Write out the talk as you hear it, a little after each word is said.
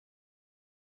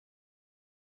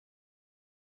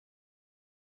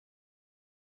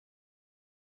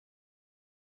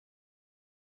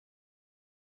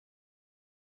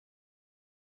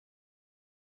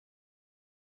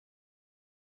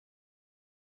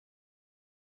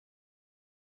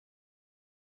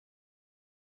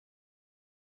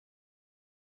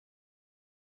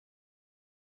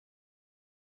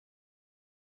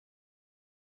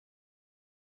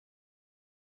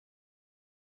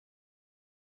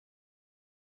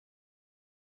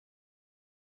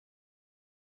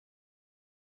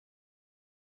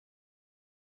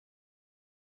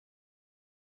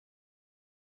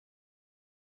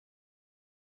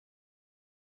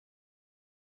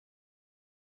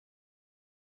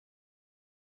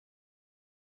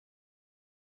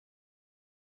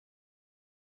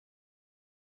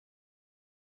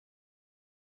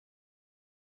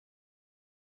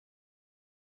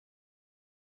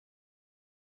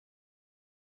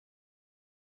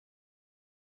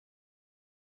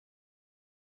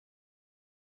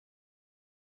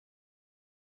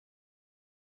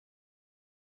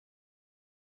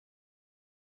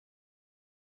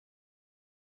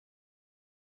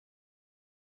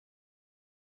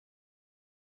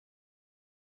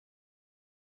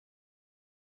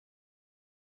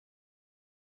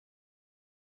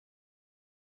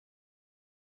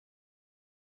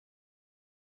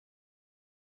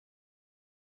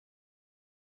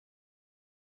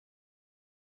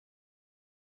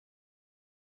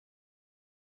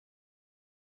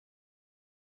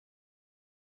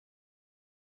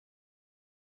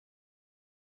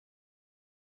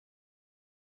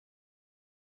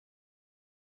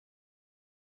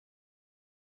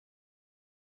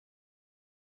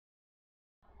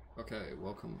Okay,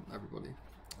 welcome everybody.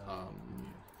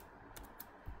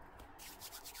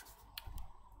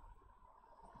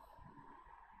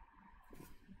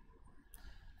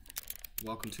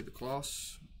 Welcome to the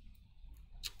class.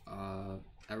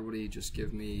 Everybody just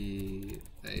give me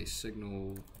a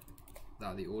signal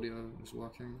that the audio is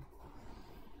working.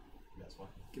 That's fine.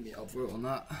 Give me an upvote on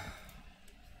that.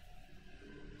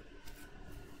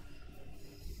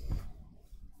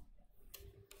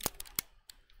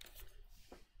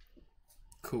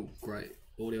 Cool, great.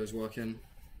 Audio is working.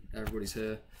 Everybody's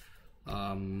here.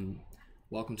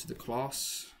 Welcome to the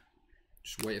class.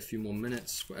 Just wait a few more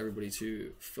minutes for everybody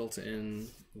to filter in,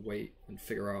 wait and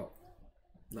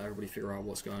let everybody figure out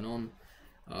what's going on,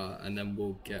 and then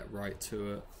we'll get right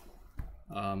to it.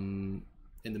 In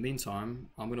the meantime,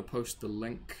 I'm going to post the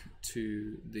link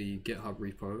to the GitHub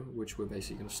repo, which we're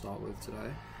basically going to start with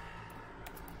today.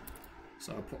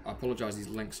 So I apologize, these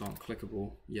links aren't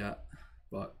clickable yet,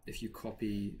 but if you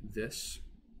copy this,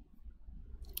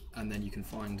 and then you can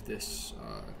find this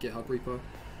GitHub repo,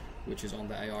 which is on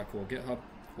the AI Core GitHub,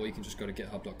 or you can just go to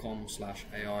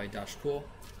github.com/AI-core.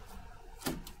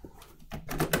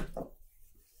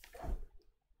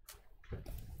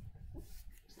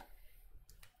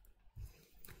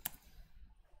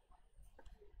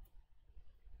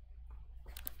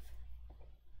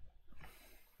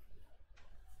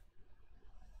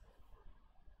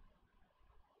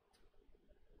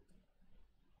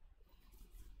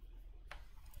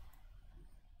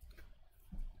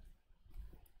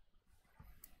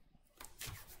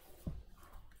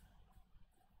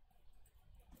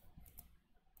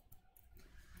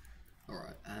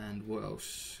 Alright, and what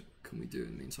else can we do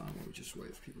in the meantime while we just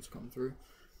wait for people to come through?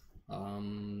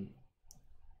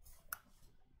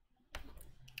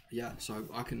 Yeah, so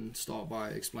I can start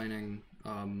by explaining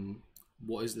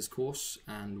what is this course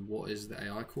and what is the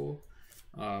AI core.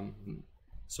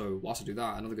 So whilst I do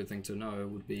that, another good thing to know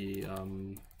would be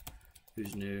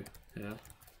who's new here.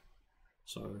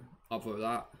 So upvote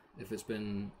that if it's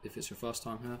your first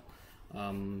time here.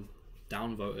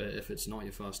 Downvote it if it's not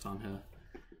your first time here.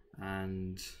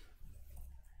 And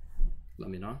let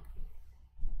me know.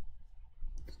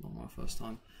 It's not my first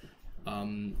time.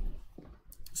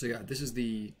 So yeah, this is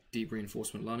the deep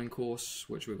reinforcement learning course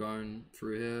which we're going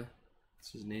through here.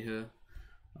 This is Nee here.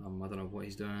 I don't know what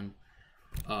he's doing,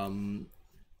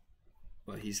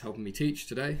 but he's helping me teach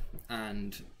today.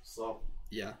 And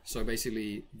yeah, so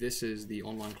basically this is the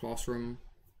online classroom.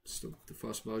 It's the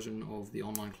first version of the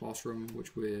online classroom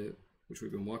which we've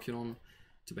been working on,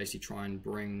 to basically try and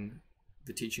bring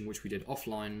the teaching which we did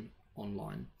offline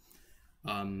online.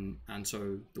 And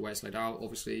so the way it's laid out,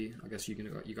 obviously, I guess you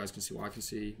guys can see what I can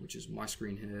see, which is my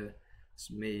screen here. It's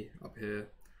me up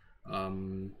here,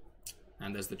 and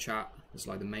there's the chat. It's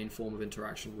like the main form of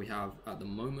interaction we have at the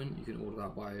moment. You can order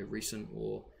that by recent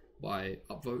or by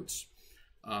upvotes.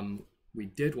 We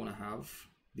did want to have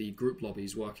the group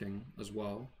lobbies working as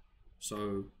well,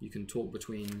 so you can talk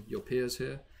between your peers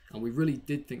here. And we really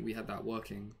did think we had that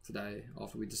working today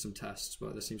after we did some tests,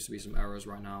 but there seems to be some errors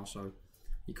right now, so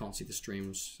you can't see the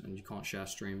streams and you can't share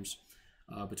streams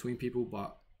between people,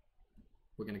 but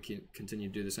we're going to continue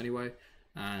to do this anyway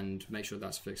and make sure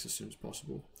that's fixed as soon as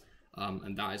possible.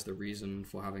 And that is the reason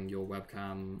for having your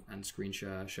webcam and screen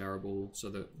share shareable, so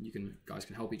that guys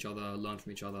can help each other, learn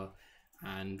from each other,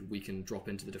 and we can drop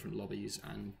into the different lobbies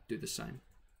and do the same.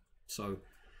 So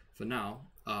for now,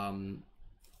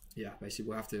 yeah, basically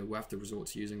we'll have to resort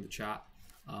to using the chat.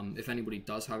 If anybody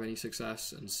does have any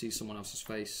success and sees someone else's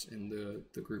face in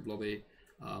the group lobby,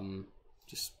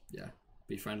 just yeah,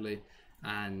 be friendly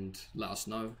and let us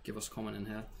know. Give us a comment in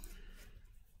here.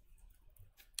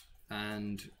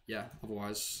 And yeah,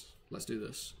 otherwise, let's do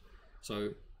this.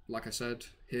 So like I said,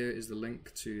 here is the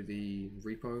link to the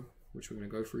repo, which we're going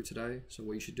to go through today. So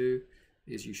what you should do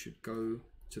is you should go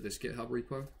to this GitHub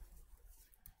repo,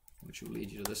 which will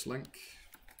lead you to this link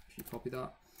if you copy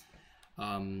that.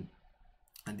 And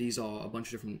these are a bunch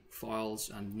of different files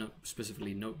and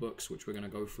specifically notebooks, which we're going to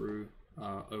go through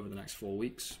over the next 4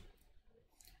 weeks.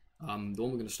 The one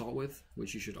we're going to start with,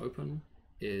 which you should open,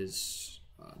 is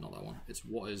not that one. It's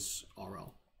what is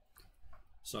RL.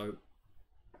 So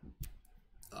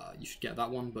you should get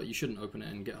that one, but you shouldn't open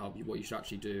it in GitHub. What you should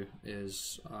actually do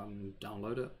is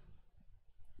download it.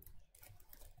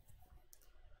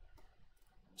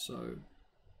 So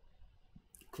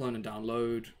clone and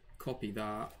download, copy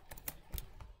that,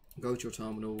 go to your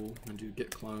terminal and do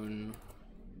git clone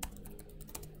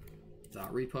that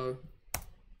repo,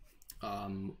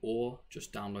 or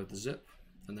just download the zip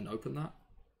and then open that.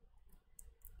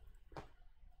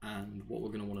 And what we're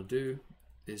going to want to do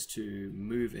is to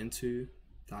move into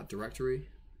that directory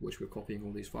which we're copying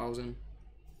all these files in,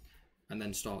 and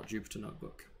then start Jupyter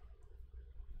Notebook.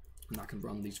 And that can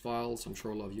run these files. I'm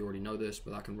sure a lot of you already know this,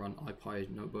 but that can run IPy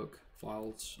notebook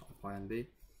files, IPynb,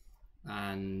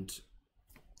 and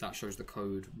that shows the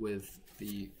code with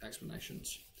the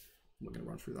explanations. We're going to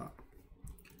run through that.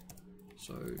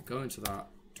 So go into that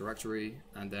directory,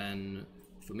 and then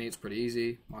for me it's pretty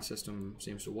easy. My system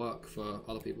seems to work. For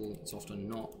other people it's often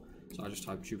not. So I just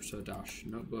type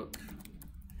Jupyter-notebook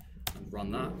and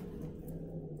run that.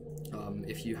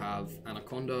 If you have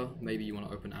Anaconda, maybe you want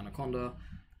to open Anaconda,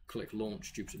 click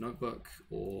Launch Jupyter Notebook,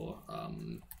 or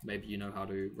maybe you know how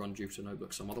to run Jupyter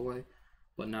Notebook some other way.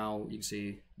 But now you can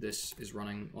see this is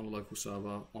running on a local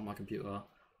server on my computer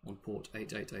on port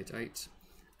 8888,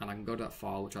 and I can go to that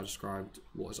file which I described,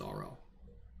 what is RL.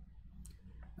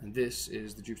 And this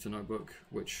is the Jupyter Notebook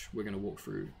which we're going to walk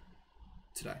through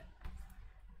today.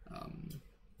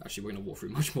 Actually, we're going to walk through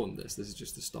much more than this. This is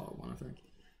just the start one, I think.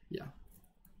 Yeah.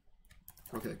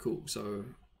 Okay, cool. So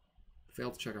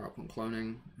failed to check out upon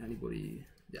cloning. Anybody?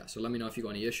 Yeah, so let me know if you've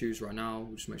got any issues right now.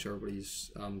 We'll just make sure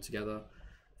everybody's together.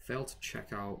 Failed to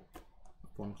check out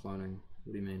upon cloning.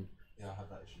 What do you mean? Yeah, I have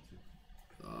that issue too.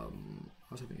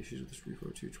 I was having issues with this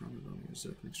repo too, trying to loading a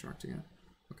zip and extracting it.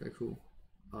 Okay, cool.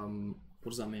 What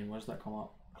does that mean? Where does that come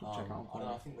up? Check out. I don't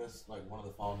know, I think there's like one of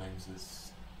the file names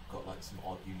has got like some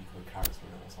odd Unicode character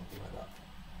in it or something like that.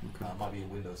 Okay. It might be a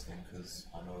Windows thing, because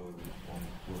I know on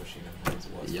your machine and things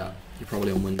it was. Yeah, you're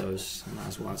probably on Windows, and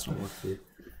that's why it's not working for you.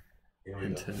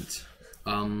 Intent.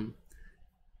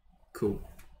 Cool.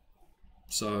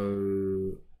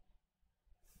 So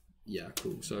yeah,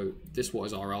 cool. So this what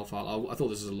is RL file. I thought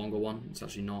this is a longer one. It's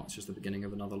actually not. It's just the beginning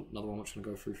of another one, which I'm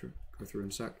going to go through in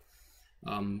a sec.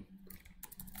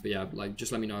 But yeah, like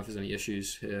just let me know if there's any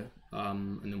issues here,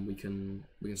 and then we can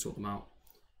sort them out.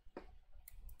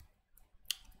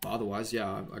 But otherwise,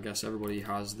 yeah, I guess everybody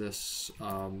has this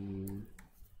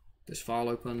this file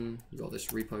open. You got this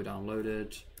repo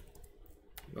downloaded.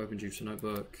 You open Jupyter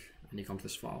Notebook, and you come to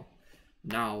this file.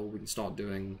 Now we can start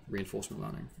doing reinforcement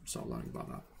learning. Start learning about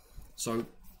that. So,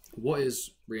 what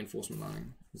is reinforcement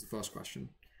learning? Is the first question.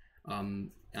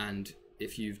 And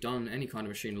if you've done any kind of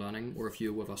machine learning, or if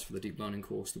you were with us for the deep learning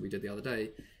course that we did the other day,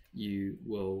 you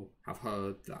will have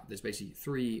heard that there's basically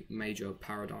three major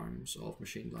paradigms of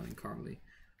machine learning currently.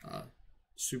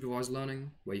 Supervised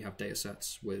learning, where you have data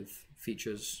sets with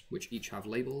features which each have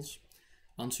labels.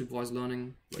 Unsupervised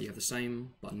learning, where you have the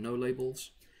same but no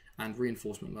labels. And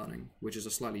reinforcement learning, which is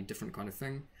a slightly different kind of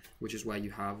thing, which is where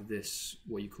you have this,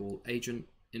 what you call agent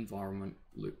environment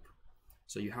loop.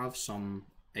 So you have some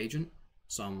agent,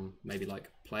 some maybe like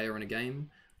player in a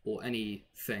game, or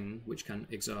anything which can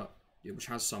which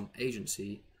has some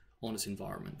agency on its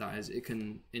environment. That is, it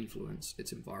can influence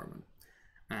its environment.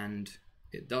 And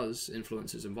it does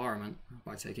influence its environment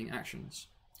by taking actions.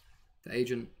 The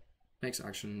agent makes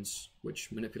actions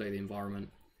which manipulate the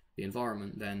environment. The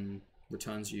environment then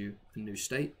returns you a new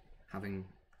state, having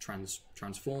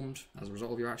transformed as a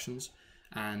result of your actions,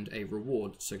 and a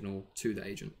reward signal to the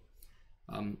agent.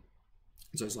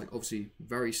 So it's like obviously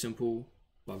very simple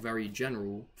but very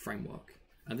general framework,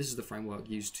 and this is the framework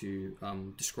used to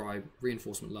describe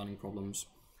reinforcement learning problems,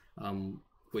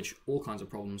 which all kinds of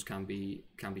problems can be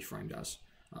framed as.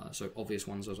 So obvious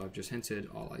ones, as I've just hinted,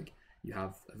 are like you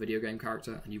have a video game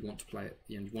character and you want to play it,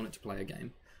 you want it to play a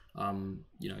game.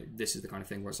 You know, this is the kind of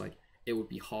thing where it's like it would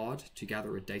be hard to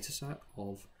gather a data set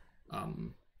of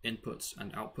inputs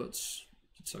and outputs,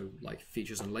 so like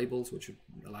features and labels, which would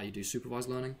allow you to do supervised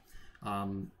learning,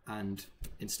 and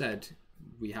instead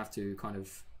we have to kind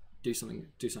of do something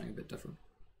a bit different.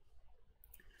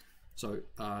 So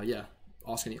yeah,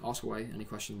 ask away any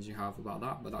questions you have about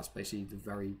that, but that's basically the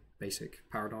very basic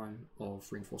paradigm of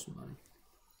reinforcement learning.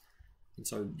 And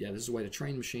so yeah, this is a way to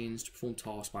train machines to perform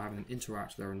tasks by having them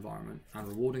interact with their environment and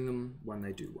rewarding them when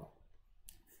they do well.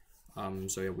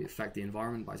 So yeah, we affect the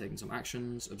environment by taking some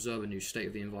actions, observe a new state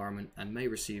of the environment, and may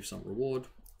receive some reward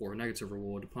or a negative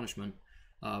reward, punishment,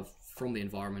 from the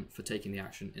environment for taking the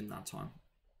action in that time.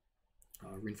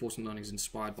 Reinforcement learning is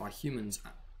inspired by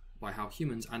how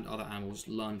humans and other animals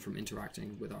learn from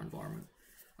interacting with our environment.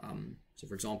 So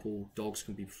for example, dogs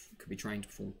can be trained to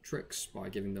perform tricks by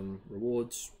giving them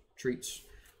rewards, treats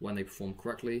when they perform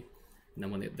correctly,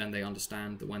 and then they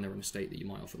understand that when they're in a state that you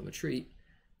might offer them a treat,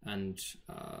 and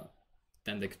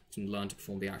then they can learn to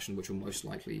perform the action which will most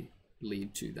likely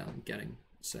lead to them getting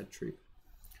said treat.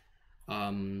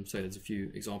 So there's a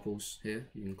few examples here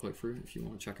you can click through if you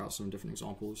want to check out some different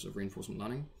examples of reinforcement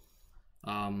learning.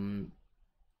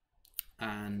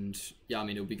 And yeah, I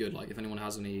mean, it would be good, like if anyone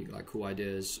has any like cool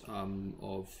ideas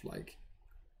of like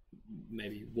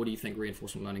maybe what do you think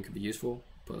reinforcement learning could be used for?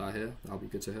 Put that here. That'll be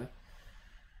good to hear.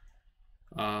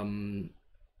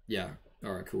 Yeah.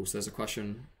 All right. Cool. So there's a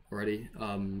question already.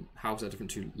 How is that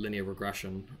different to linear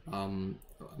regression? A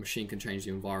machine can change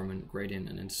the environment, gradient,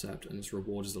 and intercept, and its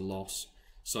reward is the loss.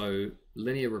 So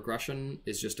linear regression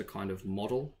is just a kind of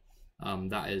model.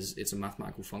 It's a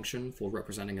mathematical function for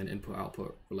representing an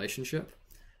input-output relationship.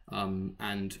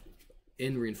 And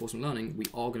in reinforcement learning, we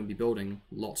are going to be building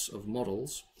lots of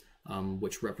models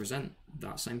which represent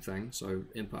that same thing. So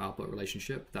input-output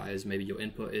relationship, that is maybe your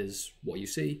input is what you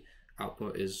see,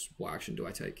 output is what action do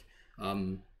I take.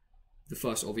 The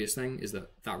first obvious thing is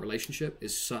that relationship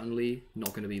is certainly not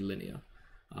going to be linear.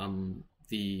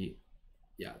 The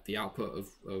output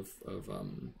of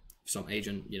some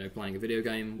agent, playing a video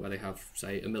game where they have,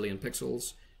 say, 1 million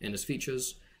pixels in as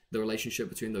features, the relationship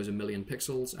between those 1 million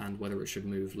pixels and whether it should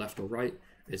move left or right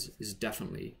is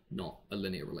definitely not a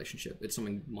linear relationship. It's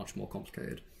something much more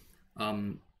complicated.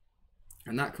 And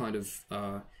that kind of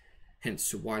hints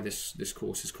to why this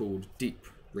course is called Deep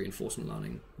Reinforcement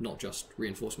Learning, not just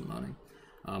Reinforcement Learning.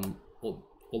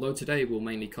 Although today we'll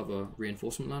mainly cover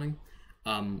Reinforcement Learning,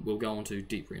 we'll go on to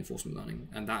Deep Reinforcement Learning,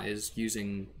 and that is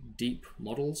using deep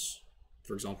models,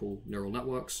 for example, neural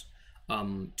networks,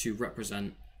 to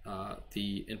represent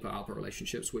the input-output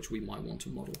relationships which we might want to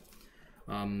model.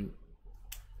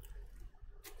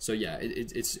 So yeah,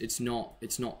 it's not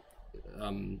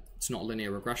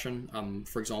linear regression.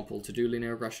 For example, to do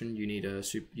linear regression, you need a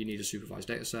supervised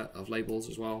data set of labels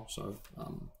as well. So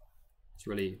it's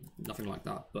really nothing like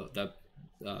that. But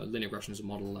linear regression is a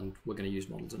model, and we're going to use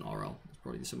models in RL. It's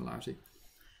probably the similarity.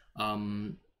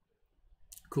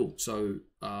 Cool. So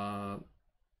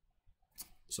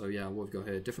yeah, what we've got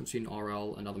here: difference between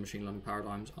RL and other machine learning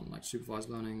paradigms, unlike supervised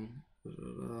learning.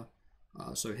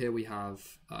 So here we have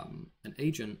an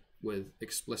agent with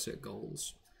explicit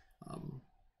goals.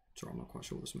 Sorry, I'm not quite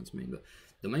sure what this meant to mean, but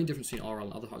the main difference between RL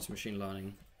and other types of machine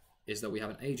learning is that we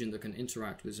have an agent that can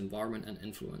interact with its environment and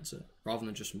influence it, rather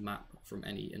than just map from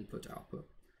any input to output.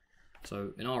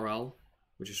 So in RL,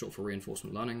 which is short for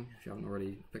reinforcement learning, if you haven't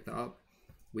already picked that up,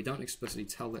 we don't explicitly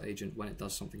tell the agent when it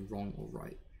does something wrong or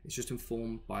right. It's just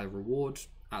informed by a reward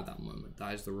at that moment.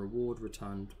 That is the reward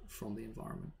returned from the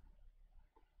environment.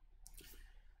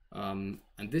 And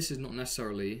this is not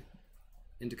necessarily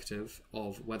indicative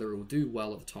of whether it will do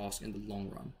well at a task in the long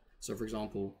run. So for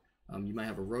example, you may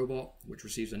have a robot which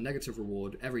receives a negative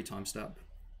reward every time step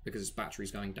because its battery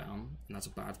is going down, and that's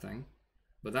a bad thing.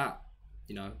 But that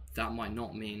might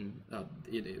not mean,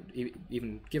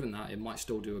 even given that, it might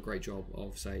still do a great job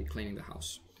of, say, cleaning the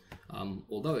house,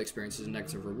 although it experiences a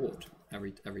negative reward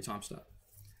every time step.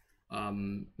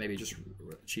 Maybe it just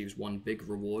achieves one big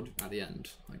reward at the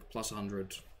end, like plus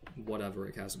 100, whatever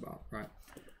it cares about, right?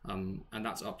 And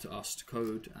that's up to us to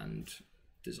code and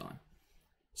design.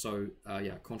 So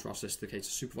yeah, contrast this to the case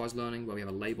of supervised learning, where we have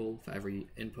a label for every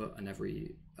input and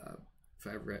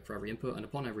for every input, and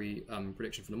upon every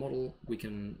prediction for the model, we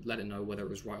can let it know whether it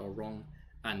was right or wrong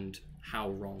and how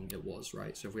wrong it was,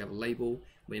 right? So if we have a label,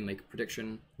 we make a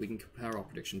prediction, we can compare our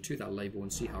prediction to that label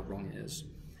and see how wrong it is.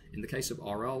 In the case of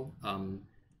RL,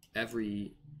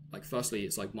 firstly,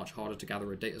 it's like much harder to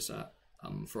gather a data set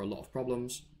for a lot of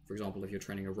problems. For example, if you're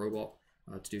training a robot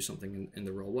to do something in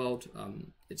the real world,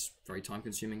 it's very time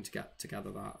consuming to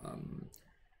gather that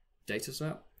data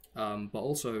set. But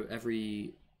also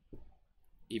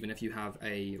even if you have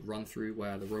a run through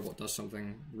where the robot does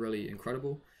something really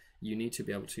incredible, you need to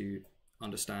be able to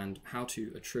understand how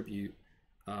to attribute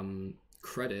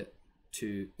credit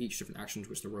to each different actions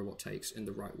which the robot takes in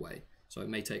the right way. So it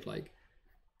may take like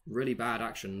really bad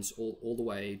actions all the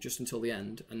way just until the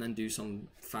end, and then do some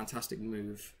fantastic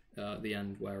move at the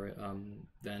end where it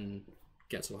then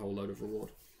gets a whole load of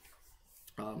reward.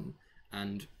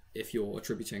 And if you're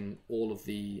attributing all of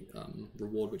the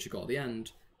reward which it got at the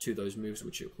end to those moves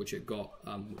which it got,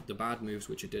 the bad moves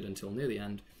which it did until near the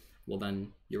end, well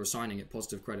then you're assigning it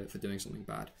positive credit for doing something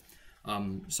bad.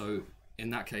 So in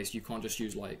that case, you can't just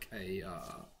use like the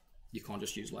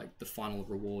final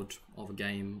reward of a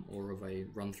game or of a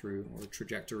run through or a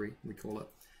trajectory, we call it,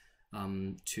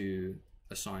 to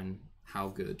assign how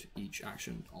good each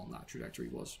action on that trajectory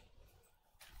was.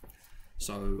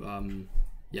 So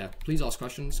yeah, please ask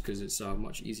questions, because it's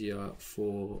much easier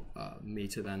for me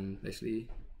to then basically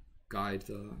guide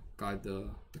the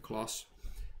class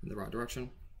in the right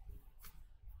direction.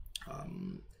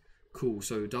 Cool.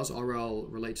 So does RL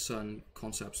relate to certain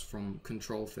concepts from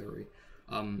control theory?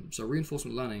 So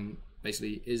reinforcement learning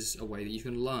basically is a way that you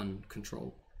can learn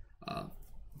control.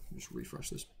 Just refresh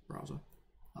this browser.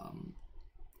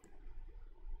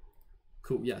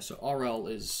 Cool. Yeah. So RL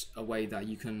is a way that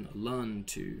you can learn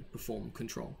to perform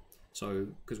control. So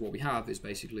because what we have is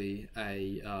basically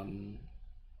a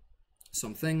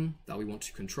something that we want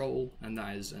to control, and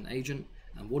that is an agent.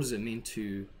 And what does it mean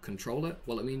to control it?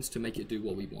 Well, it means to make it do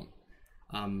what we want.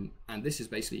 And this is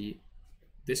basically,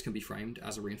 this can be framed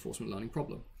as a reinforcement learning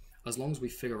problem. As long as we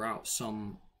figure out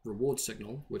some reward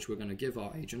signal, which we're going to give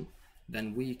our agent,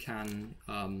 then we can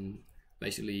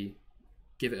basically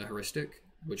give it a heuristic,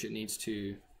 which it needs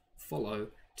to follow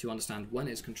to understand when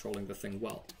it's controlling the thing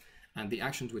well. And the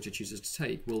actions which it chooses to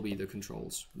take will be the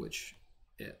controls which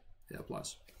it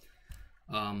applies.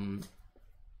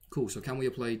 Cool, so can we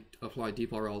apply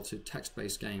DeepRL to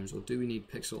text-based games, or do we need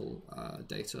pixel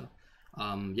data?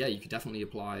 Yeah, you could definitely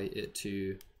apply it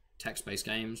to text-based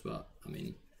games, but I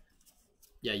mean,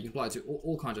 yeah, you can apply it to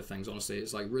all kinds of things, honestly.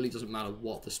 It's like really doesn't matter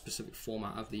what the specific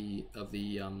format of the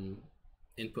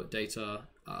input data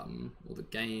or the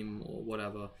game or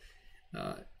whatever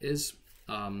is.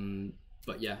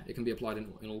 But yeah, it can be applied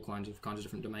in all kinds of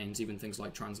different domains, even things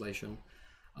like translation.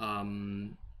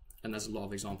 And there's a lot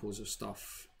of examples of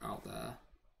stuff out there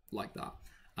like that.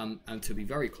 And to be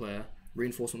very clear,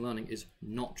 reinforcement learning is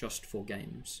not just for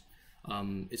games.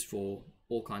 It's for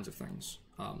all kinds of things.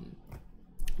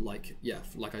 Like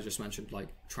I just mentioned, like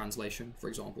translation, for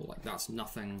example, like that's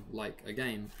nothing like a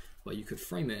game, but you could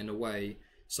frame it in a way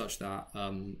such that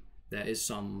there is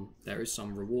some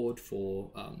reward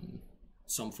for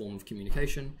some form of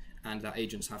communication, and that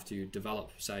agents have to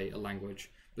develop, say, a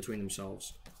language between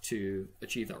themselves to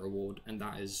achieve that reward, and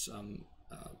that is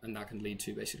and that can lead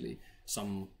to basically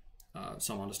some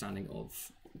understanding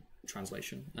of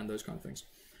translation and those kind of things.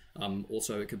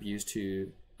 Also, it could be used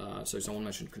to so someone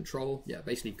mentioned control. Yeah,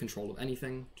 basically control of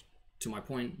anything. To my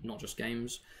point, not just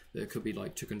games. It could be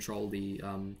like to control the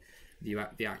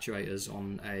actuators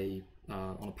on a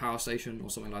power station or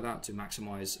something like that to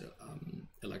maximize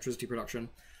electricity production,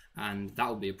 and that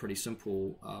would be a pretty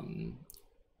simple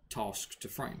task to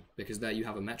frame, because there you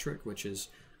have a metric which is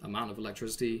amount of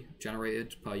electricity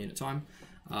generated per unit time,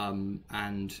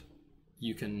 and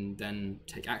you can then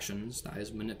take actions, that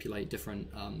is manipulate different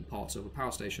parts of a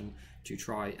power station to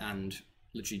try and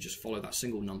literally just follow that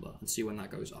single number and see when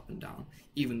that goes up and down.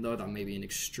 Even though that may be an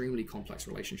extremely complex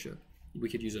relationship, we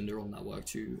could use a neural network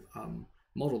to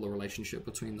model the relationship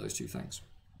between those two things.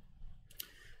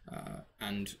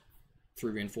 And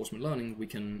through reinforcement learning, we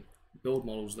can build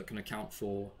models that can account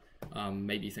for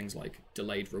maybe things like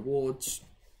delayed rewards,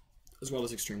 as well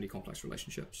as extremely complex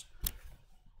relationships.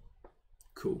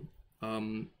 Cool.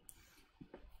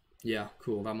 Yeah,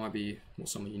 cool. That might be what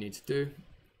some of you need to do.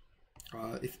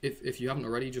 If you haven't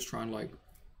already, just try and like,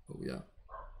 oh yeah.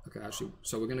 Okay, actually,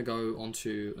 so we're going to go on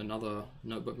to another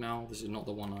notebook now. This is not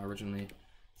the one I originally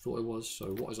thought it was.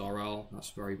 So what is RL?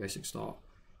 That's a very basic start.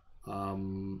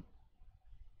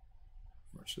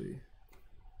 Actually,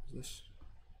 is this?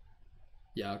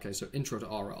 Yeah, okay, so intro to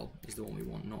RL is the one we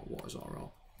want, not what is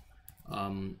RL.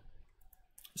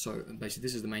 So basically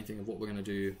this is the main thing of what we're going to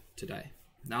do today.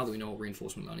 Now that we know what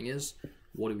reinforcement learning is,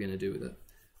 what are we going to do with it?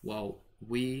 Well,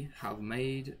 we have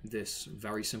made this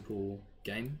very simple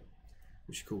game,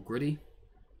 which is called Griddy,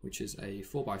 which is a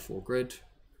 4x4 grid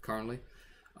currently,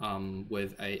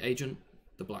 with a agent,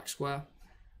 the black square,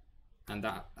 and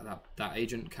that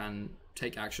agent can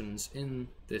take actions in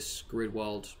this grid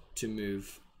world to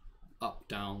move up,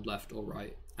 down, left, or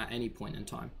right at any point in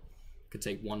time. It could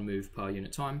take one move per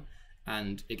unit time,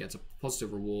 and it gets a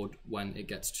positive reward when it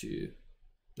gets to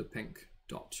the pink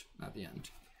dot at the end,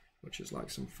 which is like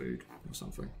some food or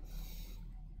something.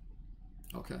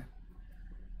 Okay.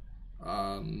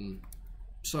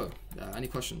 So, yeah, any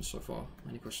questions so far?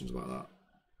 Any questions about that?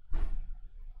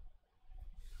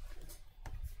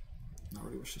 I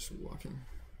really wish this was working.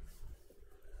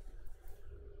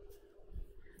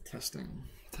 Testing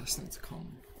to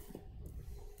come.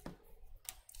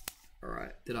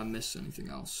 Alright, did I miss anything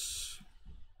else?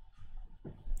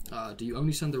 Do you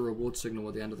only send the reward signal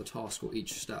at the end of the task or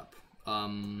each step?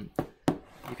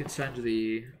 You can send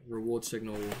the reward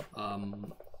signal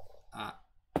at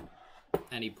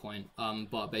any point,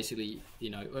 but basically, you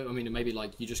know, I mean, it may be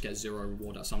like you just get 0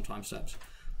 reward at some time steps,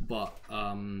 but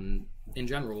in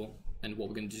general, and what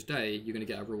we're going to do today, you're going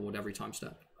to get a reward every time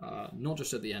step, not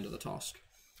just at the end of the task.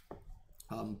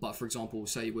 But for example,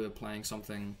 say we're playing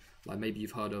something like, maybe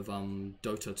you've heard of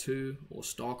Dota 2 or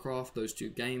StarCraft, those two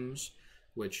games,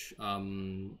 which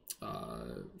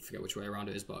forget which way around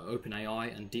it is, but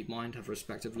OpenAI and DeepMind have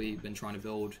respectively been trying to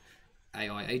build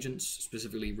AI agents,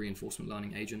 specifically reinforcement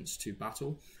learning agents, to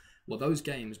battle. Well, those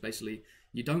games, basically,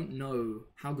 you don't know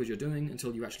how good you're doing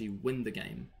until you actually win the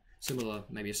game.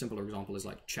 Maybe a simpler example is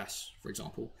like chess, for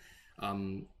example.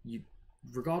 you,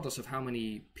 regardless of how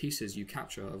many pieces you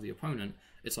capture of the opponent,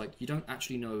 it's like you don't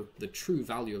actually know the true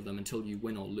value of them until you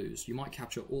win or lose. You might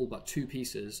capture all but 2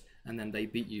 pieces, and then they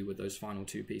beat you with those final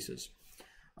 2 pieces.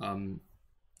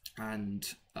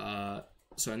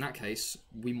 So in that case,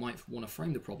 we might want to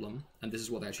frame the problem, and this is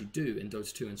what they actually do in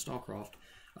Dota 2 and StarCraft,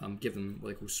 give them what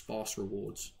they call sparse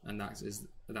rewards, and that is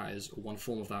one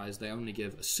form of that is they only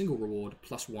give a single reward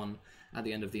plus 1 at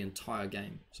the end of the entire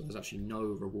game. So there's actually no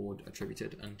reward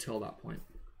attributed until that point.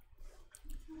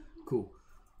 Cool.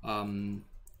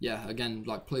 Yeah, again,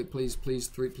 like please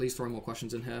throw more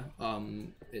questions in here.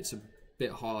 It's a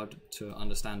bit hard to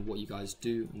understand what you guys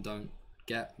do and don't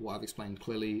get, what I've explained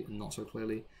clearly and not so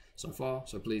clearly so far.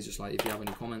 So please, just like, if you have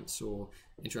any comments or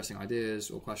interesting ideas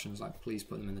or questions, like, please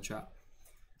put them in the chat.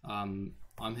 I'm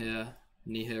here,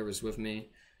 Nihir is with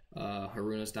me,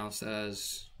 Haruna's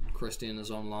downstairs, Christian is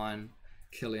online,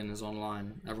 Killian is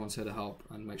online. Everyone's here to help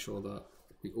and make sure that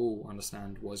we all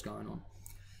understand what is going on.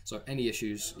 So any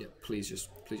issues, yeah, please just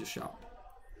shout.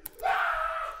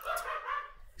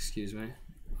 Excuse me.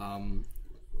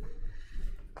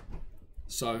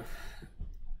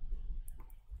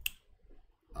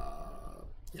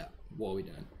 Yeah, what are we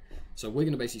doing? So we're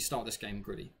going to basically start this game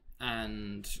gritty,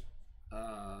 and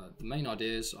the main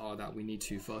ideas are that we need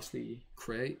to firstly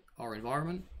create our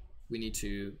environment. We need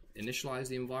to initialize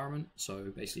the environment.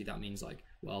 So basically that means, like,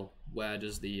 well, where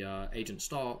does the agent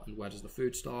start and where does the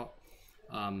food start?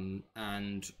 And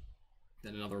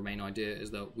then another main idea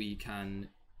is that we can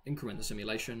increment the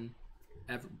simulation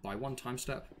by 1 time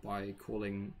step by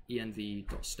calling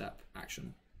env.step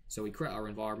action. So we create our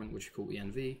environment, which we call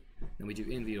env, then we do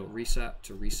env.reset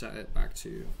to reset it back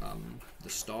to the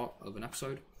start of an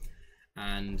episode,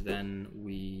 and then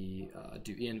we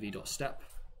do env.step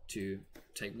to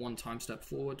take 1 time step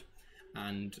forward,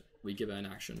 and we give it an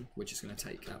action which it's going to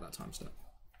take at that time step.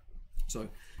 So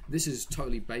this is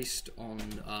totally based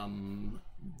on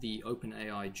the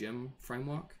OpenAI Gym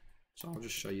framework. So I'll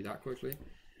just show you that quickly.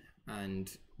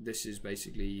 And this is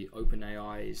basically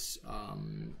OpenAI's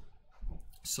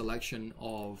selection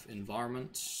of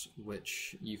environments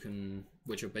which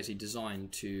are basically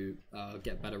designed to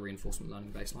get better reinforcement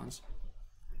learning baselines.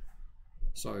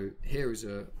 So here is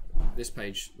this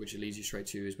page, which it leads you straight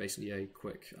to, is basically a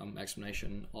quick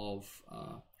explanation of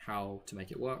how to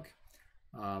make it work.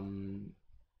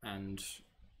 And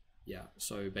yeah,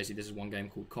 so basically this is one game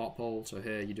called Cartpole. So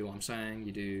here you do what I'm saying.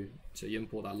 So you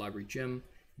import that library gym,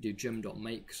 you do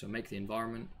gym.make, so make the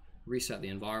environment, reset the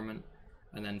environment,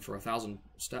 and then for 1,000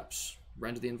 steps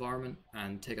render the environment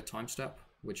and take a time step,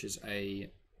 which is a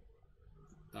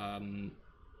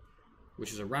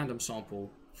random sample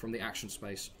from the action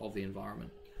space of the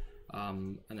environment,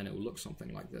 and then it will look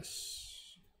something like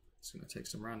this. It's going to take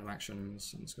some random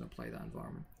actions and it's going to play that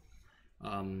environment.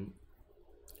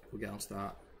 We'll get onto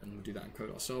that and we'll do that in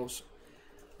code ourselves.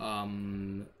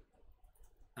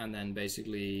 And then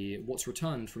basically what's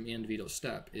returned from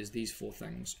env.step is these 4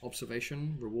 things: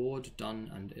 observation, reward, done,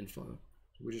 and info.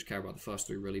 We just care about the first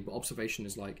 3 really, but observation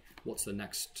is like what's the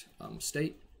next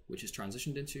state which is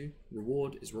transitioned into.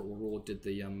 Reward is what reward did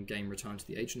the game return to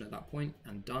the agent at that point,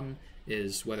 and done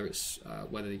is whether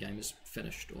the game is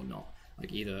finished or not.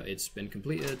 Like either it's been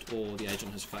completed or the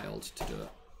agent has failed to do it.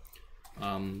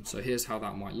 So here's how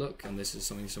that might look, and this is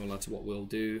something similar to what we'll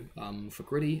do for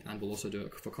Gritty, and we'll also do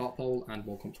it for Cartpole and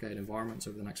more complicated environments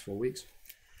over the next 4 weeks.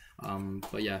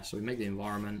 But yeah, so we make the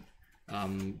environment,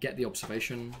 get the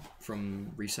observation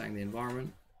from resetting the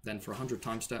environment, then for 100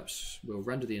 time steps we'll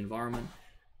render the environment,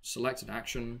 select an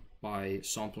action by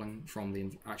sampling from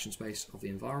the action space of the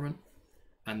environment,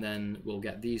 and then we'll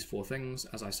get these 4 things,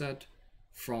 as I said,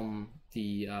 from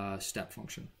the step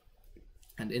function.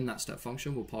 And in that step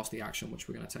function, we'll pass the action which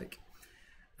we're going to take,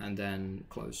 and then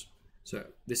close. So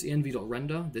this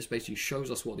env.render, this basically shows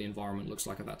us what the environment looks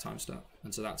like at that time step.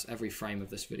 And so that's every frame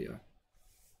of this video.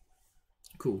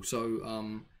 Cool.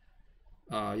 So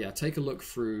yeah, take a look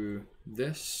through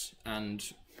this, and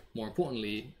more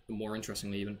importantly, more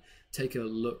interestingly even, take a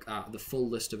look at the full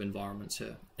list of environments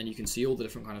here. And you can see all the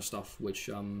different kind of stuff which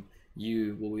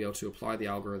you will be able to apply the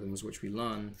algorithms which we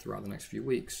learn throughout the next few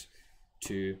weeks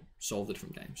to solve the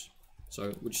different games.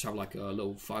 So we'll just have like a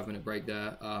little 5-minute break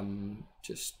there.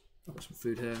 Just I've got some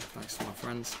food here, thanks to my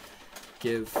friends.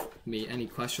 Give me any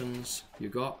questions you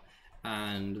got,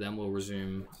 and then we'll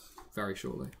resume very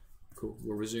shortly. Cool,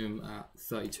 we'll resume at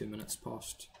 32 minutes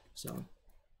past 7.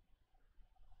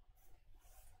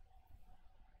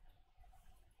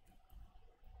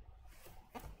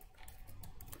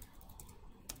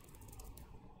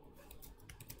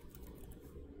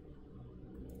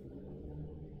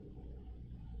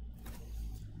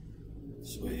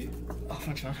 Sweet. Oh,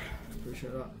 thanks, man.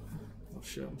 Appreciate that. Oh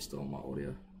shit, I'm still on my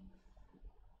audio.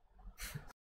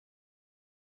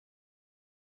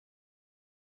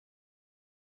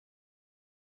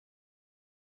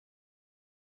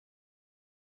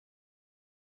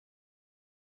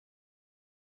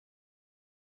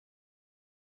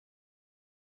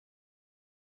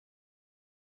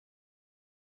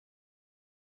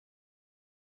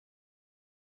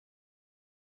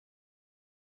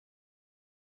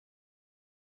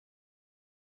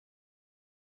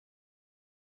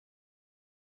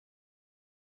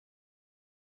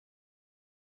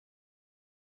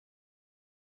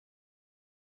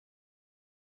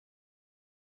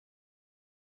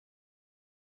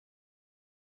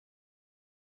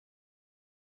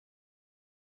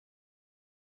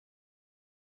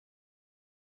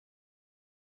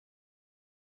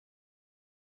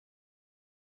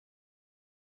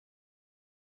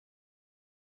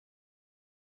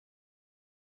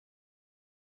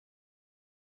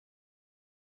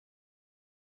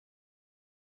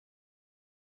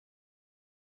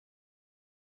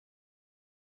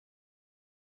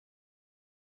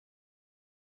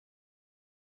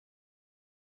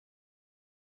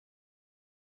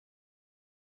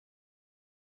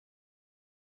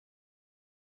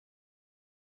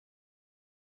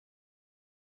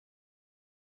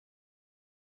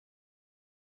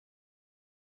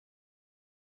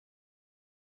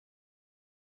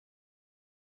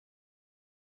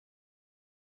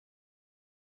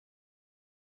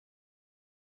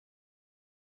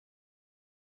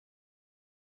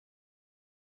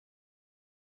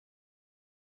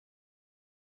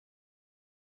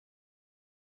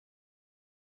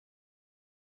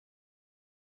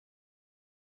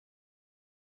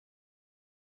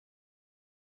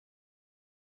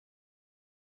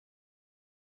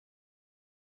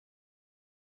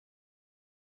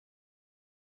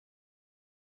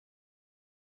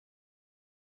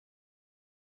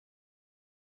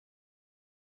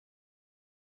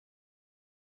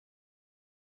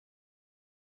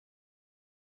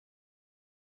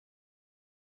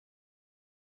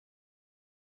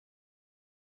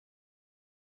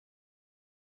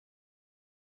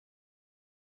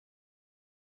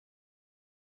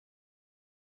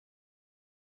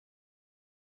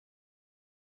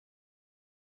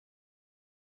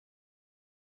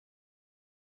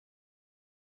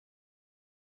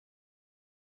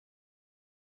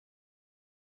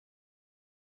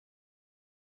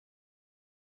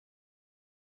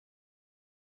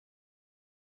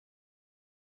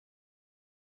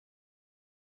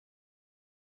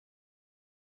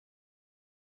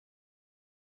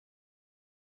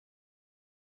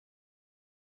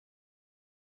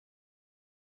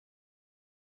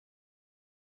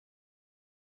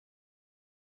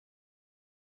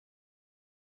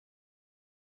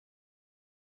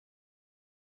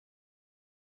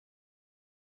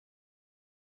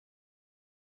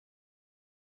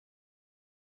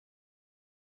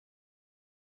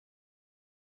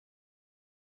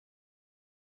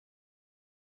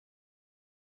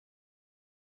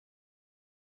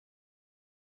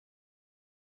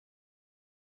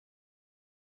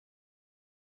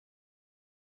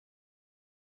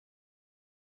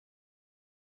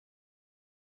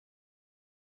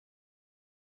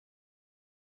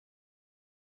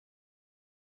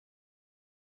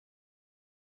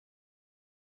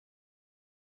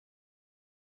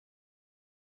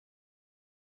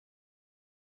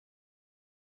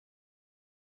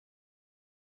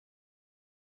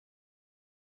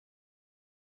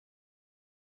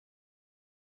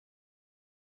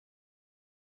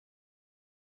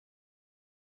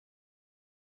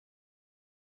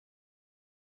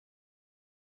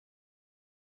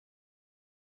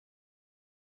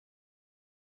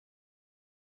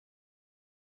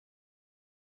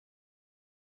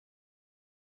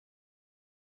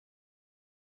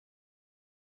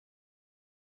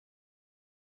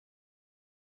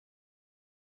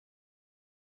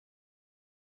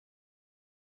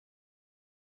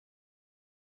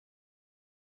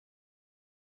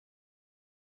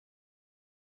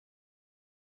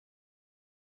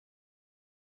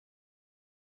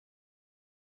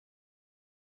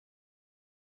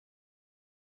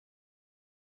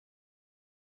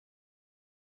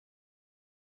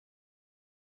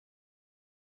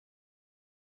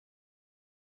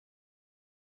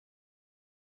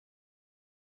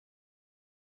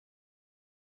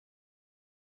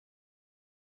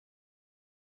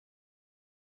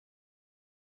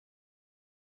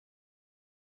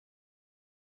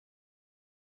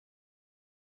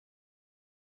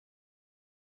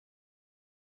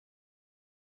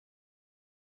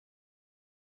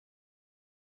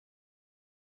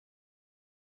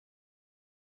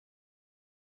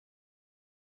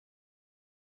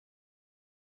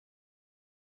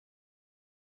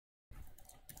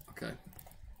 Okay,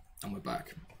 and we're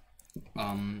back.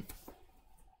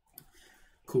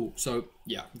 Cool. So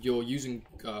yeah, you're using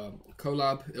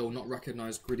Colab. It will not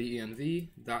recognize griddy env.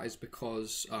 That is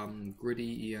because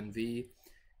griddy env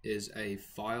is a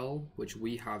file which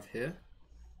we have here.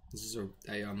 This is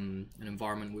an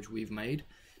environment which we've made.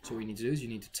 So what you need to do is you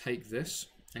need to take this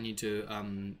and you need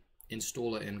to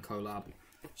install it in Colab.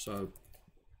 So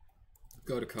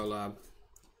go to Colab,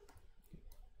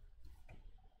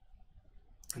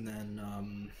 and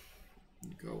then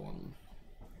you go on.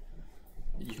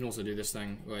 You can also do this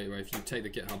thing where if you take the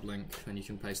GitHub link, then you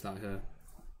can paste that here.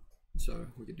 So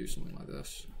we could do something like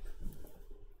this.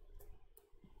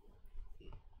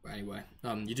 But anyway,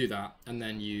 you do that, and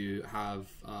then you have,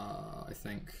 I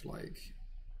think, like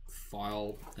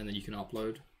file, and then you can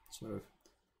upload. So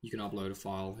you can upload a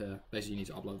file here. Basically, you need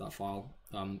to upload that file.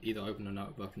 Either open a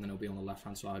notebook, and then it'll be on the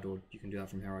left-hand side, or you can do that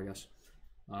from here, I guess.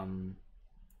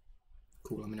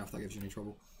 Cool. Let me know if that gives you any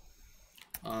trouble.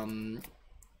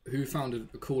 Who found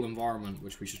a cool environment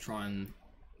which we should try and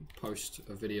post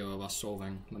a video of us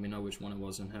solving? Let me know which one it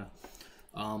was in here.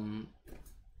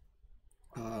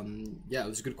 Yeah,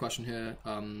 there's a good question here.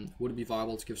 Would it be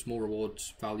viable to give small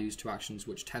rewards values to actions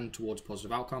which tend towards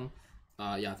positive outcome?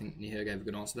 Yeah, I think Nihir gave a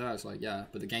good answer there. It's like, yeah,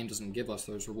 but the game doesn't give us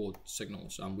those reward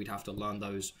signals. We'd have to learn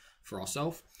those for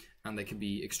ourselves, and they could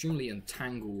be extremely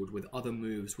entangled with other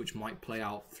moves which might play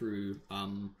out through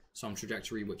some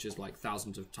trajectory which is like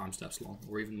thousands of time steps long,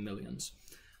 or even millions.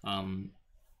 To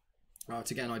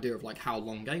get an idea of like how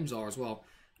long games are as well,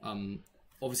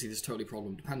 obviously this is totally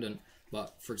problem dependent,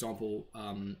 but for example,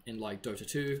 in like Dota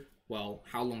 2, well,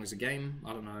 how long is a game?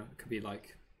 I don't know, it could be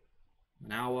like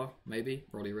an hour, maybe,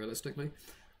 probably realistically,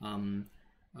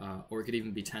 or it could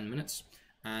even be 10 minutes.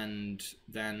 And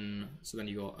then, so then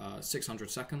you got 600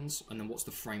 seconds, and then what's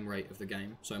the frame rate of the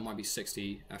game? So it might be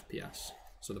 60 FPS.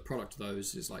 So the product of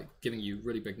those is like giving you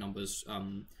really big numbers,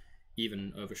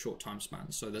 even over short time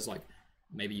spans. So there's like,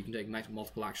 maybe you can take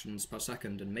multiple actions per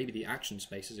second, and maybe the action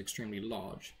space is extremely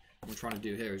large. What I'm trying to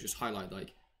do here is just highlight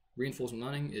like reinforcement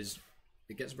learning it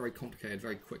gets very complicated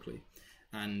very quickly.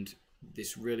 And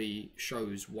this really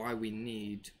shows why we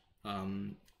need,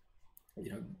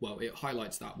 well, it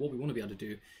highlights that what we want to be able to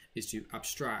do is to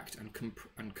abstract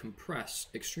and compress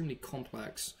extremely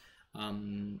complex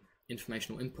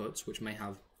informational inputs which may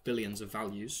have billions of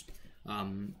values,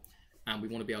 and we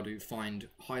want to be able to find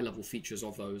high-level features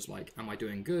of those, like am I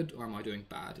doing good or am I doing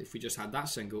bad? If we just had that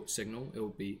signal, it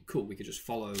would be cool. We could just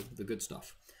follow the good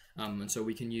stuff, and so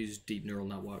we can use deep neural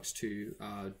networks to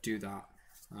do that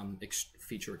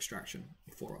feature extraction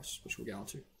for us, which we'll get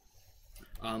onto.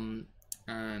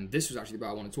 And this was actually what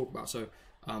I want to talk about. So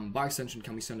by extension,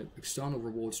 can we send external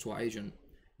rewards to our agent?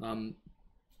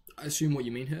 I assume what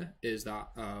you mean here is that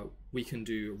we can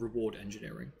do reward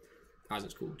engineering, as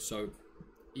it's called. So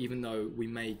even though we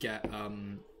may get,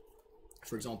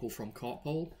 for example, from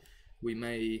Cartpole, we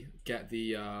may get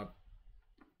the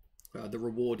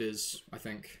reward is, I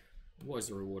think, what is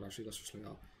the reward actually? Let's just look it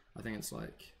up. I think it's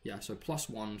like, yeah, so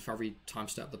 +1 for every time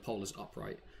step the pole is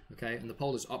upright, okay? And the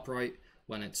pole is upright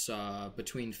when it's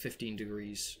between 15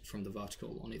 degrees from the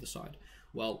vertical on either side.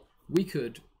 Well, we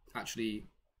could actually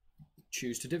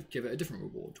choose to give it a different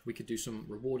reward. We could do some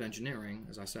reward engineering,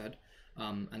 as I said,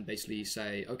 and basically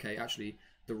say, okay, actually,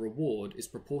 the reward is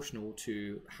proportional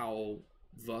to how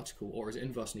vertical, or is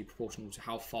inversely proportional to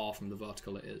how far from the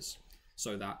vertical it is,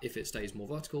 so that if it stays more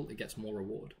vertical, it gets more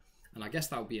reward. And I guess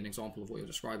that would be an example of what you're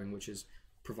describing, which is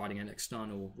providing an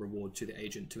external reward to the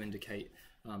agent to indicate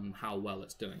how well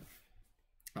it's doing.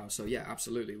 So yeah,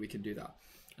 absolutely, we can do that.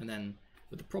 And then,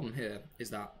 but the problem here is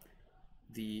that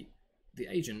the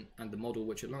agent and the model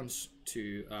which it learns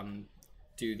to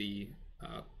do the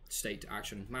state to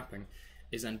action mapping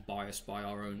is then biased by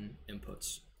our own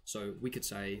inputs. So we could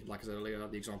say, like I said earlier,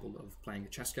 the example of playing a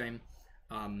chess game,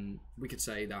 we could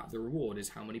say that the reward is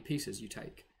how many pieces you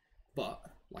take. But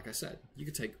like I said, you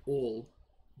could take all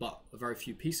but a very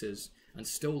few pieces and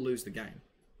still lose the game.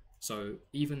 So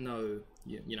even though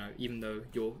you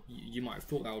might have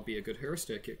thought that would be a good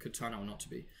heuristic, it could turn out not to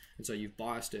be. And so you've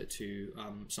biased it to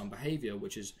some behavior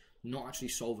which is not actually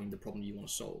solving the problem you want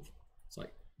to solve. It's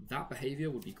like that behavior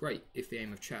would be great if the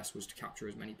aim of chess was to capture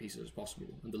as many pieces as possible,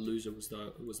 and the loser was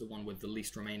the one with the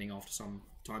least remaining after some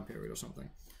time period or something.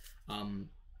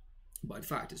 But in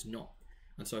fact, it's not.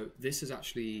 And so this is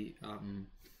actually,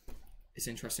 it's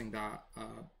interesting that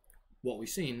what we've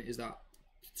seen is that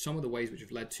some of the ways which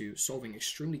have led to solving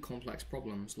extremely complex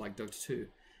problems like Dota 2,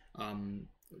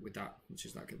 with that, which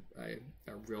is like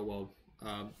a real world,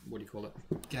 what do you call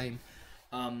it, game,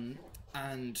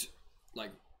 and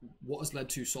like what has led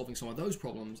to solving some of those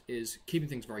problems is keeping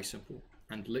things very simple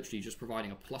and literally just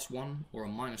providing a +1 or a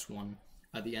 -1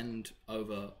 at the end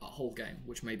over a whole game,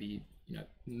 which may be, you know,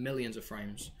 millions of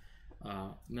frames,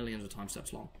 millions of time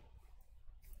steps long.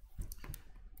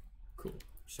 Cool.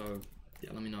 So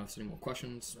yeah, let me know if there's any more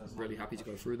questions. Really happy to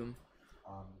go through them.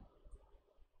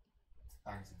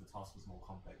 Thanks. If the task is more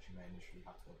complex, you may initially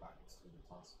have to go backwards through the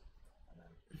task and then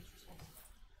finish responsive.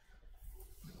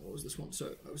 What was this one?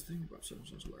 So I was thinking about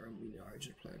circumstances where we know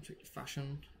agent play in a particular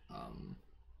fashion.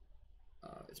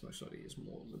 It's most likely is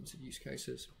more limited use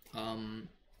cases.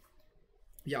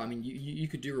 Yeah, I mean, you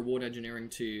could do reward engineering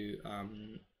to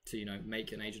you know,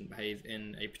 make an agent behave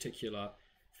in a particular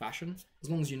fashion, as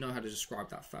long as you know how to describe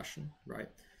that fashion, right?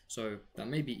 So that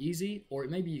may be easy, or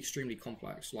it may be extremely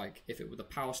complex. Like if it were the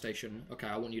power station, okay,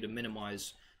 I want you to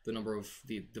minimize the number of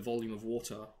the volume of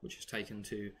water which is taken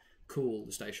to cool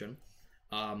the station.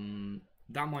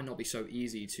 That might not be so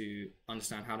easy to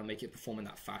understand how to make it perform in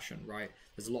that fashion, right?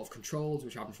 There's a lot of controls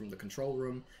which happen from the control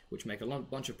room, which make a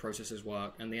bunch of processes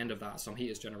work, and at the end of that, some heat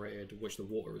is generated, which the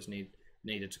water is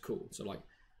needed to cool. So like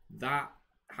that,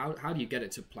 how do you get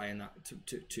it to play in that,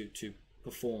 to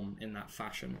perform in that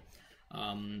fashion?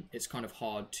 It's kind of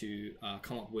hard to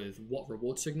come up with what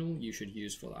reward signal you should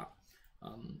use for that.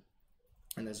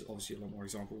 And there's obviously a lot more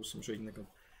examples I'm sure you can think of.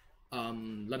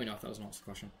 Let me know if that was an answer to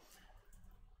the question.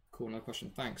 Cool, another question.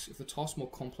 Thanks. If the task is more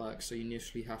complex, so you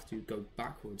initially have to go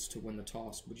backwards to win the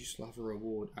task, would you still have a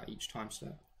reward at each time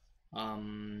step? For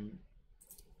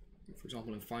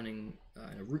example, in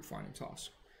a route finding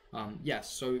task. Yes,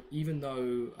 so even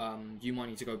though you might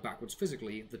need to go backwards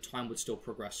physically, the time would still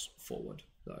progress forward,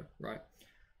 though, right?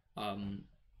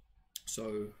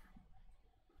 So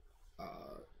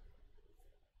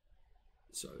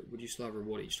would you still have a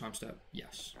reward each time step?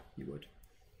 Yes, you would.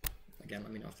 Again,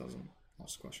 let me know if that doesn't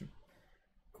answer the question.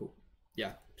 Cool.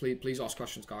 Yeah, please ask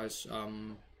questions, guys.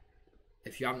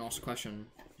 If you haven't asked a question,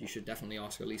 you should definitely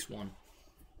ask at least one.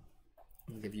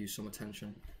 I'll give you some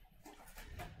attention.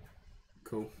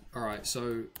 Cool. All right,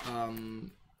 so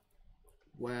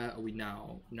where are we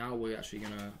now? Now we're actually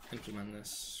gonna implement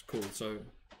this. Cool. So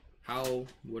how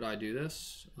would I do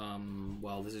this?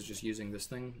 Well, this is just using this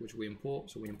thing which we import.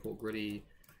 So we import gritty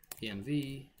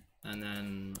env and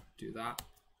then do that,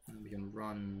 and we can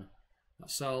run that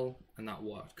cell, and that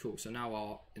worked. Cool. So now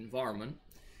our environment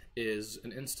is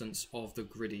an instance of the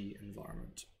gritty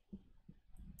environment,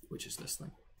 which is this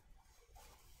thing.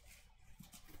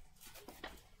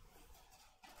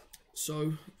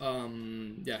 So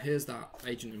yeah, here's that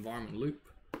agent environment loop,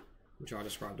 which I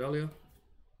described earlier.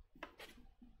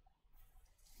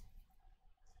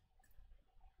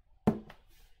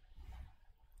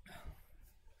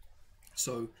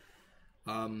 So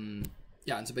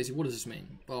yeah, and so basically what does this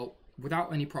mean? Well,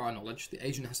 without any prior knowledge, the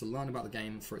agent has to learn about the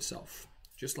game for itself.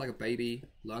 Just like a baby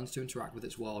learns to interact with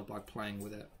its world by playing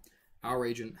with it, our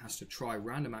agent has to try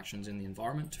random actions in the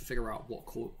environment to figure out what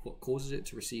causes it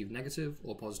to receive negative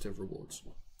or positive rewards.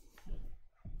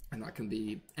 And that can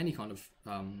be any kind of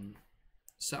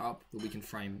setup that we can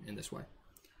frame in this way.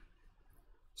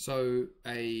 So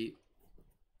a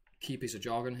key piece of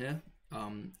jargon here,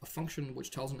 a function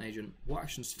which tells an agent what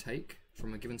actions to take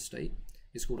from a given state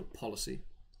is called a policy.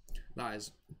 That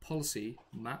is, a policy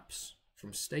maps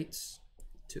from states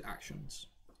to actions.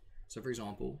 So for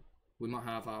example, we might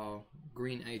have our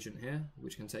green agent here,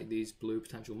 which can take these blue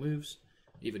potential moves,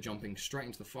 either jumping straight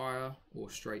into the fire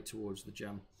or straight towards the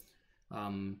gem.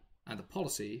 And the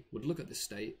policy would look at this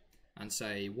state and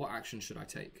say, what action should I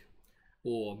take?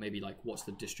 Or maybe like, what's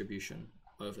the distribution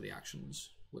over the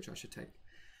actions which I should take?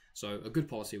 So a good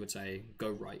policy would say, go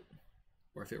right.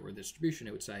 Or if it were a distribution,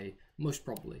 it would say, most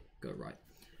probably go right.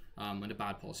 And a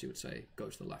bad policy would say, go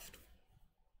to the left.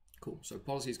 Cool. So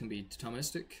policies can be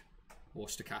deterministic or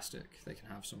stochastic. They can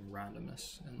have some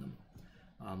randomness in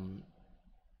them.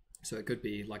 So it could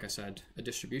be, like I said, a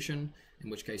distribution, in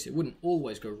which case it wouldn't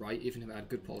always go right. Even if it had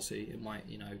good policy, it might,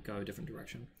 you know, go a different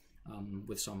direction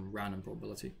with some random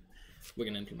probability. We're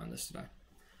going to implement this today.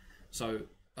 So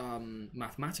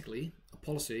mathematically, a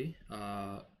policy,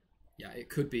 yeah, it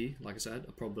could be, like I said,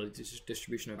 a probability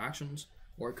distribution of actions,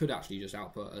 or it could actually just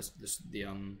output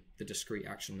the discrete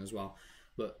action as well.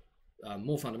 But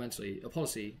more fundamentally, a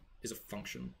policy is a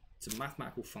function. It's a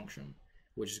mathematical function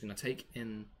which is going to take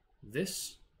in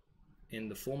this in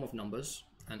the form of numbers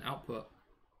and output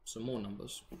some more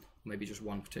numbers, maybe just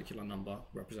one particular number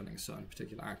representing a certain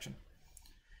particular action.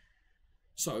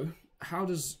 So how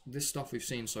does this stuff we've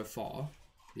seen so far,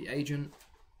 the agent,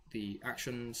 the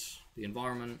actions, the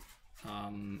environment,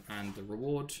 and the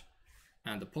reward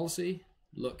and the policy,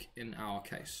 look in our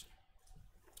case?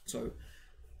 So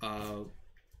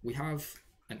we have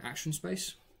an action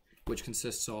space, which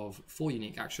consists of 4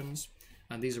 unique actions,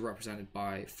 and these are represented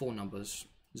by 4 numbers: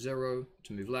 0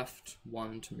 to move left,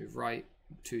 1 to move right,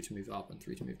 2 to move up, and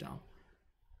 3 to move down.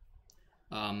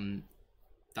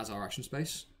 That's our action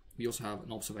space. We also have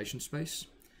an observation space.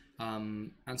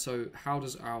 And so how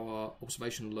does our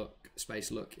observation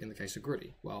space look in the case of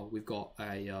Gritty? Well, we've got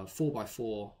a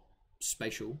 4x4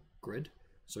 spatial grid.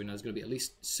 So we know there's going to be at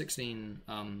least 16.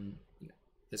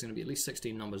 There's going to be at least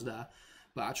 16 numbers there.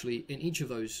 But actually, in each of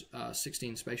those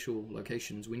 16 spatial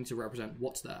locations, we need to represent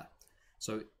what's there.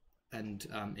 So, and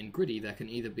in Gritty, there can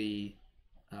either be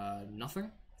nothing,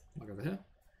 like over here.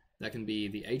 There can be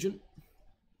the agent,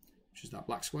 which is that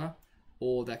black square,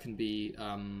 or there can be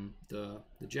the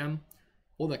gem,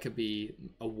 or there could be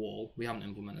a wall. We haven't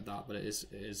implemented that, but it is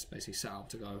basically set up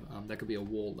to go. There could be a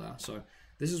wall there. So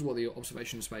this is what the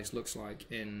observation space looks like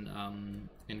in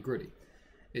Gritty.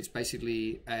 It's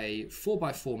basically a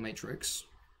 4x4 matrix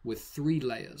with 3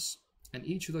 layers, and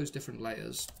each of those different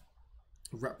layers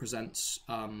represents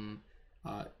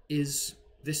is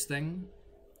this thing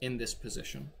in this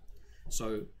position.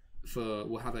 So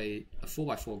we'll have a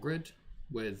 4x4 grid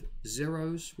with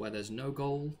 0s where there's no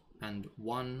goal and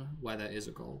 1 where there is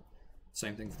a goal.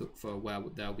 Same thing for where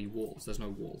there'll be walls. There's no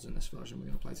walls in this version we're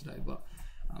going to play today, but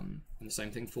and the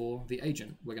same thing for the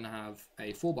agent. We're going to have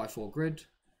a 4x4 grid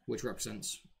which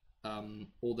represents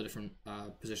all the different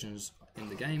positions in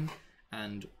the game,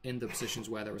 and in the positions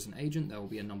where there is an agent there will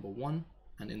be a number 1,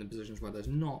 and in the positions where there's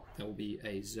not there will be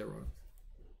a 0.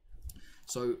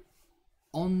 So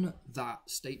on that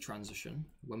state transition,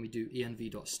 when we do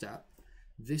env.step,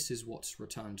 this is what's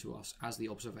returned to us as the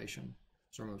observation.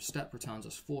 So remember, step returns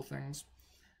us 4 things,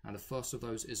 and the first of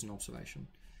those is an observation.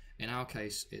 In our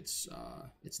case, it's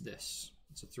this.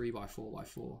 It's a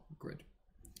 3x4x4 grid.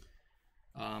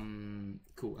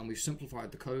 Cool, and we've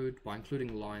simplified the code by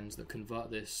including lines that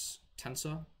convert this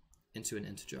tensor into an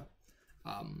integer.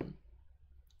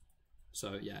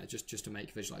 So yeah, just to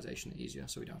make visualization easier,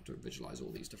 so we don't have to visualize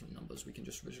all these different numbers. We can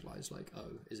just visualize like,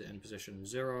 oh, is it in position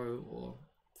 0 or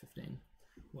 15,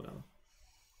 whatever.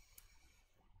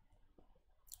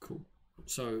 Cool.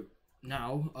 So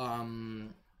now,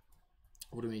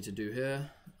 what do we need to do here?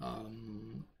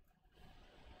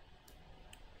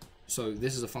 So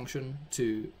this is a function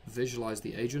to visualize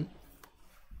the agent.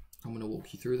 I'm going to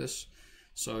walk you through this.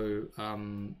 So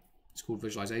it's called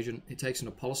visualize agent. It takes in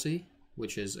a policy,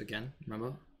 which is, again,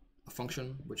 remember, a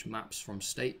function which maps from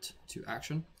state to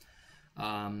action.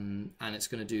 And it's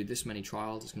going to do this many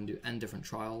trials. It's going to do n different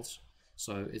trials.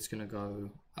 So it's going to go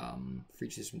for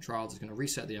each of these different trials. It's going to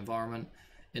reset the environment.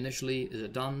 Initially, is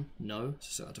it done? No, so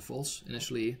set that to false.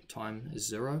 Initially, time is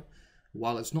 0.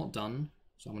 While it's not done,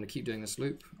 so I'm going to keep doing this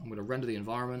loop. I'm going to render the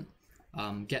environment,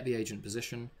 get the agent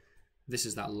position. This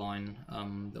is that line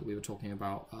that we were talking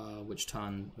about, which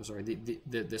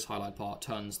this highlight part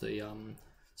turns the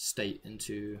state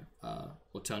into,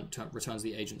 returns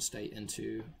the agent state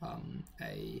into an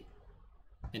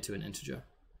integer,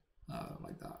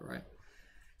 like that, right?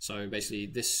 So basically,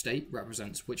 this state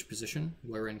represents which position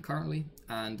we're in currently,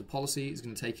 and the policy is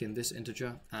going to take in this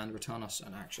integer and return us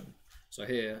an action. So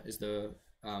here is the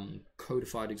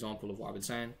codified example of what I've been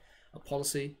saying. A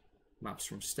policy maps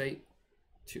from state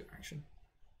to action.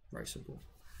 Very simple.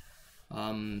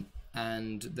 And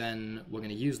then we're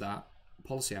going to use that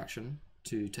policy action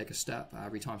to take a step at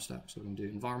every time step. So we're going to do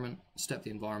environment, step the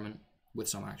environment with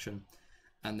some action,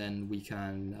 and then we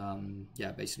can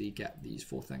basically get these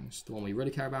 4 things. The one we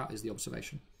really care about is the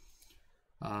observation.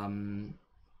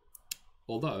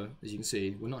 Although, as you can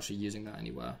see, we're not actually using that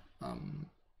anywhere.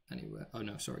 Oh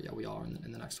no, sorry, yeah, we are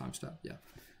in the next time step. Yeah,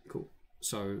 cool.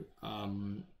 So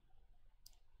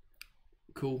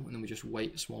cool, and then we just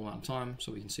wait a small amount of time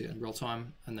so we can see it in real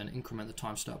time, and then increment the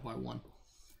time step by 1,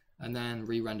 and then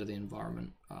re-render the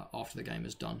environment after the game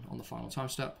is done on the final time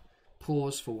step.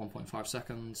 Pause for 1.5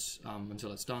 seconds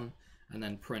until it's done, and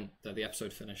then print that the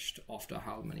episode finished after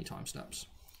how many time steps.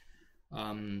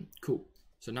 Cool.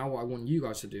 So now what I want you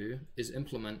guys to do is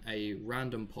implement a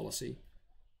random policy.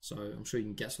 So I'm sure you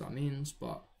can guess what that means,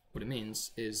 but what it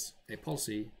means is a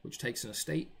policy which takes in a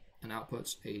state and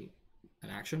outputs an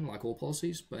action, like all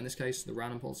policies, but in this case, the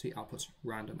random policy outputs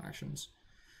random actions.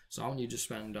 So I want you to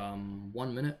spend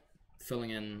 1 minute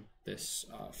filling in this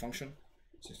function.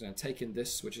 So it's going to take in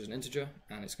this, which is an integer,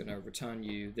 and it's going to return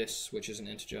you this, which is an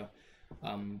integer,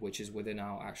 which is within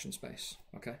our action space,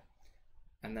 okay?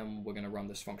 And then we're going to run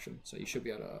this function. So you should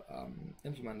be able to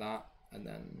implement that and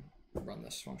then run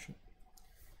this function.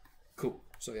 Cool.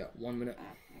 So yeah, 1 minute.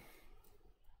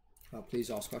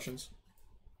 Please ask questions.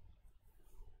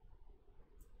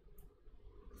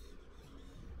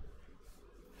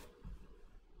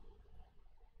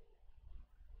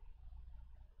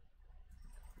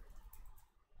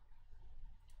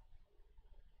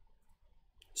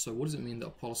 So what does it mean that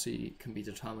a policy can be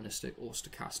deterministic or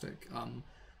stochastic?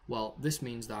 Well, this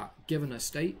means that given a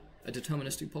state, a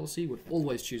deterministic policy would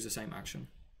always choose the same action.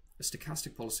 A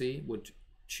stochastic policy would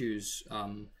choose,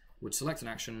 would select an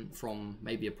action from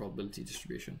maybe a probability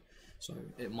distribution. So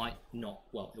it might not,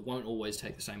 well, it won't always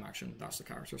take the same action. That's the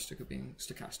characteristic of being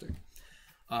stochastic.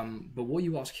 But what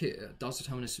you ask here, does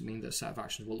deterministic mean that a set of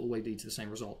actions will always lead to the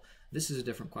same result? This is a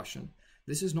different question.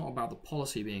 This is not about the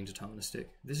policy being deterministic.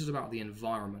 This is about the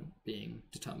environment being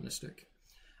deterministic.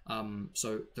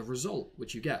 So the result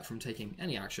which you get from taking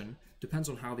any action depends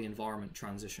on how the environment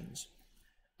transitions.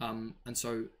 And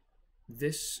so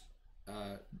this,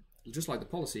 just like the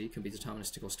policy can be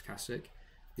deterministic or stochastic,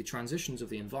 the transitions of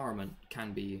the environment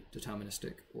can be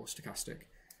deterministic or stochastic.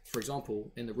 For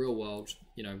example, in the real world,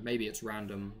 you know, maybe it's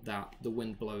random that the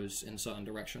wind blows in a certain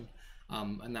direction,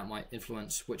 and that might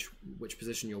influence which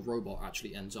position your robot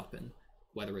actually ends up in.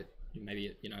 Whether it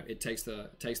it takes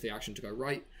the action to go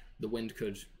right, the wind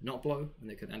could not blow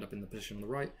and it could end up in the position on the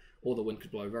right, or the wind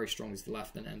could blow very strongly to the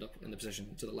left and end up in the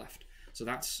position to the left. So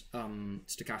that's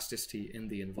stochasticity in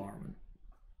the environment.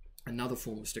 Another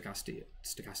form of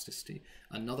stochasticity,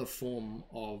 another form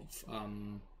of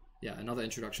another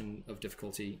introduction of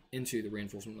difficulty into the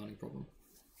reinforcement learning problem.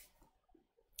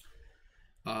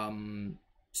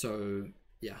 So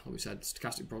yeah, like we said,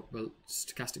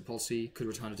 stochastic policy could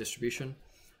return a distribution,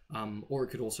 or it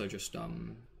could also just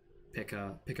pick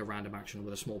a random action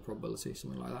with a small probability,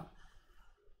 something like that,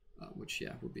 which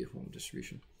would be a form of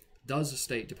distribution. Does a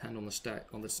state depend on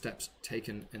the steps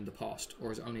taken in the past,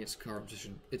 or is it only its current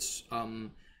position? It's so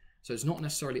it's not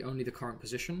necessarily only the current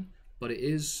position, but it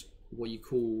is what you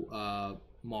call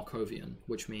Markovian,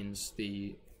 which means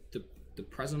the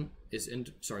present is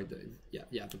the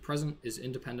present is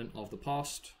independent of the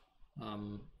past.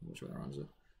 Which way around is it?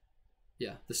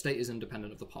 Yeah, the state is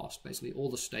independent of the past. Basically, all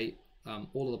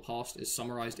of the past is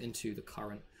summarized into the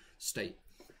current state.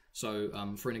 So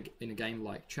in a game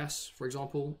like chess, for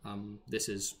example, this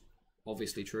is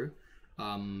obviously true.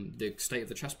 The state of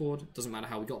the chessboard doesn't matter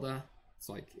how we got there. It's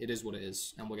like, it is what it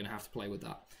is, and we're going to have to play with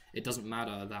that. It doesn't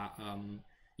matter that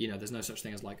there's no such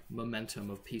thing as like momentum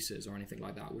of pieces or anything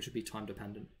like that, which would be time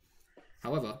dependent.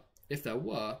 However, if there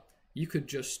were, you could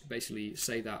just basically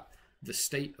say that the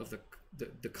state of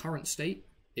the current state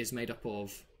is made up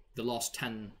of the last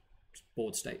 10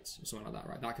 board states or something like that,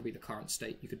 right? That could be the current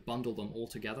state. You could bundle them all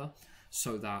together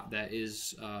so that there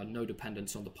is no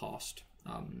dependence on the past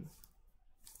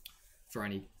for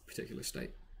any particular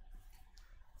state.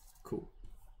 Cool.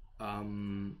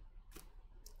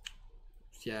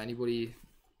 Anybody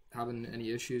having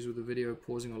any issues with the video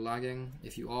pausing or lagging?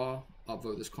 If you are,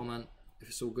 upvote this comment. If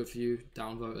it's all good for you,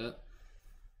 downvote it.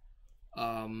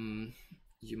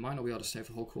 You might not be able to stay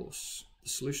for the whole course. The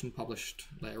solution published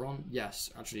later on? Yes,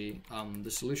 actually,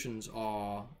 the solutions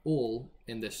are all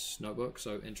in this notebook,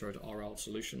 so Intro to RL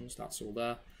Solutions, that's all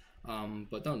there.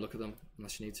 But don't look at them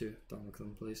unless you need to. Don't look at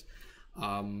them, please.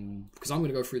 Because I'm going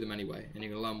to go through them anyway, and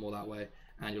you're going to learn more that way,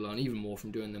 and you'll learn even more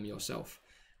from doing them yourself.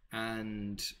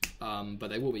 And but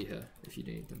they will be here if you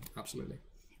need them, absolutely.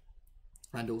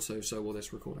 And also, so will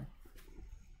this recording.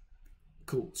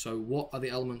 Cool. So what are the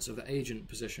elements of the agent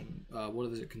position? What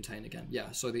does it contain again?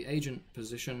 Yeah, so the agent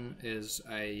position is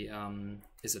a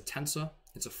tensor.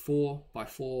 It's a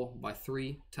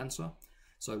 4x4x3 tensor.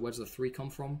 So where does the 3 come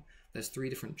from? There's 3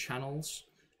 different channels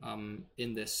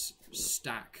in this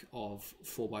stack of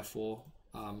 4x4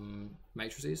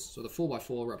 matrices. So the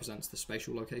 4x4 represents the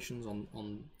spatial locations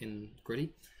in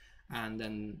Griddy, and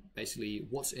then basically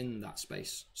what's in that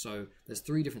space. So there's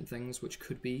 3 different things which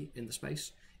could be in the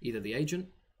space: either the agent,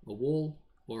 a wall,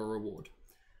 or a reward.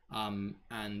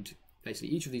 And basically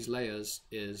each of these layers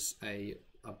is a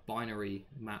binary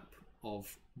map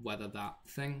of whether that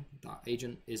thing, that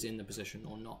agent, is in the position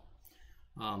or not.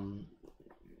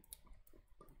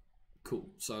 Cool.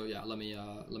 So yeah, let me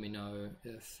know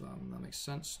if that makes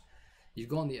sense. You've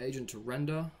gotten the agent to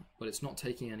render, but it's not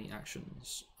taking any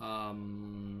actions.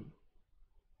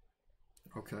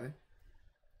 Okay.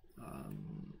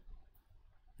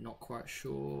 Not quite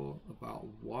sure about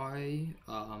why,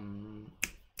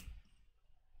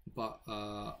 but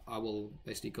I will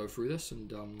basically go through this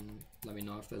and let me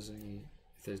know if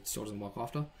it still doesn't work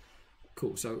after.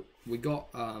 Cool. So we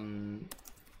got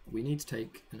we need to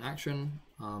take an action.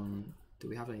 Do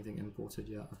we have anything imported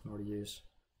yet? I can already use.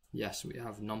 Yes, we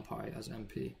have numpy as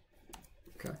MP.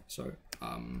 Okay, so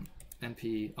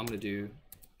MP. I'm going to do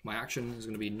my action is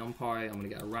going to be numpy. I'm going to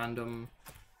get a random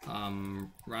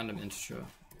integer,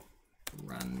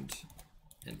 rand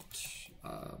int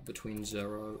between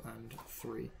 0 and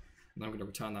 3, and I'm going to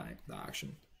return that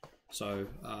action. So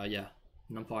yeah,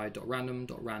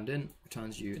 numpy.random.randint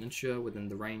returns you an integer within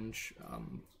the range,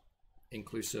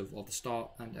 inclusive of the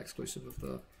start and exclusive of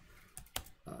the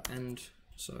end.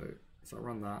 So if I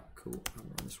run that, cool, I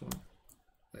haven't run this one.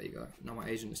 There you go. Now my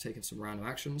agent is taking some random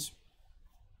actions.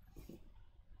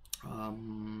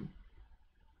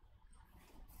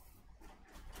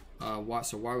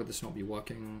 Why would this not be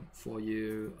working for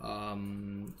you?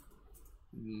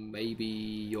 Maybe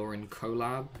you're in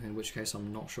Colab, in which case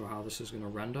I'm not sure how this is going to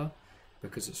render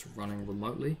because it's running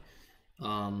remotely.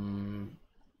 Let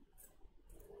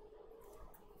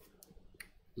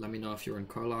me know if you're in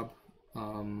Colab.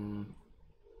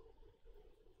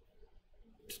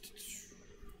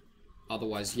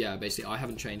 Otherwise, yeah, basically I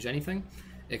haven't changed anything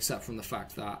except from the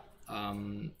fact that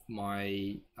I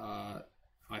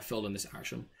filled in this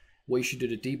action. What you should do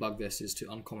to debug this is to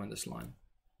uncomment this line.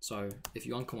 So if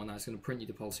you uncomment that, it's going to print you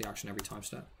the policy action every time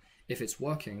step. If it's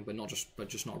working but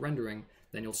just not rendering,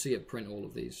 then you'll see it print all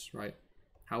of these, right?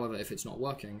 However, if it's not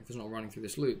working, if it's not running through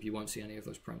this loop, you won't see any of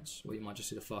those prints, or you might just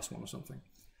see the first one or something.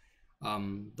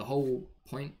 The whole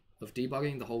point of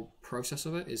debugging, the whole process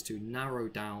of it, is to narrow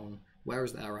down where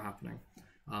is the error happening.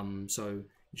 So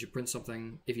you should print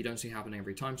something. If you don't see it happening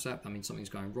every time step, that means something's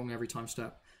going wrong every time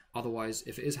step. Otherwise,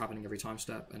 if it is happening every time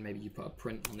step, and maybe you put a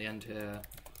print on the end here,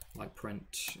 like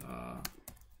print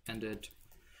ended,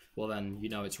 well then you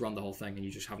know it's run the whole thing and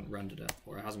you just haven't rendered it,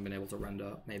 or it hasn't been able to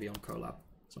render maybe on Colab,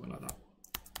 something like that.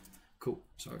 Cool,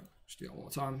 so just do that one more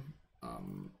time.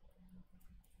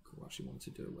 Cool, I actually wanted to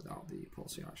do it without the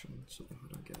policy action, so I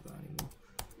don't get that anymore.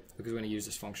 Because we're going to use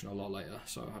this function a lot later,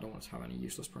 so I don't want to have any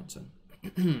useless prints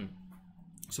in.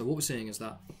 So what we're seeing is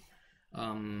that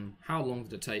how long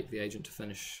did it take the agent to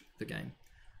finish the game?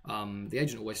 The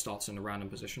agent always starts in a random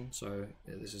position, so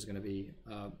this is going to be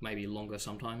maybe longer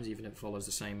sometimes, even if it follows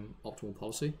the same optimal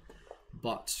policy.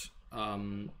 But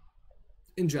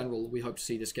in general, we hope to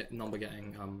see this number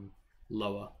getting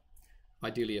lower.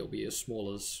 Ideally, it will be as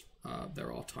small as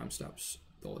there are time steps,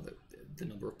 or the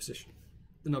number of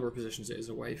positions it is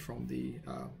away from the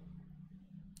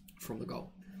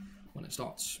goal when it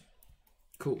starts.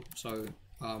 Cool. So,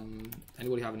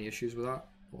 anybody have any issues with that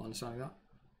or understanding that?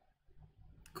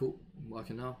 Cool.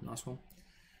 Working now. Nice one.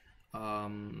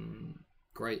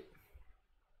 Great.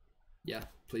 Yeah.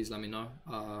 Please let me know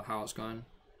how it's going.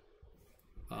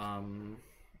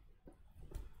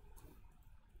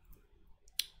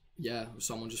 Yeah.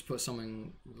 Someone just put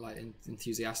something like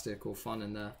enthusiastic or fun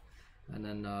in there, and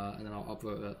then I'll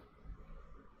upvote it.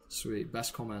 Sweet.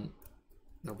 Best comment.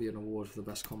 There'll be an award for the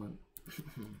best comment.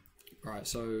 All right.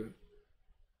 So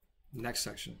next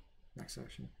section.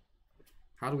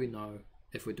 How do we know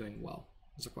if we're doing well?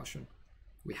 Is a question.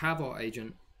 We have our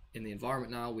agent in the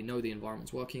environment now. We know the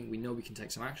environment's working. We know we can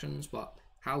take some actions, but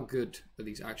how good are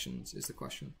these actions is the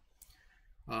question.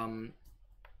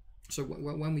 So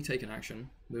when we take an action,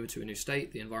 move it to a new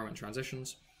state, the environment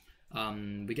transitions,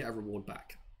 we get a reward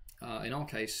back. In our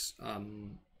case,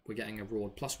 we're getting a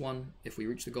reward +1 if we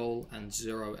reach the goal and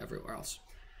 0 everywhere else.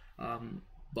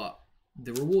 But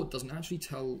the reward doesn't actually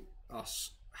tell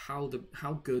us how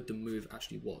good the move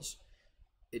actually was.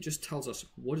 It just tells us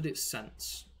what did it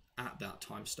sense at that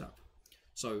time step.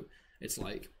 So it's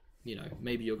like, you know,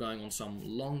 maybe you're going on some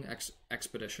long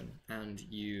expedition and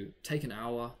you take an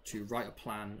hour to write a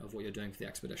plan of what you're doing for the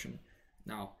expedition.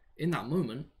 Now, in that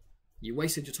moment, you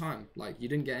wasted your time. Like, you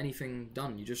didn't get anything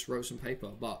done. You just wrote some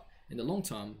paper. But in the long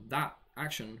term, that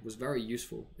action was very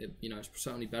useful. It's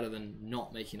certainly better than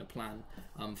not making a plan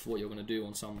for what you're going to do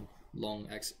on some long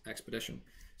expedition.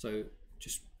 So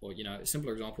a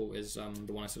simpler example is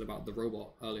the one I said about the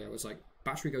robot earlier. It was like,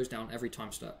 battery goes down every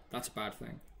time step. That's a bad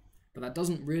thing. But that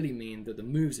doesn't really mean that the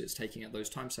moves it's taking at those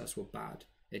time steps were bad.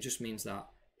 It just means that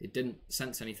it didn't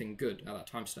sense anything good at that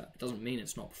time step. It doesn't mean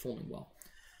it's not performing well.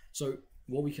 So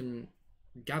what we can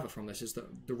gather from this is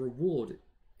that the reward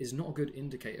is not a good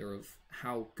indicator of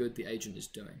how good the agent is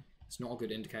doing. It's not a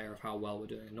good indicator of how well we're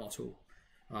doing, not at all.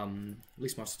 At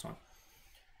least most of the time.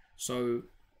 So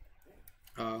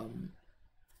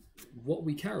what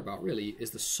we care about really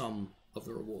is the sum of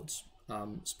the rewards,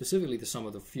 specifically the sum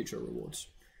of the future rewards.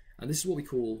 And this is what we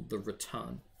call the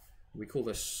return. We call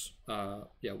this,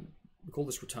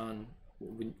 return.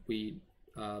 The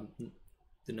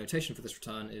notation for this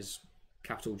return is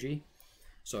capital G.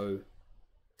 So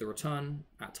the return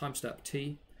at time step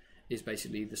t is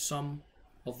basically the sum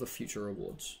of the future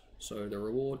rewards. So the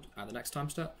reward at the next time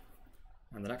step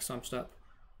and the next time step,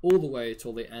 all the way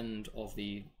till the end of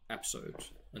the episode,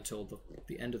 until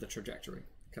the end of the trajectory.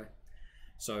 Okay.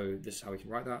 So this is how we can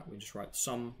write that. We just write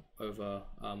sum over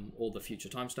all the future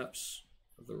time steps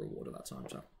of the reward of that time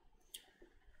step.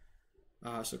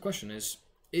 So the question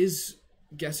is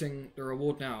getting the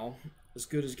reward now as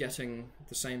good as getting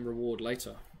the same reward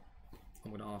later?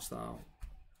 I'm going to ask that out.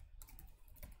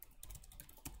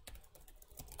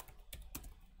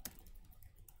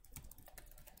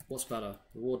 What's better,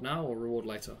 reward now or reward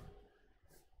later?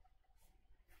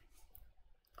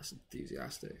 That's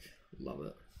enthusiastic. Love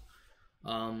it.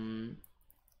 Come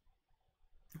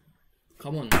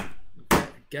on,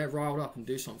 get riled up and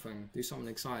do something. Do something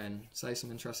exciting. Say some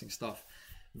interesting stuff.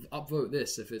 Upvote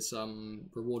this if it's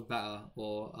reward better,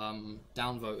 or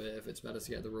downvote it if it's better to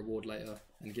get the reward later,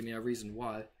 and give me a reason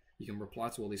why. You can reply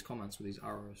to all these comments with these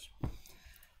arrows.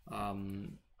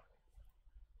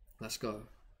 Let's go.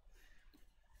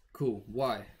 Cool.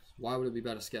 Why? Why would it be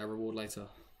better to get a reward later?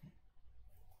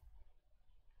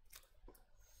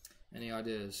 Any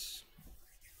ideas?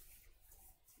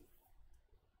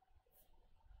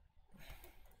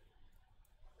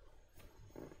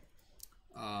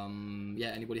 Yeah,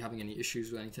 anybody having any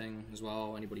issues with anything as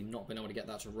well? Anybody not being able to get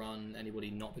that to run? Anybody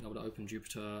not being able to open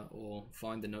Jupyter or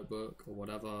find the notebook or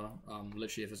whatever?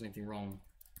 Literally, if there's anything wrong,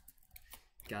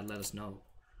 God, let us know.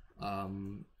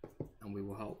 And we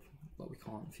will help, but we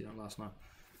can't if you don't let us know.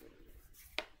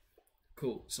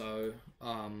 Cool, so,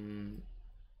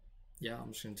 yeah,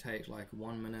 I'm just going to take like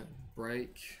 1 minute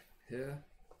break here,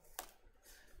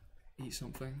 eat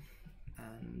something,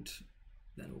 and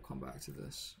then we'll come back to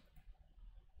this.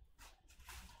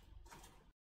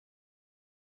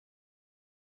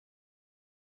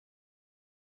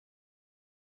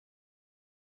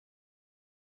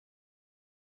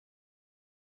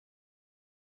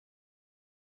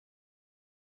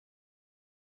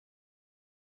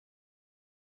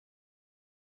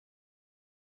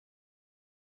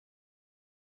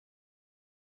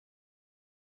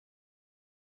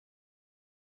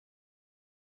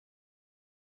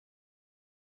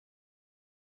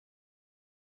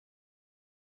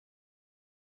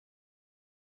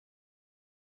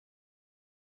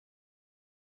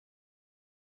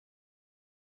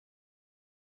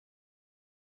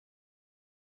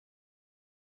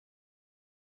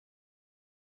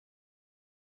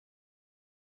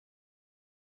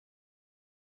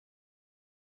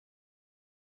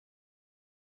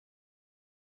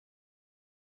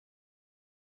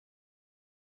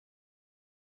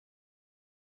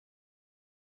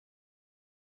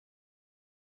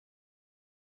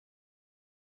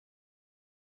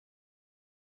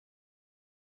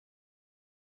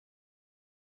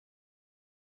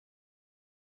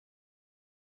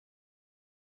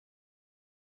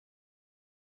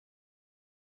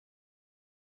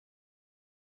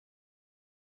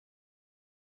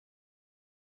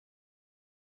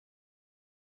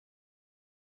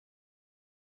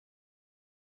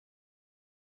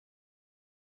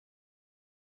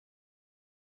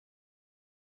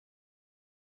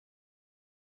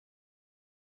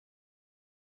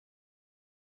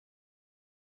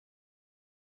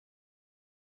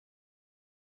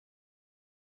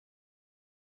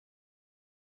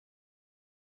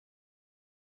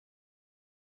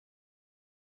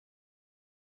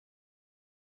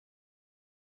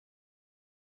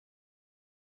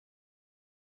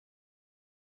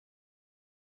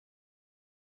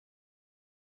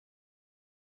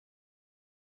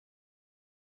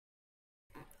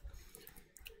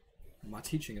 My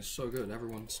teaching is so good,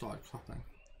 everyone started clapping.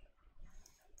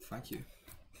 Thank you.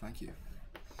 Thank you.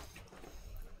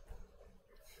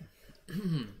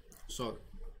 So,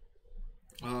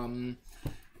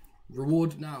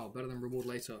 reward now better than reward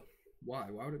later. Why?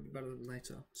 Why would it be better than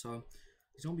later? So,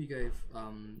 the example you gave,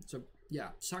 so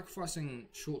yeah, sacrificing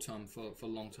short term for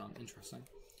long term, interesting.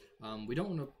 We don't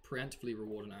want to preemptively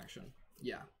reward an action.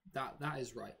 Yeah, that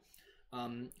is right.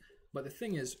 But the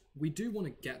thing is, we do want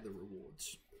to get the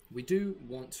rewards. We do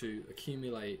want to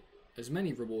accumulate as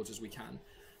many rewards as we can,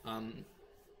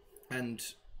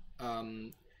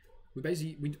 we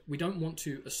basically we don't want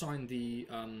to assign the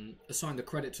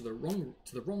credit to the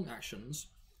wrong actions.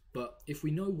 But if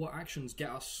we know what actions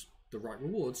get us the right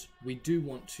rewards, we do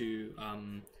want to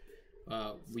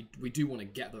we do want to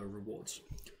get the rewards.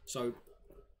 So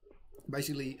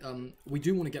basically, we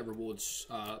do want to get rewards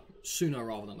sooner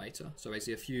rather than later. So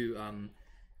basically, a few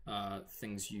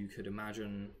things you could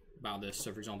imagine about this.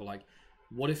 So for example, like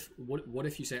what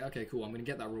if you say, okay, cool, I'm going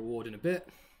to get that reward in a bit,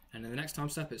 and in the next time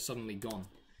step it's suddenly gone.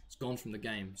 It's gone from the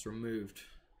game. It's removed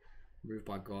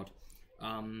by God.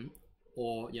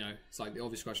 Or, you know, it's like the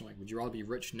obvious question, like, would you rather be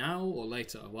rich now or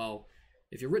later? Well,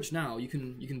 if you're rich now, you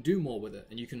can do more with it,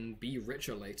 and you can be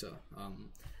richer later.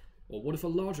 Or what if a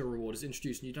larger reward is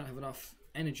introduced and you don't have enough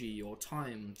energy or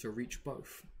time to reach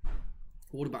both?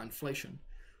 What about inflation?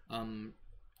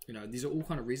 You know, these are all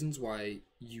kind of reasons why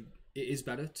it is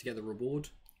better to get the reward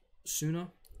sooner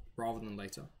rather than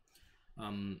later,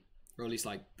 or at least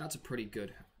like that's a pretty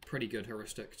good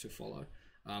heuristic to follow,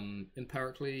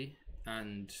 empirically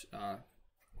and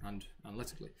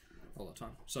analytically all the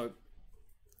time. So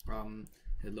a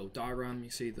little diagram, you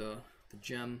see the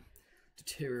gem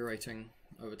deteriorating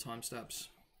over time steps,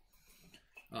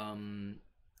 and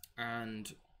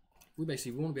we want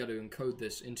to be able to encode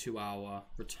this into our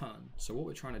return. So what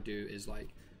we're trying to do is like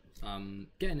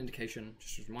get an indication,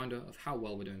 just a reminder of how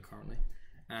well we're doing currently,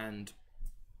 and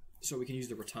so we can use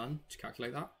the return to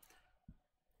calculate that.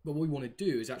 But what we want to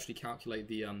do is actually calculate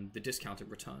the discounted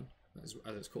return, as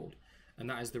it's called, and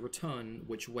that is the return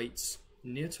which weights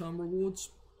near-term rewards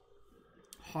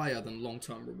higher than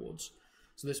long-term rewards.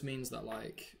 So this means that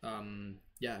like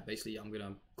yeah, basically I'm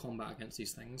gonna combat against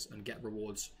these things and get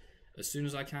rewards as soon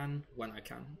as I can, when I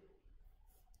can,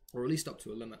 or at least up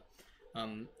to a limit.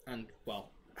 And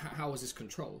well, how is this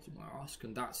controlled, you might ask?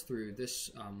 And that's through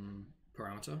this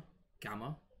parameter,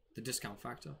 gamma, the discount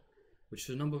factor, which is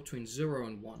a number between 0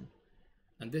 and 1.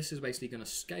 And this is basically going to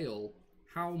scale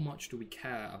how much do we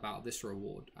care about this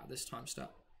reward at this time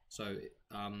step. So,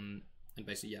 and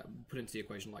basically, yeah, put into the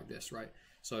equation like this, right?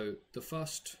 So the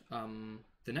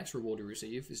next reward we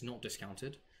receive is not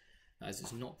discounted, as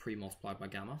it's not pre-multiplied by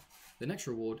gamma. The next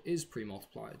reward is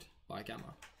pre-multiplied by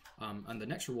gamma. And the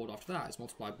next reward after that is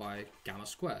multiplied by gamma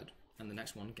squared, and the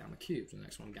next one gamma cubed, and the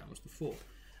next one gamma to the 4,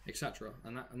 etc.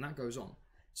 And that goes on.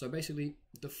 So basically,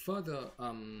 the further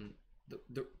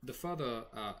the further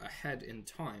ahead in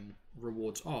time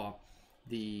rewards are,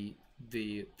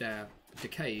 they're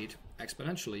decayed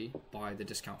exponentially by the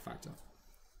discount factor.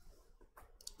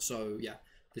 So yeah,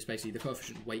 this basically the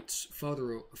coefficient weights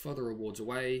further rewards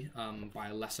away by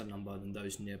a lesser number than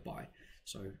those nearby.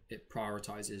 So it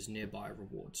prioritizes nearby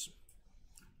rewards.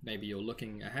 Maybe you're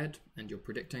looking ahead and you're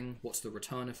predicting what's the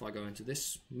return if I go into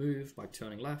this move by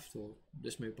turning left, or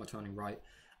this move by turning right,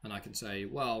 and I can say,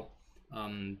 well,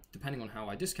 depending on how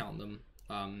I discount them,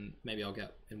 maybe I'll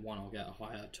get a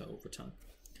higher total return,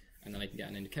 and then I can get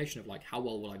an indication of like how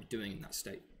well will I be doing in that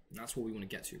state. And that's what we want to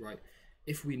get to, right?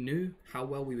 If we knew how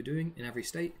well we were doing in every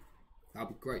state, that'd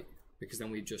be great, because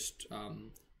then we just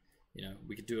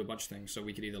we could do a bunch of things. So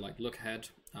we could either like look ahead.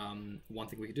 One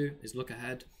thing we could do is look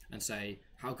ahead and say,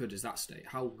 how good is that state?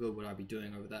 How good would I be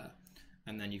doing over there?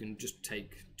 And then you can just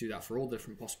do that for all the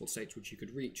different possible states which you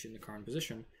could reach in the current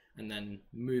position, and then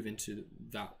move into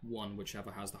that one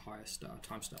whichever has the highest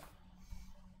time step.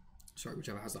 Sorry,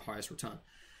 whichever has the highest return.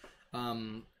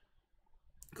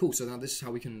 Cool. So now this is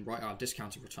how we can write our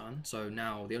discounted return. So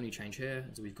now the only change here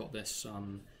is we've got this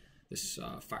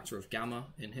factor of gamma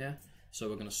in here. So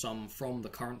we're going to sum from the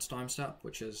current time step,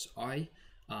 which is I,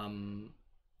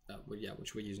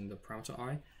 which we're using the parameter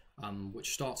I,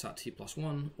 which starts at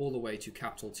t+1 all the way to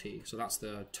capital T. So that's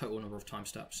the total number of time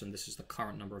steps, and this is the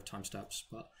current number of time steps,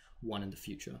 but 1 in the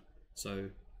future. So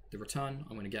the return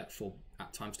I'm going to get for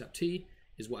at time step T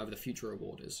is whatever the future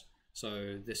reward is.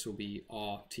 So this will be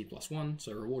R t+1,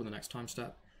 so reward in the next time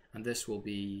step, and this will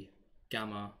be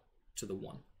gamma to the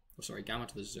 1, or sorry, gamma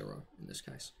to the 0 in this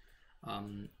case.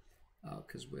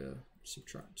 Because we're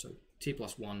subtract, so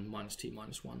t+1 minus t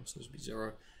minus 1, so this will be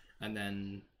 0, and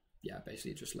then yeah,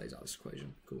 basically it just lays out this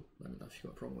equation. Cool. Let me know if you've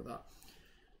got a problem with that.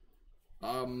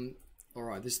 All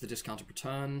right, this is the discounted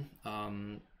return.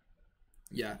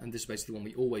 Yeah, and this is basically the one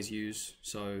we always use.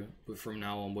 So from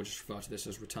now on, we'll just refer to this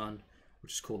as return,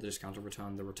 which is called the discounted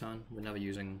return. The return. We're never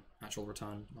using actual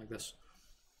return like this.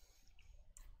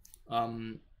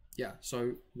 Yeah.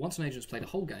 So once an agent's played a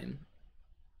whole game,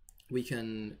 we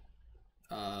can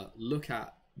look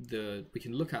at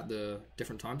the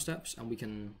different time steps, and we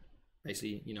can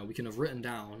basically, we can have written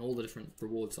down all the different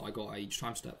rewards that I got at each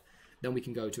time step. Then we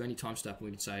can go to any time step and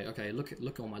we can say, okay,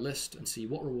 look on my list and see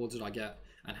what rewards did I get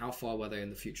and how far were they in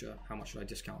the future. How much should I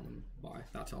discount them by?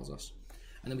 That tells us,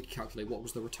 and then we can calculate what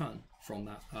was the return from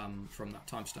that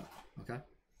time step. Okay,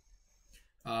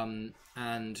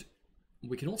 and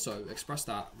we can also express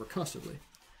that recursively.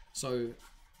 So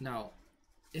now,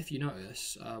 if you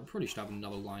notice, we probably should have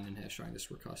another line in here showing this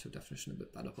recursive definition a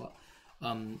bit better, but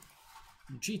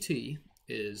GT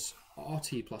is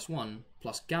RT+1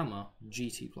 plus gamma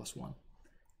GT+1.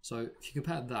 So if you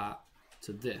compare that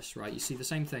to this, right, you see the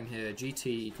same thing here. GT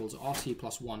equals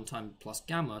RT+1 plus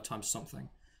gamma times something.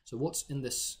 So what's in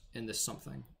this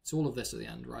something? It's all of this at the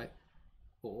end, right?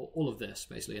 Or all of this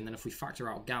basically. And then if we factor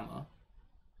out gamma,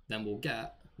 then we'll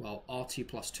get, well,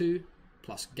 RT+2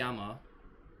 plus gamma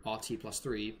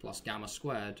RT+3 plus gamma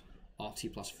squared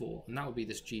RT+4, and that would be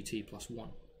this GT+1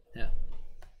 here.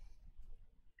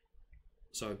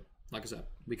 So, like I said,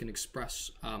 we can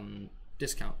express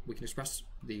discount. We can express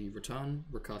the return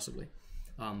recursively.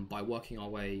 by working our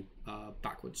way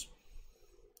backwards.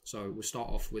 So we'll start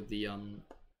off with the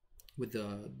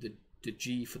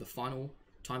G for the final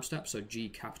time step, so G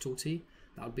capital T,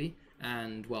 that would be.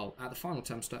 And well, at the final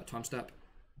time step,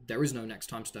 there is no next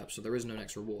time step, so there is no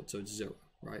next reward, so it's 0,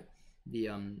 right? The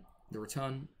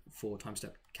return for time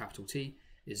step capital T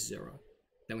is 0.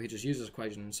 Then we could just use this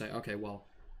equation and say, okay, well,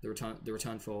 the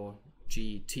return for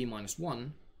GT minus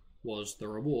 1 was the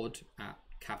reward at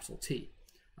capital T,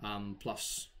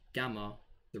 plus gamma,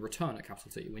 the return at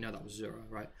capital T. We know that was 0,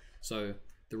 right? So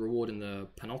the reward in the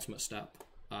penultimate step,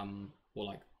 the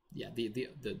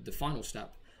final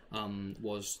step,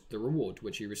 was the reward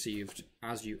which you received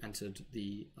as you entered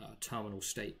the terminal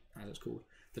state, as it's called.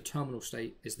 The terminal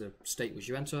state is the state which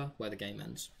you enter where the game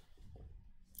ends.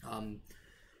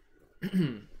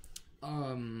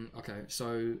 Okay,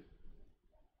 so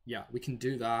yeah, we can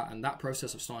do that, and that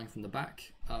process of starting from the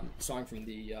back, starting from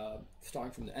the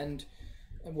end,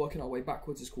 and working our way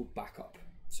backwards is called backup.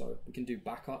 So we can do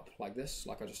backup like this,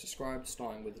 like I just described,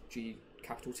 starting with G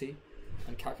capital T,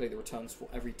 and calculate the returns for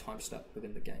every time step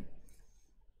within the game.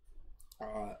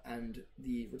 And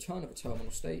the return of a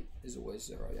terminal state is always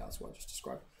 0. Yeah, that's what I just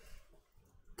described.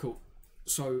 Cool.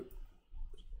 So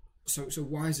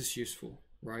why is this useful,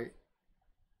 right?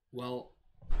 Well,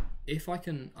 if I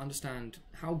can understand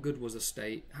how good was the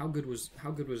state, how good was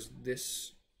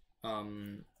this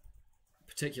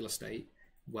particular state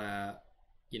where,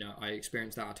 you know, I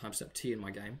experienced that at time step T in my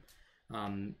game, or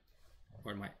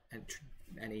in my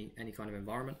any kind of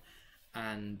environment,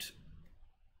 and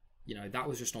you know, that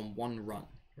was just on one run,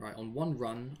 right? On one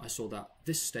run, I saw that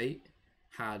this state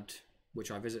had,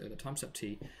 which I visited at time step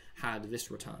T, had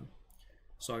this return.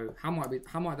 So how might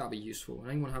that be useful?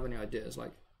 Anyone have any ideas?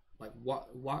 Like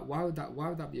why would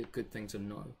that be a good thing to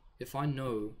know? If I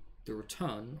know the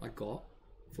return I got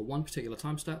for one particular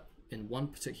time step in one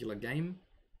particular game,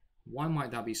 why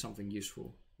might that be something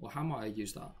useful? Or how might I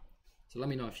use that? So let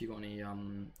me know if you got any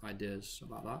ideas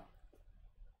about that.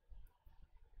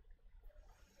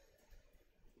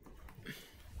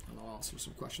 And I'll answer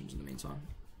some questions in the meantime.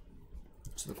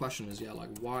 So the question is, yeah, like,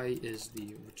 why is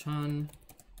the return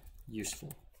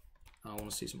useful? And I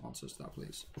want to see some answers to that,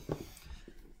 please.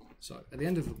 So at the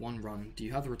end of one run, do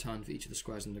you have the return for each of the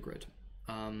squares in the grid?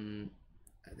 At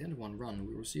the end of one run,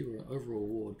 we receive an overall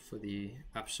reward for the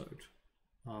episode.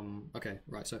 Okay,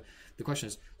 right, so the question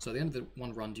is, so at the end of the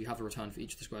one run, do you have the return for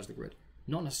each of the squares of the grid?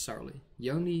 Not necessarily.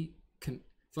 You only can,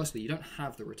 firstly, you don't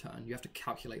have the return. You have to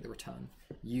calculate the return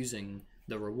using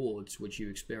the rewards which you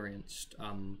experienced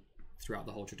throughout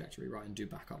the whole trajectory, right, and do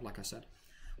backup, like I said.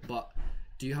 But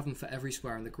do you have them for every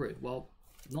square in the grid? Well,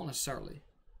 not necessarily.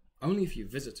 Only if you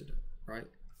visited it, right?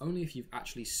 Only if you've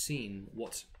actually seen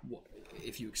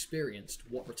if you experienced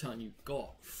what return you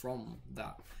got from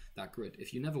that grid.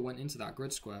 If you never went into that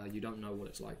grid square, you don't know what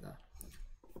it's like there.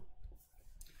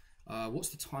 What's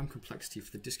the time complexity for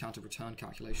the discounted return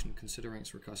calculation, considering its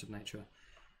recursive nature?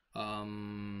 Let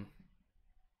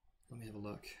me have a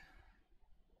look.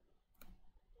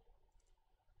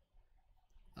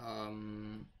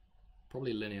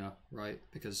 Probably linear, right?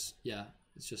 Because yeah,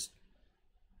 it's just,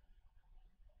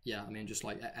 yeah, I mean, just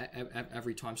like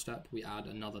every time step we add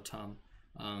another term,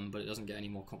 but it doesn't get any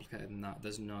more complicated than that.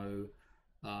 There's no,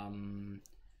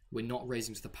 we're not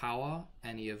raising to the power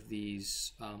any of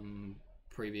these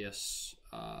previous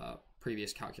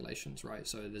calculations, right?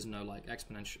 So there's no like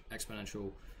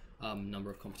exponential number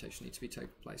of computation needs to be taking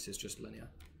place. It's just linear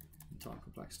in time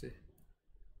complexity.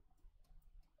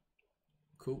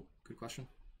 Cool, good question.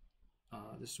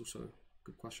 This is also a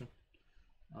good question.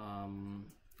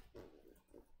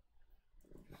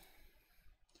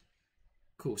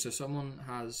 Cool, so someone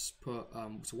has put,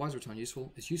 so why is return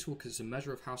useful? It's useful because it's a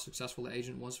measure of how successful the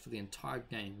agent was for the entire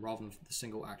game rather than for the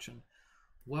single action.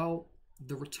 Well,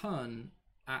 the return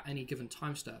at any given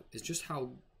time step is just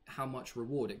how much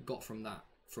reward it got from that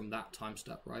time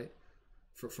step, right?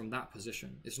 From that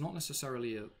position. It's not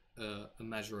necessarily a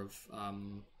measure of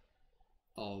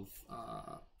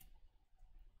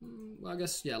well, I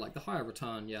guess, yeah, like the higher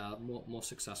return, yeah, more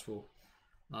successful.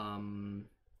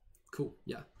 Cool,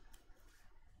 yeah.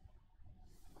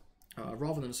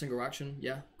 Rather than a single action,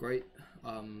 yeah, great.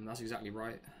 That's exactly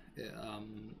right.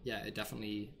 Yeah, it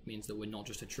definitely means that we're not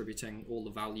just attributing all the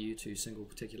value to single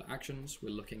particular actions. We're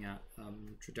looking at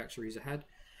trajectories ahead,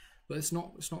 but it's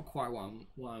not quite what I'm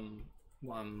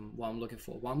looking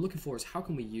for. What I'm looking for is how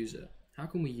can we use it? How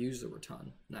can we use the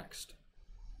return next?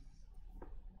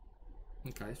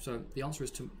 Okay, so the answer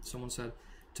is someone said,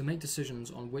 to make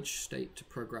decisions on which state to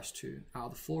progress to, out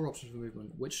of the 4 options for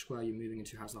movement, which square you're moving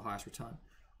into has the highest return?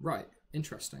 Right,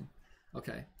 interesting.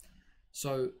 Okay,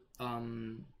 so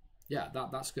yeah,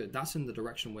 that's good. That's in the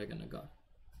direction we're going to go.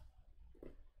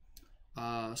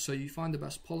 So you find the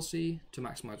best policy to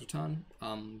maximize return.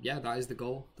 Yeah, that is the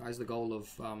goal. That is the goal of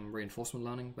reinforcement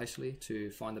learning, basically, to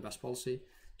find the best policy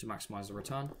to maximize the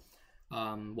return.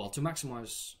 Well, to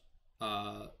maximize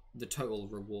the total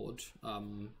reward,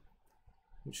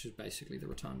 which is basically the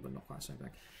return, but not quite the same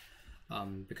thing,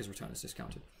 because return is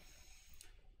discounted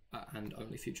and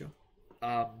only future.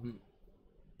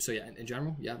 So yeah, in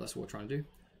general, yeah, that's what we're trying to do.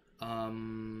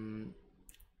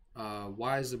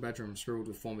 Why is the bedroom scribbled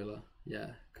with formula?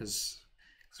 Yeah, because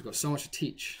we've got so much to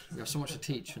teach. We've got so much to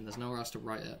teach, and there's nowhere else to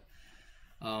write it.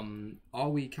 Are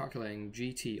we calculating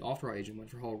GT after our agent went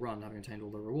for a whole run, having attained all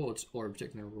the rewards, or in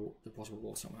particular the possible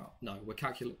reward somehow? No, we're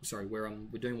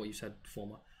we're doing what you said,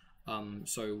 former.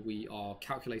 So we are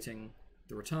calculating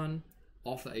the return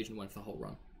after the agent went for the whole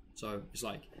run. So it's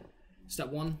like step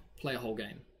 1, play a whole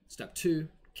game. Step 2,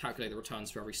 calculate the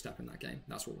returns for every step in that game.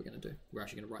 That's what we're going to do. We're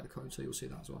actually going to write the code, so you'll see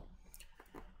that as well.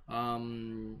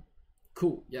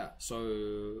 Cool. Yeah.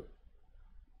 So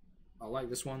I like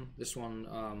this one. This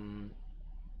one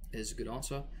is a good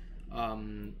answer.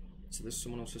 So this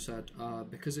someone also said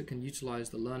because it can utilize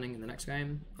the learning in the next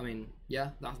game. I mean,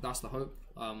 yeah, that's the hope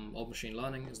of machine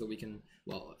learning, is that we can,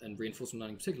 well, and reinforcement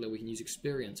learning in particular, we can use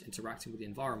experience interacting with the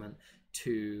environment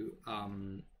to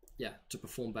to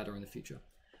perform better in the future.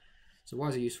 So why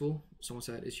is it useful? Someone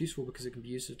said it's useful because it can be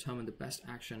used to determine the best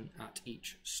action at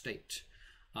each state.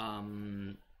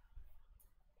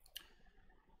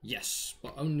 Yes,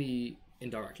 but only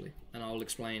indirectly, and I'll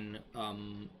explain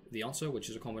the answer, which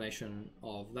is a combination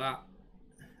of that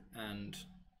and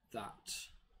that.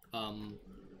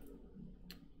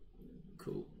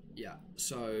 Cool. Yeah.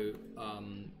 So,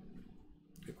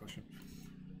 good question.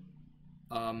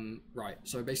 Right.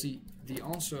 So basically, the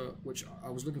answer which I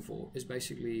was looking for is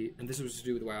basically, and this was to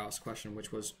do with the way I asked the question,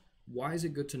 which was, why is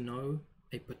it good to know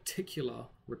a particular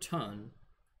return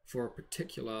for a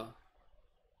particular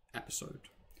episode?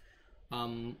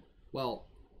 Well,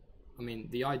 I mean,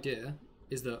 the idea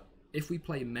is that if we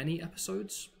play many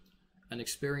episodes and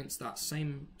experience that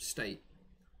same state,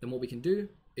 then what we can do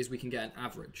is we can get an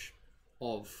average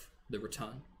of the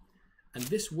return. And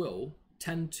this will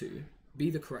tend to be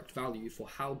the correct value for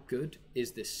how good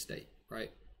is this state,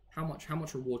 right? How much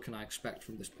reward can I expect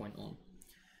from this point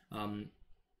on?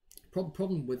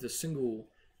 Problem with a single,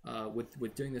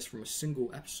 with doing this from a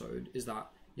single episode is that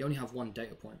you only have one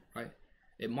data point, right?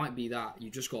 It might be that you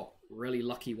just got really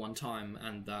lucky one time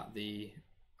and that the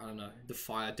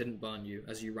fire didn't burn you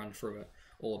as you ran through it,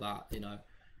 or that,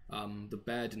 the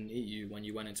bear didn't eat you when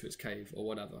you went into its cave or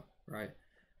whatever, right?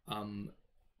 And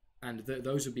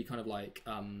those would be kind of like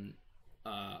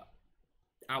out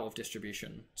of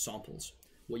distribution samples.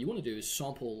 What you want to do is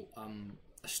sample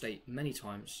a state many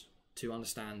times to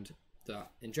understand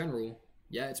that in general,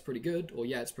 yeah, it's pretty good, or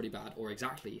yeah, it's pretty bad, or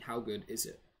exactly how good is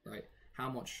it, right? How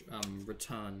much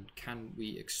return can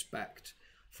we expect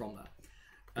from that?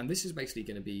 And this is basically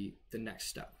going to be the next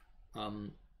step.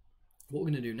 What we're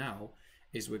going to do now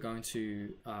is we're going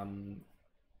to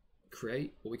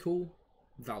create what we call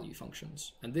value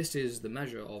functions. And this is the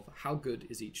measure of how good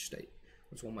is each state.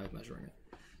 That's one way of measuring it.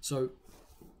 So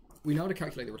we know how to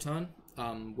calculate the return,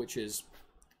 which is,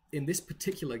 in this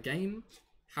particular game,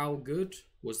 how good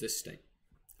was this state?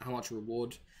 How much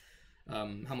reward,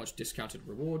 how much discounted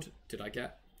reward did I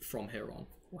get from here on?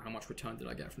 Or how much return did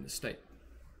I get from this state?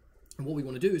 And what we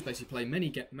want to do is basically play many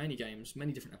games,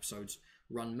 many different episodes,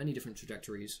 run many different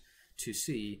trajectories to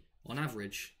see, on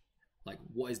average, like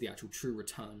what is the actual true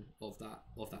return of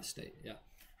that state. Yeah,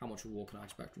 how much reward can I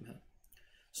expect from here?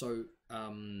 So,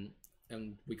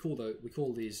 and we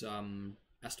call these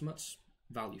estimates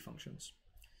value functions.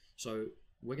 So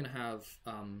we're going to have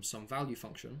some value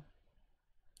function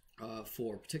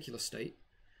for a particular state,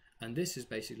 and this is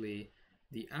basically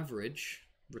the average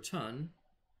return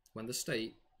when the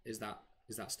state is that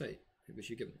state which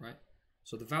you given, right?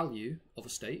 So the value of a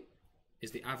state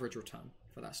is the average return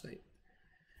for that state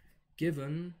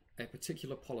given a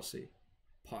particular policy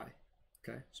pi.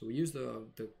 Okay, so we use the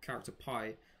character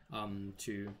pi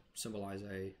to symbolize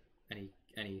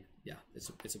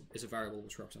it's a variable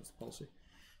which represents the policy.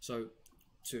 So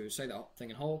to say that thing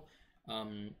in whole,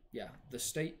 the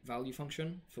state value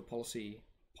function for policy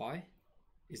pi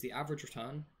is the average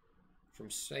return from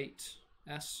state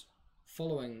S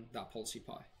following that policy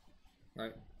pi,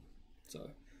 right? So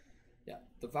yeah,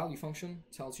 the value function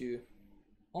tells you,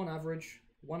 on average,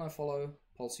 when I follow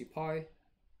policy pi,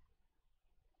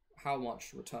 how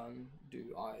much return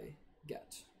do I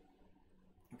get?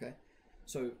 Okay,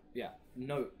 so yeah,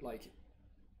 note, like,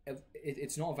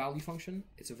 it's not a value function,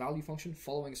 it's a value function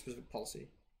following a specific policy.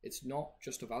 It's not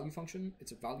just a value function,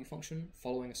 it's a value function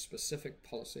following a specific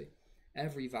policy.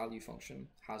 Every value function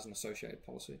has an associated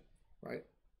policy, right?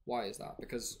 Why is that?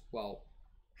 Because, well,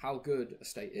 how good a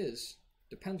state is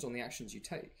depends on the actions you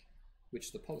take, which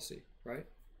is the policy, right?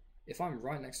 If I'm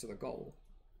right next to the goal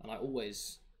and I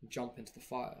always jump into the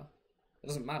fire, it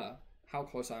doesn't matter how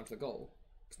close I am to the goal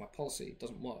because my policy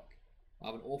doesn't work. I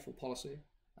have an awful policy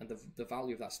and the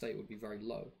value of that state would be very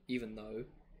low, even though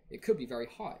it could be very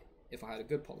high if I had a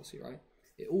good policy, right?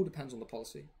 It all depends on the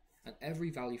policy, and every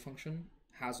value function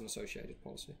has an associated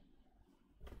policy.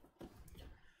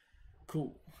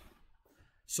 Cool.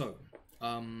 So,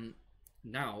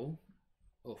 now,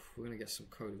 we're going to get some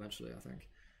code eventually, I think.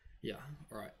 Yeah,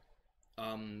 all right.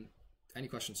 Any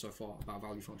questions so far about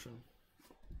value function?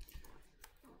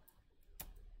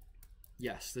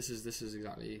 Yes, this is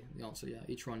exactly the answer. Yeah,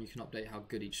 each run you can update how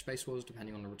good each space was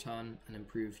depending on the return and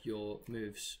improve your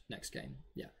moves next game.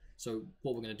 Yeah. So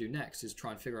what we're going to do next is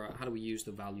try and figure out how do we use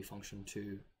the value function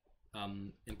to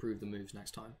improve the moves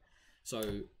next time. So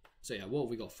yeah, what have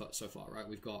we got so far, right?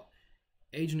 We've got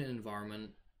agent in environment,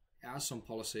 it has some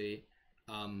policy.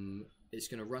 It's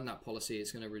going to run that policy.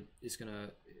 It's going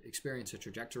to experience a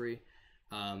trajectory,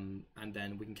 and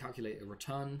then we can calculate a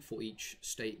return for each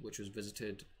state which was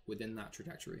visited within that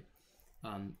trajectory.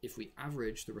 If we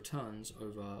average the returns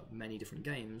over many different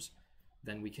games,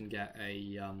 then we can get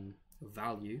a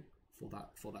value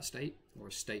for that state, or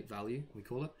a state value we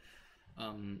call it.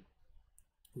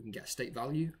 We can get a state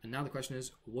value, and now the question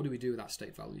is, what do we do with that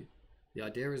state value? The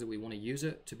idea is that we want to use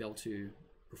it to be able to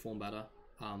perform better,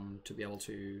 to be able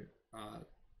to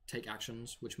take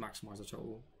actions which maximize the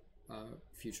total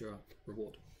future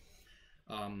reward.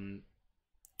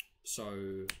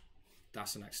 So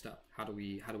that's the next step. How do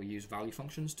we use value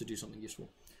functions to do something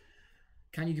useful?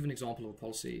 Can you give an example of a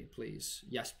policy, please?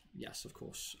 Yes, of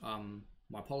course.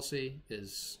 My policy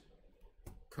is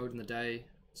code in the day,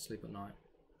 sleep at night.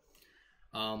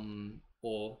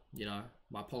 Or, you know,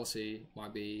 my policy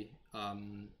might be,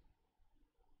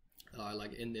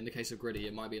 like in the case of Gritty,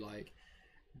 it might be like,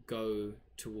 go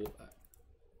toward,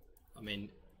 I mean,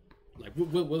 like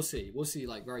we'll see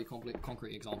like very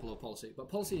concrete example of policy, but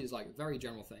policy is like a very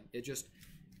general thing. It just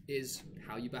is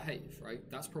how you behave, right?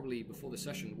 That's probably before the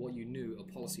session what you knew a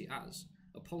policy as.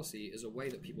 A policy is a way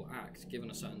that people act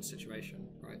given a certain situation,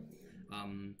 right?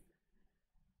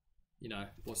 You know,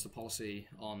 what's the policy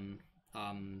on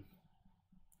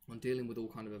dealing with all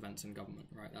kind of events in government,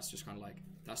 right? That's just kind of like,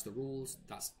 that's the rules,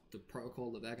 that's the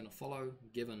protocol that they're going to follow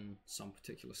given some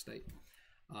particular state.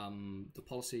 The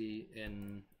policy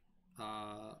in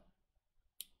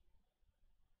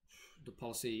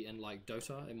like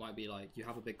Dota, it might be like you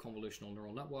have a big convolutional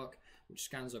neural network which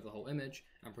scans over the whole image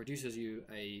and produces you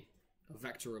a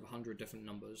vector of 100 different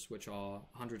numbers, which are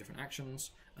 100 different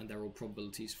actions, and they're all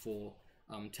probabilities for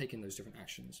taking those different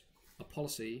actions. A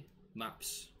policy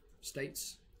maps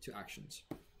states to actions.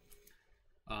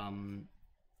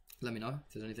 Let me know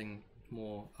if there's anything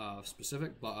more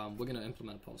specific, but we're going to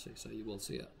implement a policy, so you will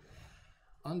see it.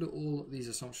 Under all these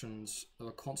assumptions of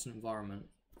a constant environment,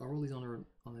 are all these on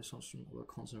the assumption of a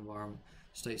constant environment,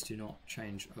 states do not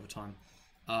change over time?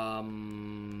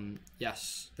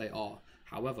 Yes, they are.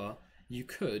 However, you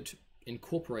could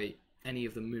incorporate any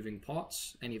of the moving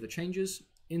parts, any of the changes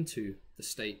into the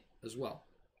state as well,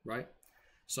 right?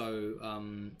 So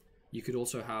you could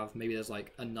also have, maybe there's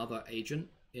like another agent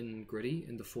in Gritty,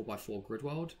 in the 4x4 grid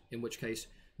world, in which case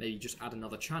maybe you just add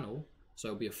another channel, so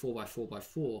it'll be a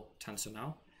 4x4x4 tensor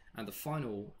now, and the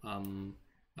final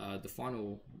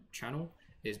channel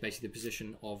is basically the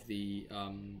position of the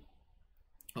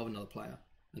of another player.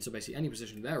 And so basically any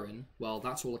position they're in, well,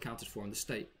 that's all accounted for in the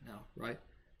state now, right?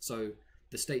 So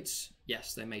the states,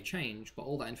 yes, they may change, but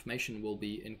all that information will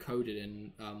be encoded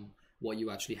in what you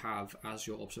actually have as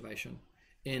your observation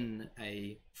in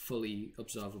a fully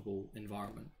observable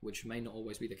environment, which may not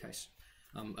always be the case.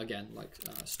 Again, like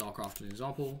StarCraft, an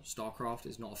example, StarCraft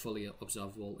is not a fully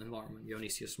observable environment. You only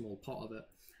see a small part of it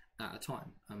at a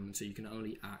time, so you can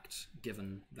only act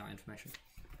given that information.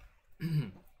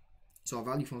 So our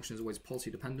value function is always policy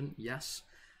dependent, yes.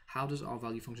 How does our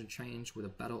value function change with a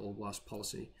better or worse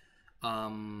policy? How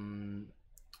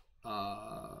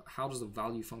does the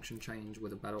value function change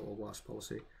with a better or worse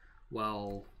policy?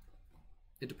 Well,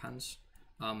 it depends.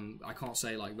 I can't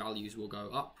say like values will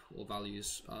go up or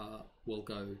values will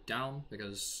go down,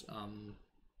 because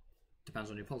depends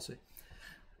on your policy.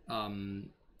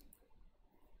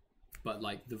 But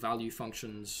like the value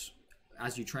functions,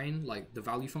 as you train, like the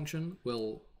value function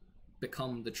will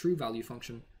become the true value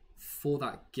function for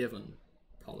that given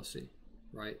policy,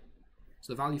 right?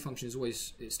 So the value function is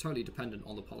always, it's totally dependent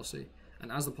on the policy.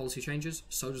 And as the policy changes,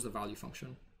 so does the value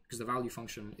function, because the value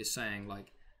function is saying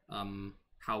like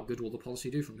how good will the policy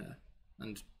do from here,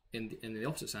 and in the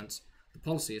opposite sense, the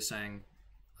policy is saying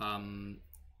how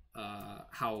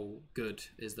good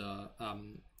is the what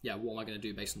am I going to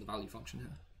do based on the value function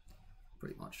here,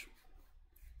 pretty much.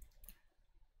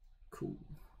 Cool.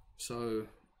 So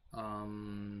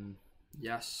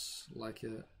yes, like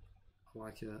it. I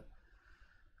like it.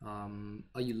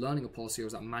 Are you learning a policy, or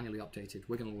is that manually updated?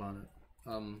 We're going to learn it.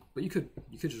 But you could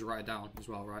just write it down as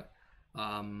well, right?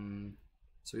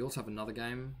 So we also have another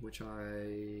game which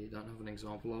I don't have an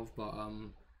example of, but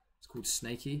it's called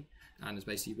Snakey, and it's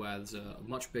basically where there's a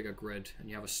much bigger grid, and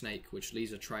you have a snake which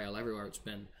leaves a trail everywhere it's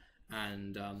been.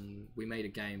 And we made a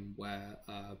game where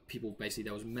people basically,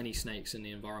 there was many snakes in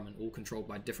the environment, all controlled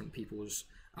by different people's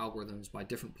algorithms, by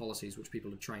different policies which people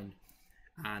had trained,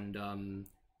 and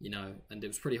and it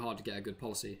was pretty hard to get a good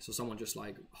policy. So someone just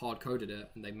like hard coded it,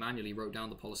 and they manually wrote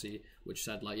down the policy which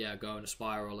said like, yeah, go in a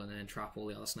spiral and then entrap all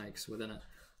the other snakes within it.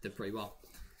 Did pretty well.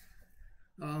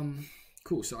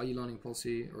 Cool. So are you learning a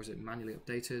policy, or is it manually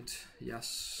updated?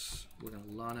 Yes, we're going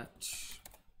to learn it.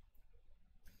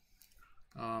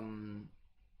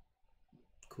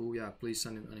 Cool. Yeah, please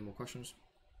send in any more questions.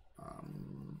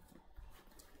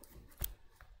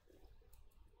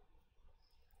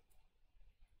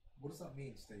 What does that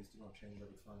mean, states do not change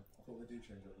over time? I thought they do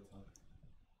change over time.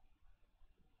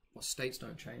 Well, states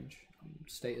don't change.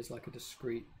 State is like a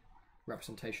discrete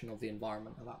representation of the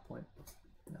environment at that point.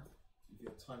 Yeah. If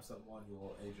you're time step 1,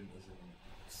 your agent is in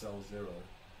cell 0.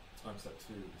 Time step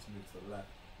 2 is moved to the left,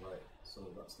 right? So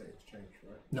that state has changed,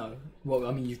 right? No. Well,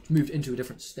 I mean, you've moved into a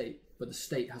different state, but the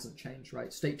state hasn't changed,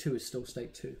 right? State 2 is still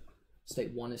state 2.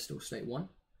 State 1 is still state 1.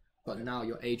 But okay, now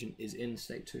your agent is in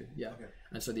state 2, yeah. Okay.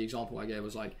 And so the example I gave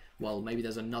was like, well, maybe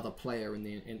there's another player in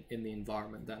the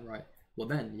environment then, right? Well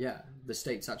then, yeah, the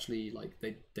states actually, like,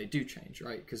 they do change,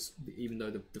 right? Because even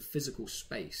though the physical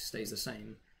space stays the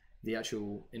same, the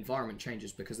actual environment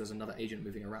changes because there's another agent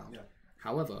moving around. Yeah.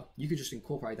 However, you could just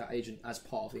incorporate that agent as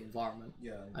part of the environment,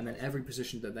 yeah, and then every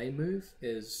position that they move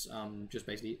is just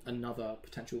basically another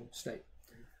potential state.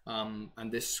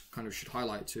 And this kind of should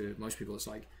highlight to most people, it's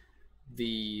like,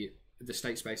 the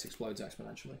state space explodes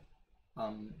exponentially,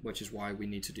 which is why we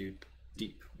need to do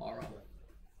deep RL.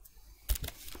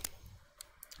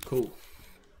 Cool.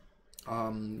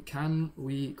 Can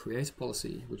we create a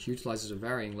policy which utilizes a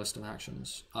varying list of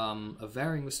actions? A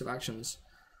varying list of actions,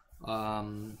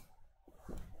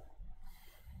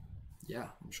 yeah,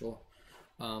 I'm sure.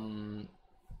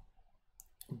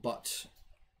 But,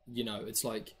 it's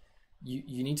like,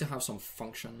 you need to have some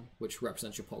function which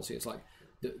represents your policy. It's like,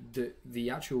 the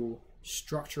actual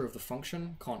structure of the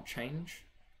function can't change,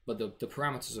 but the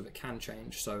parameters of it can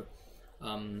change. So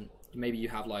maybe you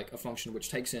have like a function which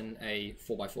takes in a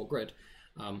 4x4 grid,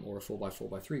 or a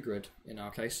 4x4x3 grid in our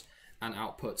case, and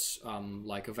outputs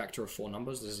like a vector of 4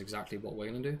 numbers. This is exactly what we're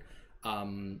going to do.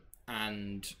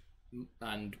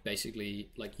 And basically,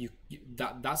 like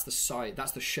that's the size,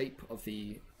 that's the shape of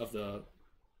the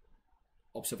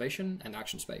observation and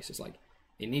action space. It's like,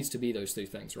 it needs to be those two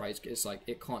things, right? It's like,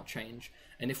 it can't change.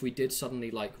 And if we did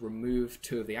suddenly like remove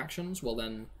 2 of the actions, well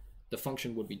then the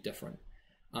function would be different.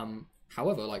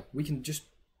 However, like we can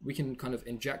kind of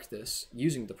inject this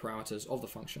using the parameters of the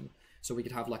function. So we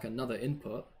could have like another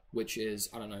input, which is,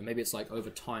 I don't know, maybe it's like over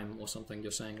time or something.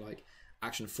 You're saying like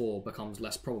action 4 becomes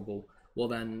less probable. Well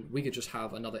then we could just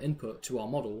have another input to our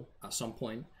model at some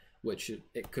point, which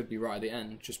it could be right at the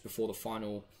end, just before the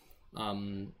final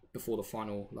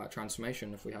like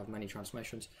transformation, if we have many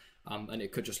transformations, and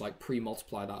it could just like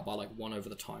pre-multiply that by like 1 over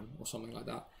the time or something like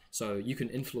that. So you can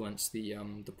influence the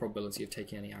probability of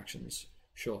taking any actions,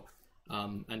 sure.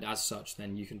 And as such,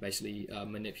 then you can basically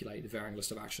manipulate the varying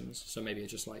list of actions. So maybe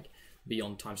it's just like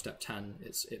beyond time step 10,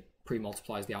 it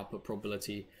pre-multiplies the output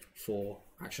probability for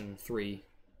action 3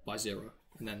 by 0,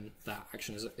 and then that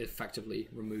action is effectively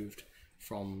removed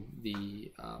from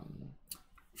the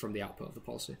output of the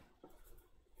policy.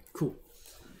 Cool.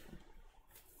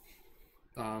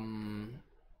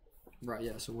 Right,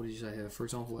 yeah, so what did you say here? For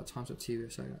example, at time step t, we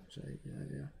say,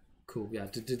 yeah. Cool, yeah,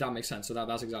 did that make sense? So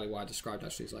that's exactly what I described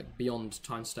actually. It's like beyond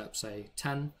time step, say,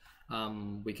 10,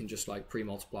 we can just like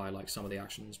pre-multiply like some of the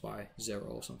actions by 0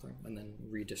 or something, and then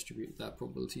redistribute their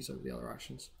probabilities over the other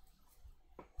actions.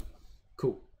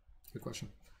 Cool, good question.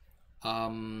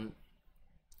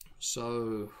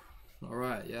 So, all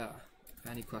right, yeah,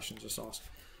 any questions, just ask.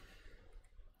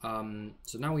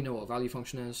 So now we know what a value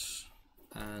function is,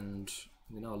 and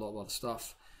we know a lot of other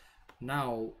stuff.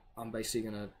 Now I'm basically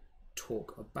going to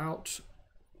talk about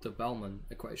the Bellman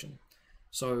equation.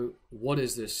 So what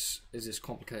is this? Is this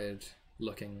complicated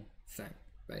looking thing,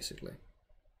 basically.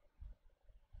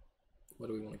 Where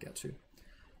do we want to get to?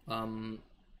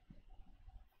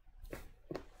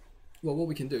 Well, what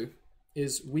we can do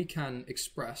is we can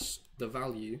express the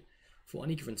value for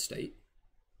any given state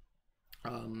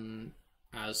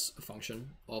as a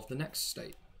function of the next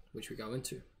state, which we go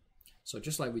into. So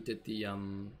just like we did the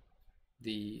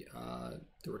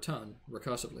return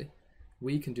recursively,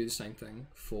 we can do the same thing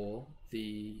for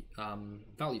the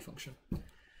value function.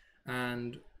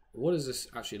 And what does this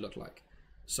actually look like?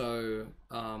 So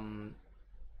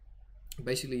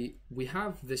basically, we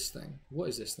have this thing. What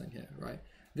is this thing here, right?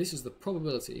 This is the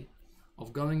probability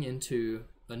of going into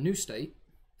a new state,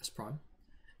 S prime,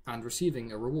 and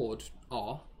receiving a reward,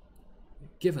 R,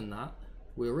 given that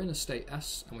we were in a state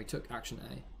S and we took action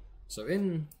A. So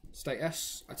in state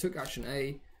S, I took action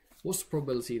A. What's the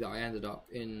probability that I ended up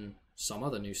in some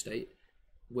other new state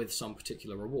with some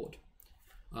particular reward?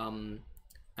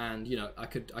 And you know, I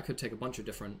could take a bunch of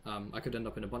different. I could end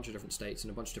up in a bunch of different states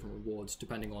and a bunch of different rewards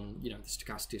depending on, you know, the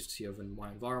stochasticity of my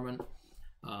environment.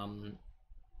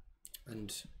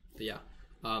 And yeah,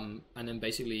 and then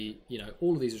basically, you know,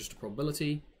 all of these are just a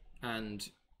probability, and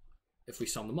if we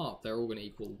sum them up, they're all going to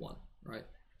equal 1, right?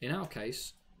 In our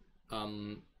case,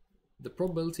 the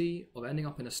probability of ending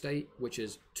up in a state which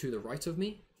is to the right of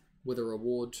me with a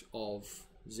reward of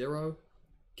 0,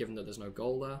 given that there's no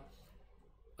goal there,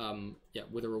 yeah,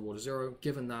 with a reward of 0,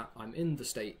 given that I'm in the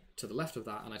state to the left of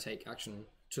that and I take action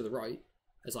to the right,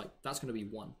 it's like, that's going to be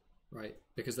 1, right?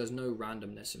 Because there's no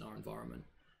randomness in our environment.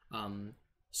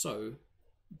 So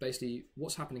basically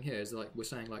what's happening here is, like, we're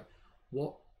saying, like,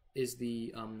 what is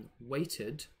the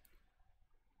weighted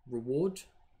reward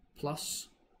plus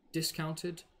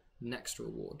discounted next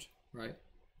reward, right?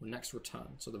 Or next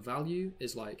return. So the value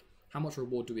is like, how much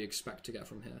reward do we expect to get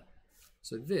from here?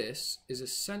 So this is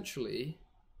essentially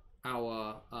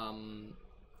our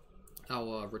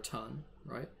return,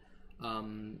 right?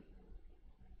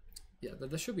 Yeah,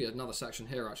 there should be another section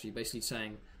here actually, basically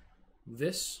saying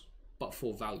this but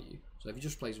for value. So if you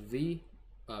just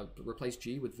replace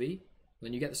G with V,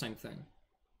 then you get the same thing,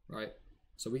 right?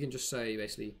 So we can just say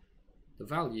basically the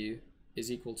value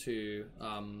is equal to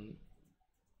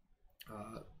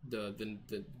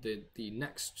the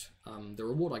next the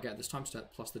reward I get at this time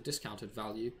step plus the discounted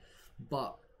value,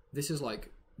 but this is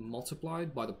like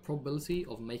multiplied by the probability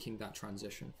of making that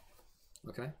transition.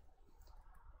 Okay,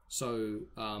 so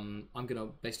I'm gonna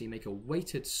basically make a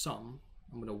weighted sum.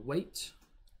 I'm gonna weight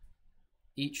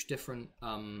each different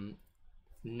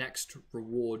next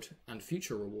reward and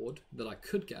future reward that I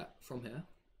could get from here.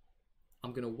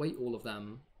 I'm gonna weight all of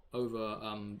them over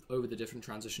the different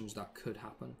transitions that could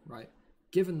happen, right?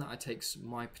 Given that I take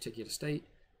my particular state,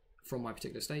 from my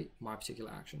particular state, my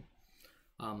particular action.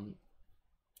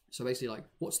 So basically, like,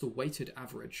 what's the weighted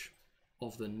average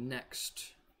of the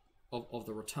next, of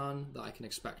the return that I can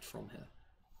expect from here?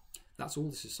 That's all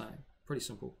this is saying. Pretty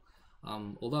simple.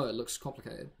 Although it looks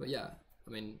complicated, but yeah, I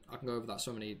mean, I can go over that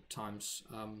so many times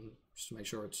just to make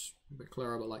sure it's a bit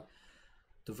clearer, but like,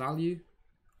 the value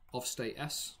of state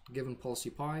S given policy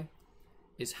pi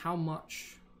is how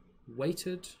much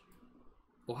weighted,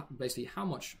 or basically how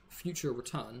much future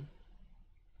return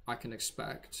I can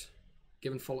expect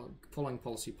given following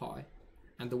policy pi,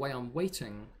 and the way I'm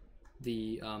weighting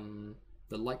the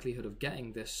likelihood of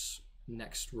getting this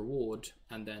next reward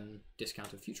and then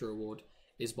discounted future reward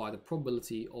is by the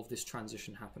probability of this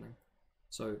transition happening.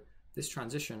 So this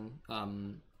transition,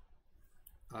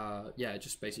 yeah, it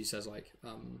just basically says, like,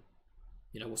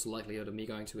 you know, what's the likelihood of me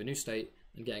going to a new state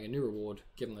and getting a new reward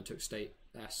given I took state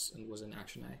S and was in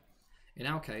action A. In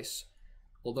our case,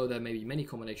 although there may be many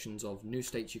combinations of new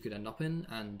states you could end up in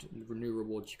and new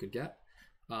rewards you could get,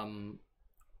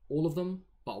 all of them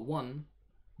but one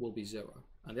will be 0,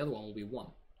 and the other one will be 1,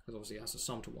 because obviously it has to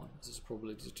sum to 1. This is a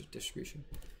probability distribution.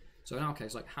 So in our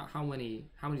case, like, how many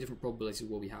different probabilities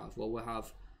will we have? Well, we'll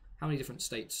have, how many different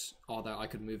states are there I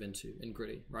could move into in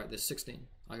Gritty, right? There's 16.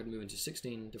 I could move into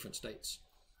 16 different states.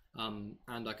 And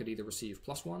I could either receive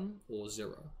 +1 or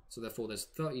 0. So therefore there's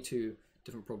 32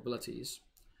 different probabilities,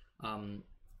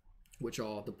 which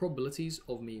are the probabilities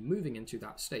of me moving into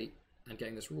that state and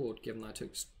getting this reward given that I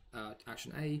took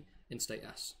action A in state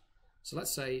S. So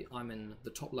let's say I'm in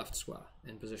the top left square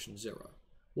in position 0.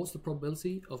 What's the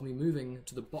probability of me moving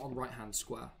to the bottom right hand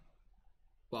square?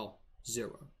 Well,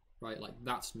 0, right? Like,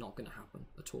 that's not going to happen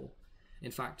at all.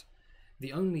 In fact,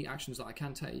 the only actions that I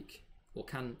can take, or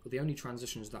the only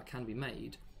transitions that can be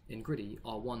made in Gritty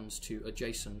are ones to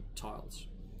adjacent tiles.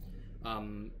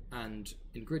 And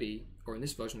in Gritty, or in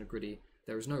this version of Gritty,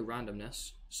 there is no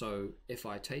randomness. So if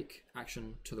I take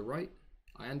action to the right,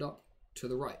 I end up to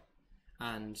the right.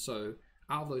 And so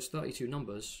out of those 32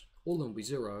 numbers, all of them will be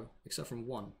 0 except from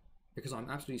 1, because I'm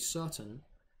absolutely certain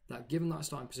that given that I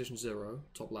start in position 0,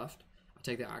 top left, I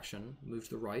take that action, move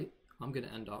to the right, I'm going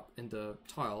to end up in the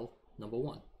tile number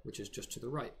 1, which is just to the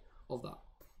right of that.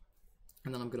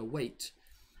 And then I'm going to wait,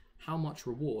 how much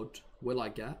reward will I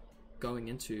get going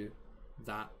into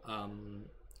that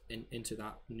into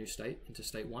that new state, into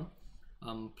state 1,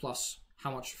 plus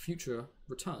how much future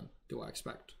return do I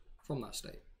expect from that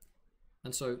state.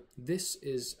 And so this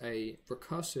is a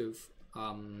recursive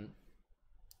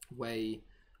way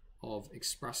of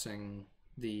expressing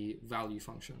the value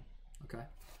function, okay?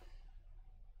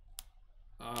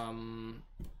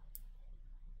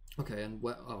 Okay, and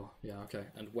where, oh, yeah, okay,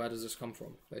 and where does this come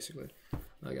from, basically,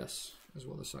 I guess, is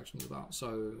what this section is about.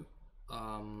 So,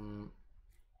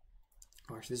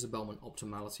 actually, this is a Bellman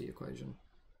optimality equation.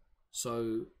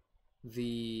 So,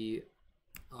 the,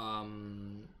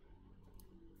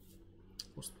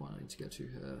 what's the point I need to get to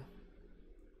here?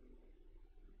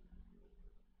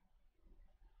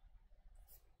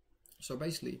 So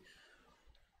basically,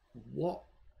 what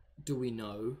do we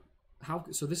know? How?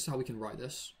 So this is how we can write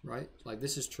this, right? Like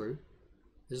this is true.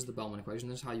 This is the Bellman equation.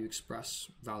 This is how you express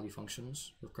value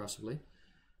functions recursively.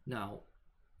 Now,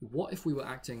 what if we were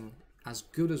acting as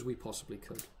good as we possibly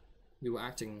could? We were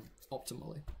acting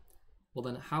optimally. Well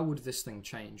then, how would this thing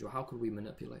change, or how could we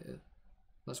manipulate it?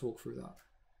 Let's walk through that.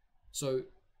 So,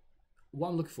 what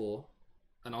I'm looking for,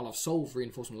 and I'll have solved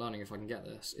reinforcement learning if I can get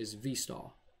this, is V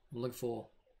star. I'm looking for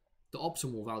the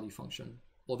optimal value function,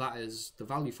 or that is the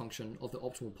value function of the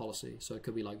optimal policy. So it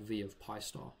could be like V of pi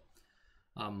star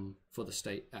for the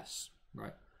state S,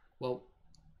 right? Well,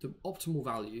 the optimal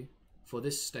value for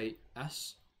this state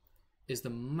S is the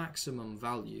maximum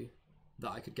value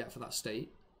that I could get for that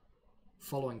state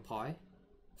following pi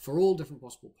for all different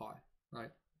possible pi,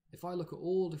 right? If I look at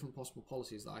all different possible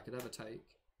policies that I could ever take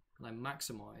and I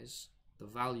maximize the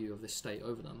value of this state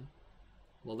over them,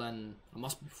 well then I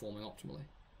must be performing optimally,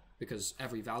 because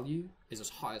every value is as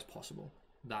high as possible.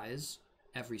 That is,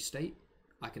 every state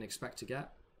I can expect to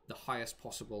get the highest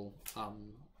possible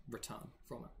return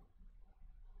from it.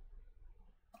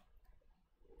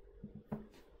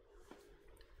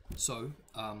 So,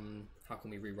 how can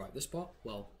we rewrite this part?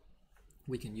 Well,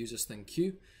 we can use this thing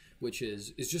Q, which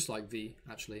is just like V,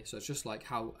 actually. So it's just like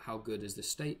how good is this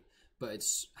state, but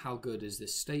it's how good is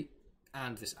this state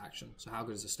and this action. So how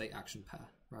good is the state action pair,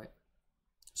 right?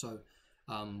 So,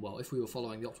 well, if we were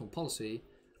following the optimal policy,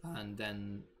 and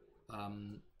then,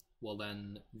 well,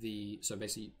 then so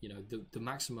basically, you know, the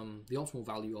maximum, the optimal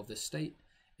value of this state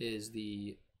is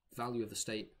the value of the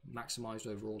state maximized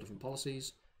over all different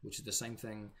policies, which is the same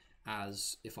thing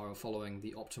as if I were following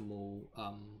the optimal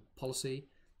policy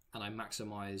and I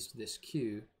maximized this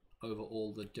Q over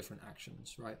all the different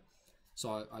actions, right?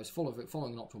 So I was following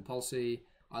an optimal policy.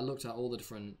 I looked at all the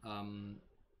different, I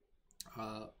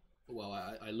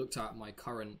looked at my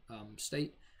current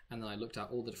state, and then I looked at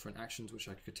all the different actions which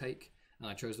I could take, and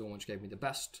I chose the one which gave me the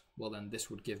best. Well, then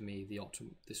this would give me the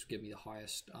this would give me the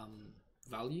highest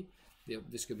value.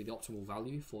 This could be the optimal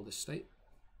value for this state.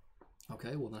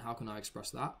 Okay, well then how can I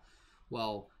express that?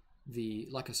 Well,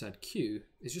 like I said, Q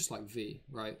is just like V,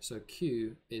 right? So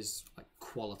Q is like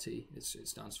quality, it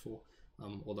stands for,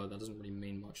 although that doesn't really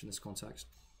mean much in this context,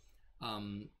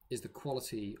 is the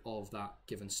quality of that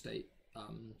given state,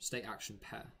 state action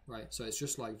pair, right? So it's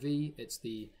just like V, it's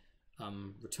the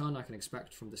return I can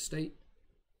expect from the state,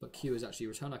 but Q is actually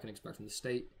return I can expect from the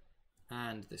state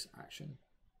and this action.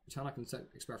 Return I can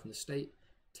expect from the state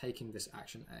taking this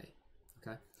action A,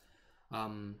 okay?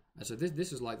 And so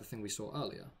this is like the thing we saw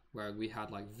earlier, where we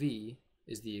had like V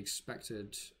is the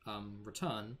expected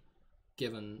return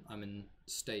given I'm in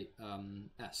state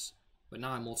S, but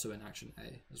now I'm also in action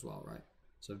A as well, right?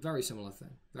 So very similar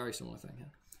thing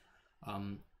here.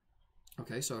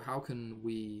 Okay, so how can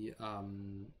we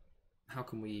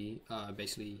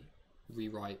basically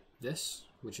rewrite this,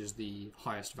 which is the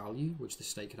highest value which the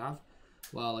state could have?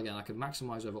 Well, again, I could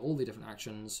maximize over all the different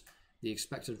actions the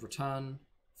expected return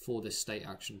for this state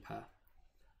action pair.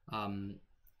 And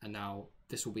now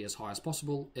this will be as high as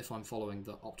possible if I'm following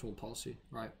the optimal policy,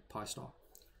 right? Pi star.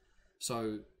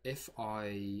 So if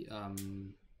I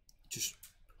just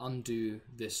undo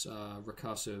this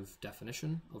recursive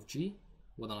definition of G,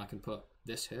 well then I can put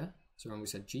this here. So when we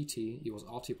said GT equals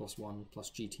RT plus 1 plus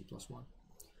GT plus 1.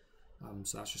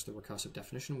 So that's just the recursive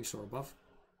definition we saw above.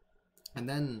 And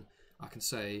then I can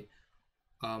say,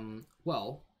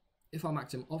 well, if I'm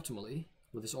acting optimally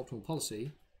with this optimal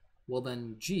policy, well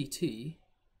then GT,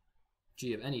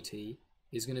 G of any T,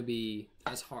 is going to be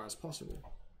as high as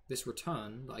possible. This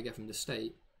return that I get from this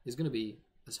state is going to be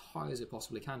as high as it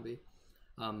possibly can be.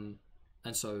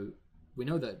 And so we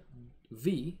know that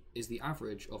v is the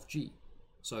average of g.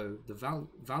 So the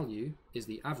value is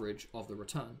the average of the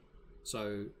return.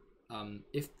 So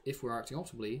if we're acting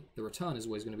optimally, the return is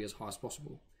always going to be as high as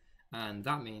possible. And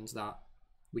that means that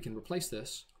we can replace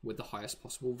this with the highest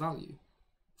possible value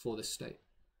for this state.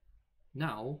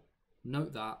 Now,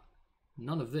 note that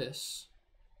none of this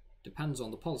depends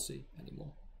on the policy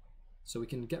anymore. So we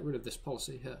can get rid of this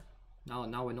policy here.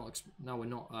 Now we're not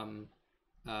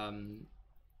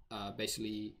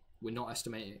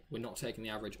taking the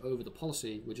average over the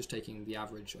policy. We're just taking the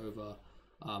average over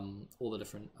all the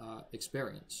different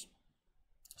experience.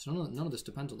 So none of this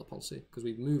depends on the policy because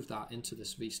we've moved that into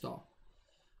this v star.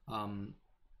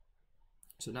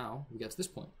 So now we get to this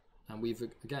point, and we've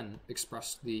again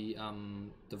expressed the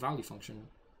value function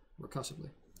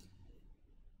recursively.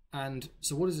 And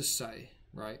so what does this say,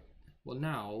 right? Well,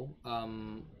 now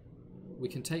we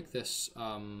can take this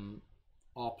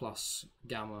r plus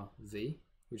gamma v,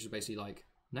 which is basically like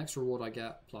next reward I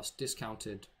get plus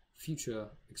discounted future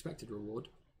expected reward.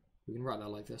 We can write that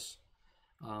like this,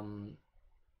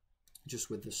 just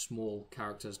with the small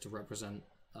characters to represent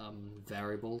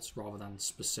variables rather than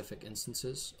specific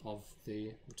instances of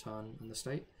the return and the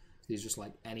state. These are just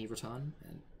like any return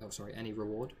and any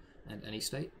reward and any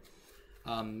state.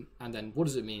 And then what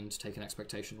does it mean to take an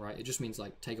expectation, right? It just means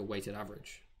like take a weighted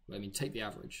average. I mean, take the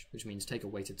average, which means take a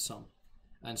weighted sum.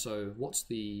 And so what's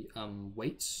the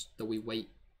weights that we weight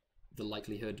the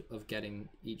likelihood of getting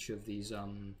each of these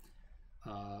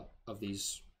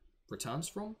returns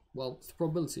from? Well, it's the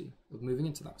probability of moving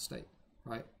into that state,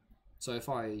 right? So if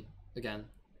I, again,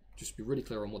 just be really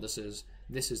clear on what this is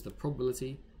the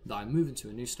probability that I move into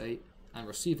a new state and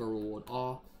receive a reward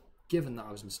R, given that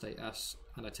I was in state S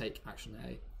and I take action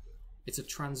A. It's a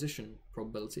transition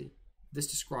probability. This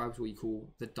describes what you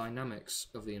call the dynamics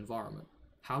of the environment.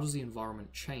 How does the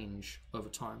environment change over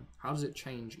time? How does it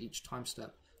change each time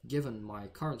step given my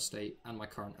current state and my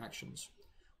current actions?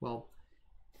 Well,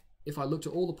 if I looked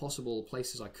at all the possible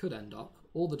places I could end up,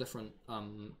 all the different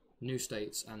new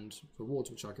states and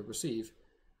rewards which I could receive,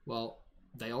 well,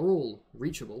 they are all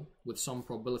reachable with some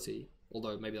probability,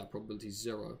 although maybe that probability is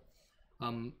 0.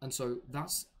 And so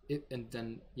that's it. And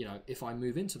then, you know, if I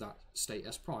move into that state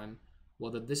S prime,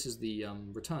 well, then this is the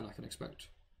return I can expect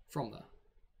from there.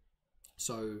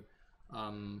 So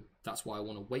that's why I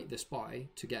want to weight this by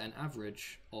to get an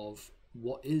average of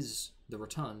what is the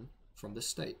return from this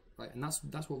state, right? And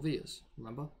that's what V is,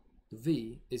 remember? The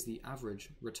V is the average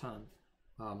return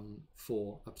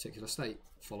for a particular state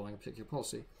following a particular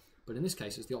policy. But in this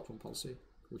case, it's the optimum policy,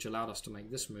 which allowed us to make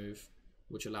this move,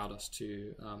 which allowed us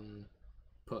to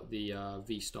put the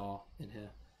V star in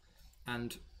here.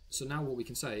 And so now what we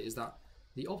can say is that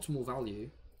the optimal value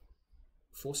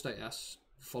for state S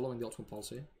following the optimal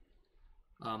policy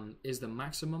is the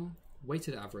maximum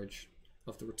weighted average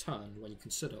of the return when you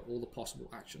consider all the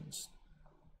possible actions.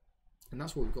 And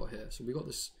that's what we've got here. So we've got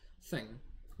this thing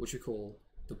which we call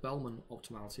the Bellman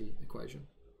optimality equation.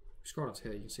 If you scroll up to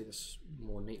here, you can see this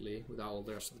more neatly without all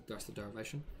the rest of the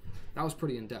derivation. That was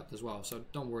pretty in-depth as well, so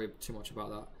don't worry too much about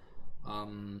that.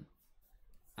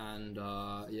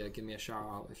 Yeah, give me a shout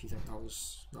out if you think that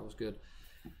was good.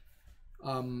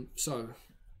 So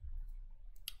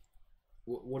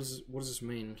what does this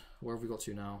mean? Where have we got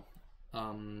to now?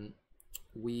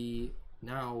 We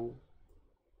now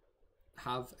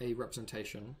have a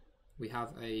representation. We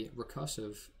have a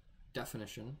recursive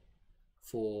definition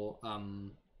for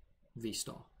V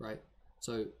star, right?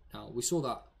 So now we saw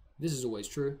that this is always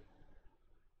true.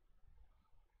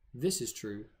 This is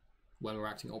true when we're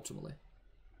acting optimally.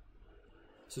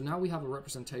 So now we have a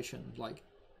representation, like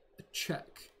a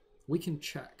check. We can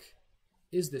check,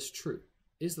 is this true?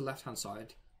 Is the left-hand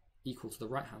side equal to the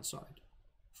right-hand side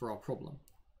for our problem?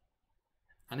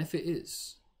 And if it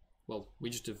is, well, we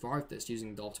just derived this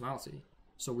using the optimality.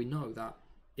 So we know that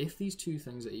if these two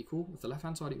things are equal, if the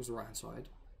left-hand side equals the right-hand side,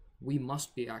 we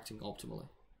must be acting optimally.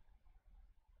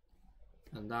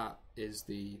 And that is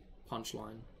the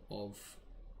punchline of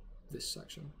this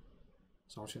section.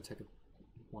 So I'm just going to take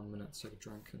 1 minute to take a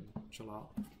drink and chill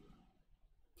out.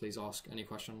 Please ask any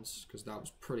questions, because that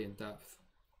was pretty in-depth.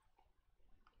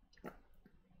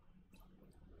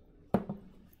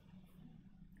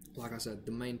 Like I said,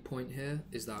 the main point here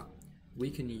is that we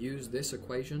can use this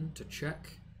equation to check,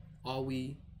 are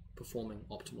we performing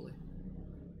optimally?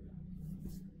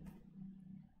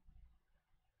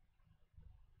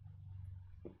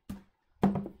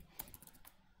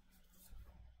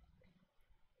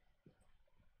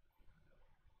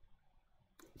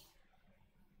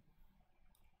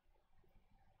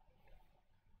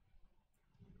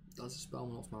 Does the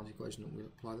Spellman optimality equation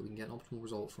imply that we can get an optimal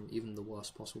result from even the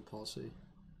worst possible policy?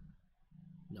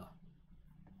 No.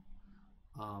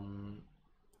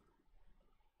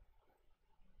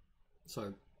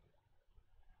 So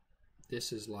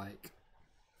this is like,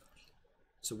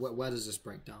 so where does this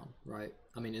break down, right?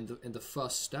 I mean, in the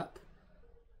first step,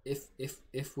 if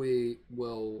we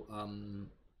will,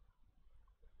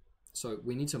 so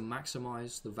we need to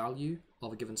maximize the value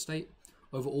of a given state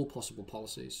over all possible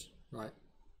policies, right?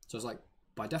 So it's like,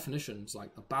 by definition, it's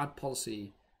like a bad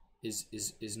policy is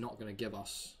not going to give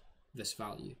us this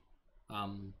value,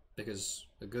 because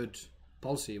a good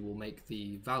policy will make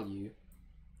the value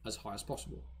as high as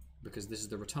possible, because this is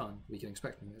the return we can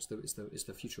expect from it. It's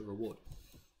the future reward.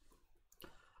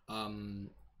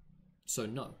 So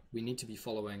no, we need to be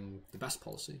following the best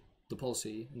policy,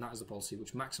 and that is the policy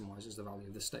which maximizes the value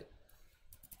of the state.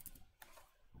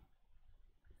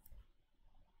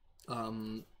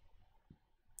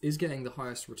 Is getting the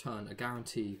highest return a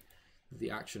guarantee that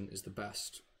the action is the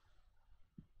best?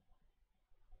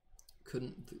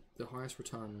 Couldn't the highest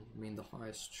return mean the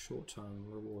highest short-term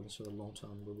reward instead of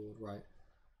long-term reward, right?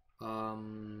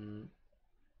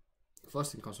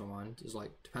 First thing that comes to my mind is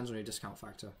like, depends on your discount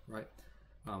factor, right?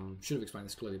 Should have explained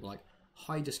this clearly, but like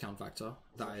high discount factor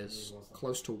that is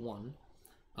close to 1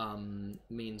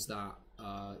 means that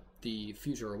the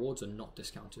future rewards are not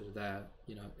discounted. They're,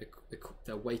 you know,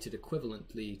 they're weighted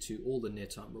equivalently to all the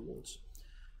near-term rewards.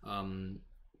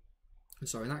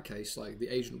 So in that case, like the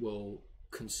agent will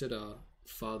consider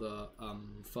further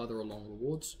along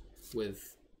rewards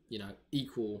with, you know,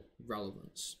 equal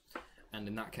relevance, and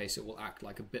in that case it will act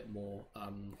like a bit more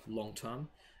long term.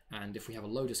 And if we have a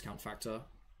low discount factor,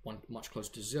 one much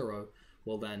closer to 0,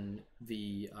 well then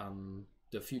the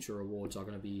future rewards are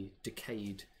going to be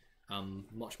decayed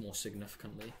much more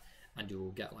significantly, and you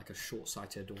will get like a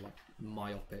short-sighted, or like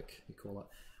myopic, you call it,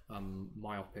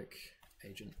 myopic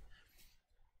agent.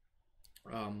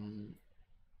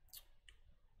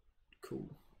 Cool.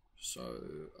 So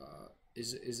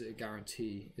is it a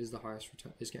guarantee? Is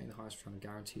getting the highest return a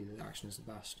guarantee that the action is the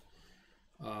best?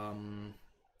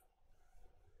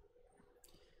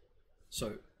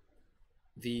 So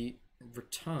the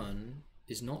return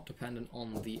is not dependent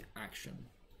on the action.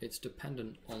 It's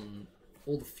dependent on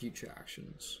all the future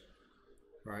actions,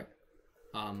 right?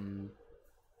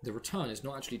 The return is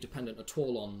not actually dependent at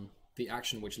all on the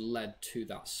action which led to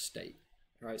that state,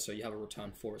 right? So you have a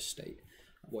return for a state.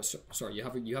 Well, sorry, you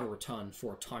have a return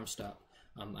for a time step,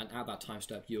 and at that time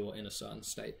step you're in a certain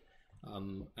state,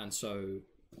 and so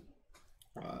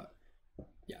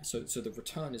yeah. So the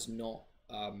return is not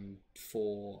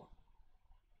for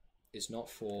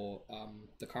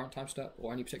the current time step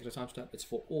or any particular time step. It's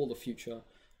for all the future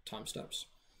time steps.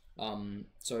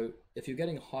 So if you're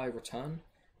getting a high return,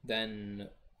 then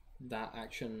that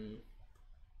action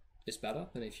is better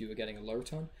than if you were getting a low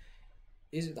return.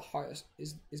 Is it the highest?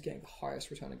 Is getting the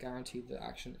highest return a guarantee that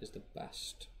action is the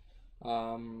best?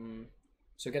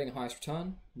 So getting a highest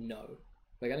return, no.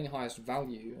 But getting a highest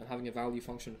value and having a value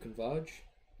function converge,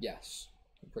 yes,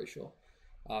 I'm pretty sure.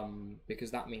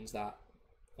 Because that means that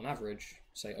on average,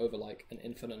 say over like an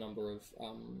infinite number of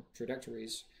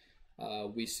trajectories,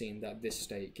 we've seen that this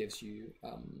state gives you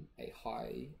a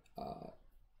high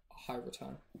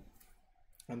return,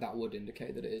 and that would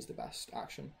indicate that it is the best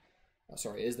action.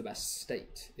 Sorry, it is the best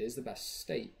state. It is the best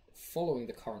state following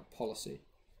the current policy,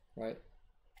 right?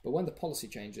 But when the policy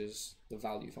changes, the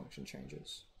value function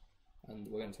changes, and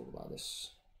we're going to talk about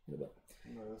this in a bit.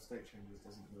 No, the state changes,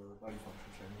 doesn't the value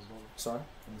function change as well? Sorry?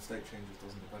 When the state changes,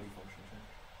 doesn't the value function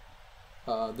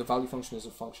change? The value function is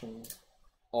a function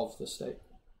of the state,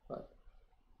 right?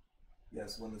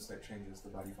 Yes, when the state changes, the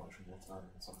value function will turn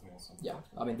something else. Yeah,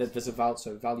 I mean, there's a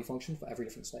value function for every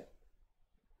different state.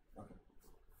 Okay.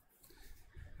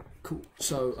 Cool.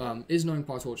 So, is knowing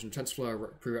PyTorch and TensorFlow a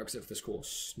prerequisite for this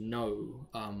course? No,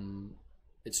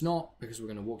 it's not, because we're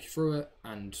going to walk you through it,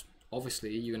 and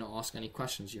obviously you're going to ask any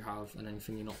questions you have and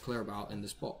anything you're not clear about in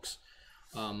this box,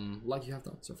 like you have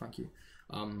done, so thank you.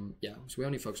 Yeah, so we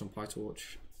only focus on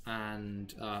PyTorch,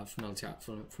 and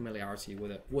familiarity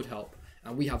with it would help,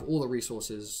 and we have all the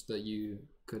resources that you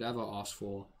could ever ask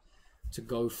for to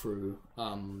go through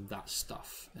that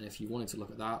stuff. And if you wanted to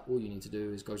look at that, all you need to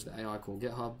do is go to the AI Core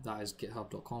GitHub. That is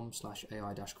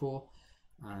github.com/AI-core,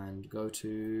 and go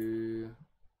to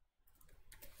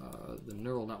the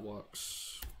neural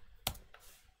networks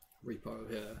repo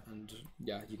here, and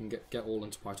yeah, you can get all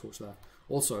into PyTorch there.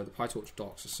 Also, the PyTorch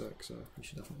docs are sick, so you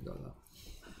should definitely go there.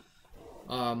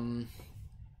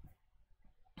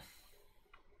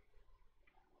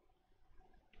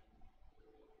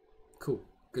 Cool.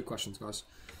 Good questions, guys.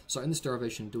 So in this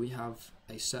derivation, do we have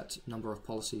a set number of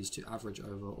policies to average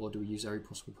over, or do we use every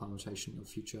possible permutation of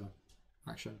future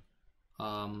action?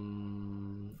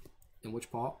 In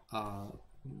which part? Have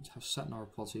set number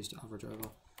of policies to average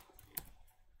over.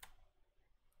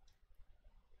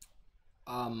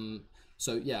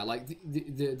 So yeah, like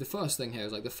the first thing here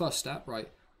is like the first step, right?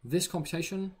 This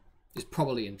computation is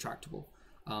probably intractable.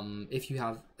 If you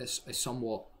have a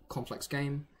somewhat complex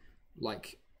game,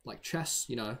 like chess,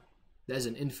 you know, there's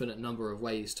an infinite number of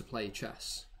ways to play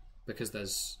chess, because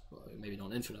there's, well, maybe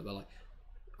not infinite, but like,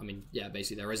 I mean, yeah,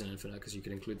 basically there is an infinite, because you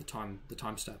can include the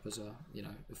time step as a, you know,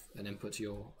 an input to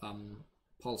your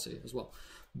policy as well.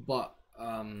 But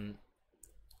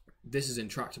this is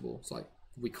intractable. It's like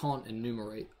we can't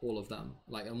enumerate all of them,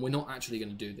 like, and we're not actually going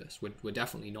to do this. We're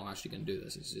definitely not actually going to do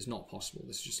this. It's not possible.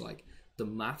 This is just like the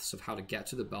maths of how to get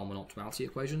to the Bellman optimality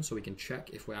equation, so we can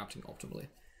check if we're acting optimally.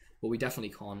 But we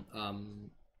definitely can't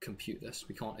compute this.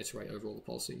 We can't iterate over all the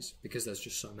policies because there's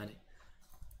just so many.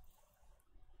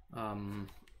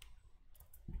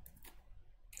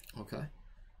 Okay.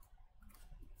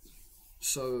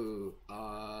 So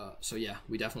yeah,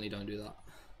 we definitely don't do that.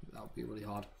 That would be really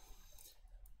hard.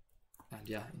 And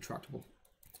yeah, intractable.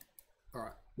 All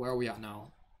right, where are we at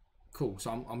now? Cool.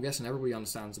 So I'm guessing everybody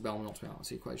understands the Bellman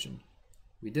optimality equation.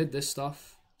 We did this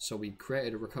stuff, so we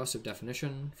created a recursive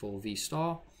definition for V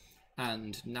star,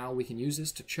 and now we can use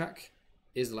this to check,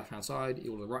 is the left-hand side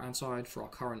equal to the right-hand side for our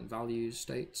current values,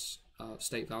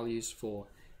 state values for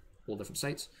all different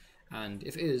states, and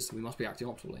if it is, we must be acting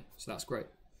optimally. So that's great.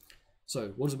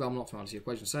 So what does the Bellman optimality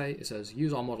equation say? It says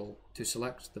use our model to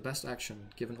select the best action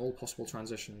given all possible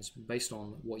transitions based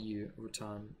on what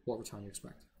return you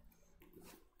expect.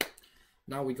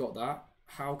 Now we got that.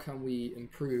 How can we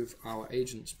improve our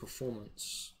agent's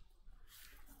performance?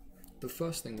 The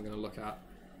first thing we're going to look at,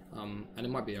 and it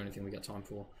might be the only thing we get time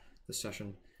for this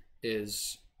session,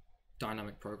 is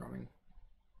dynamic programming.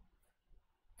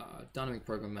 Dynamic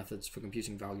programming methods for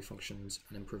computing value functions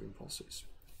and improving policies.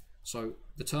 So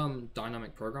the term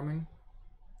dynamic programming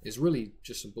is really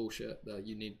just some bullshit that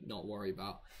you need not worry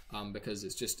about, because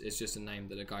it's just a name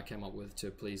that a guy came up with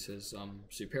to please his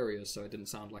superiors, so it didn't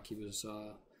sound like he was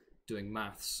doing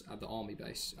maths at the army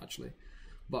base actually.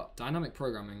 But dynamic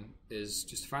programming is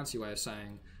just a fancy way of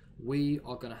saying we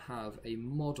are going to have a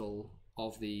model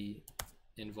of the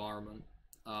environment.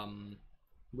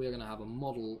 We're going to have a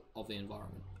model of the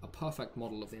environment, a perfect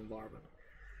model of the environment.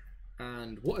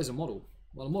 And what is a model?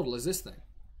 Well, a model is this thing,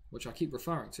 which I keep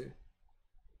referring to.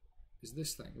 Is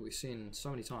this thing that we've seen so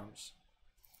many times.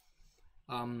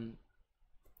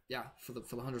 Yeah, for the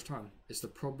 100th time, it's the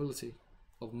probability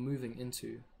of moving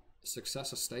into a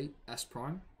successor state S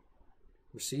prime,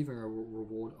 receiving a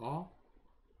reward R.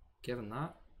 Given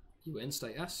that you were in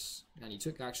state S and you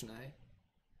took action A,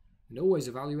 it always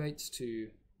evaluates to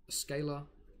a scalar,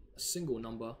 a single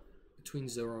number between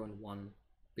 0 and 1,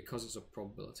 because it's a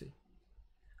probability.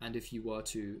 And if you were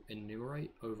to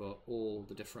enumerate over all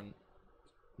the different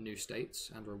new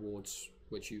states and rewards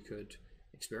which you could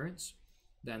experience,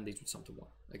 then these would sum to 1,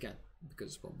 again, because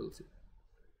it's probability.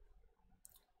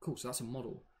 Cool, so that's a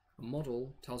model. A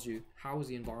model tells you how is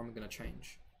the environment going to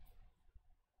change.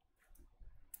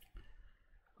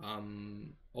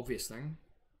 Obvious thing,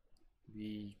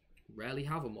 we rarely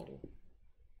have a model.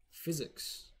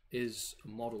 Physics is a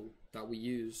model that we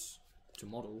use to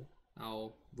model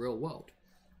our real world.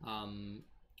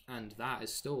 And that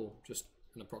is still just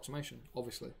an approximation,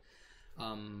 obviously.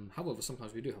 However,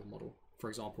 sometimes we do have a model. For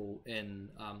example, in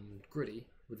Gritty,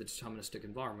 with the deterministic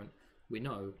environment, we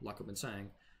know, like I've been saying,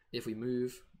 if we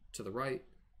move to the right,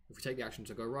 if we take the action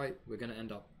to go right, we're going to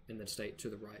end up in the state to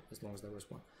the right, as long as there is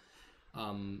one.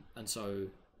 And so,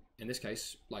 in this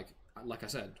case, like I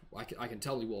said, I can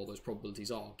tell you what all those probabilities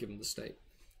are, given the state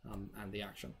and the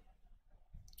action.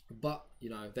 But, you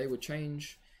know, they would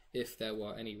change if there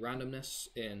were any randomness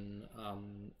in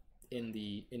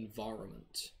the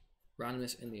environment.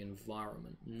 Randomness in the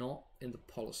environment, not in the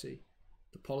policy.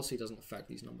 The policy doesn't affect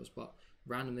these numbers, but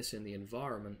randomness in the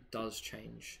environment does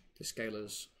change the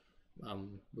scalars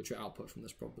which are output from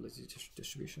this probability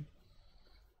distribution.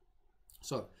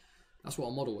 So that's what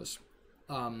a model is.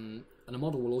 And a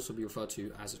model will also be referred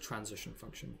to as a transition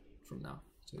function from now.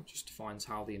 So it just defines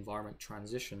how the environment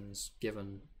transitions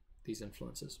given these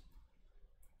influences.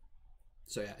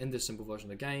 So yeah, in this simple version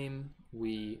of the game,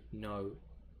 we know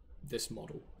this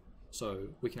model. So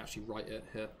we can actually write it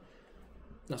here.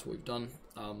 That's what we've done.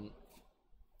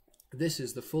 This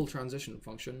is the full transition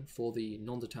function for the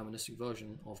non-deterministic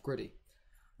version of Gritty.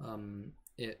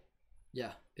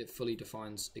 It fully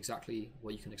defines exactly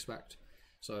what you can expect.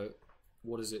 So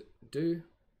what does it do?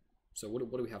 So what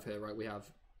do we have here, right? We have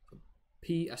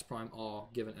P S prime R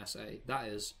given SA. That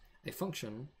is a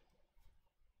function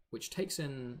which takes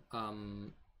in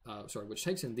which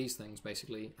takes in these things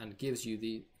basically and gives you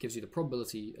the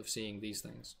probability of seeing these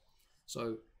things.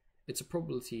 So it's a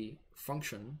probability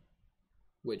function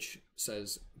which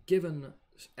says, given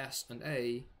S and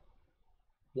A,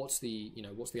 what's the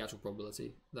actual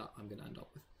probability that I'm going to end up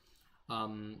with.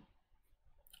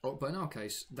 But in our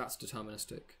case, that's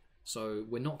deterministic. So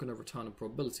we're not going to return a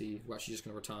probability. We're actually just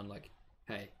going to return like,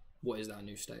 hey, what is that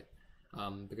new state?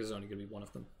 Because there's only going to be one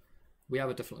of them. We have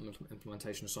a different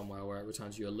implementation somewhere where it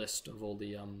returns you a list of all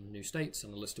the new states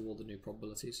and a list of all the new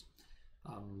probabilities,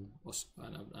 and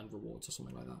rewards or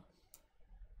something like that.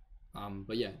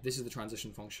 But yeah, this is the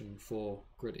transition function for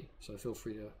Griddy. So feel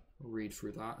free to read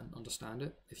through that and understand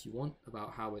it if you want,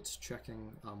 about how it's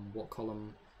checking what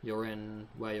column you're in,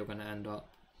 where you're going to end up,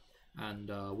 and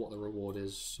what the reward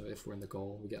is. So if we're in the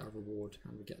goal, we get a reward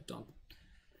and we get done.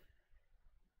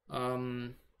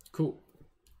 Cool.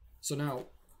 So now,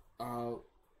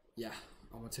 yeah,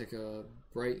 I'm going to take a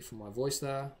break from my voice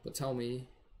there, but tell me,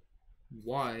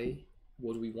 why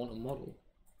would we want a model?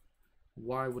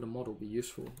 Why would a model be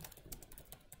useful?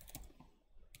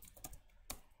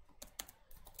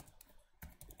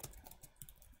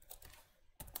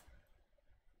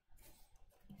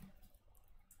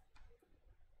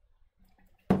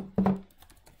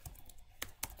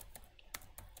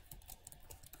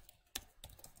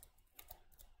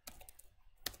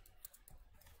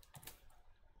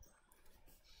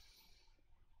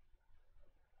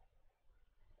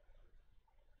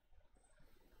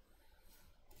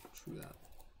 True that.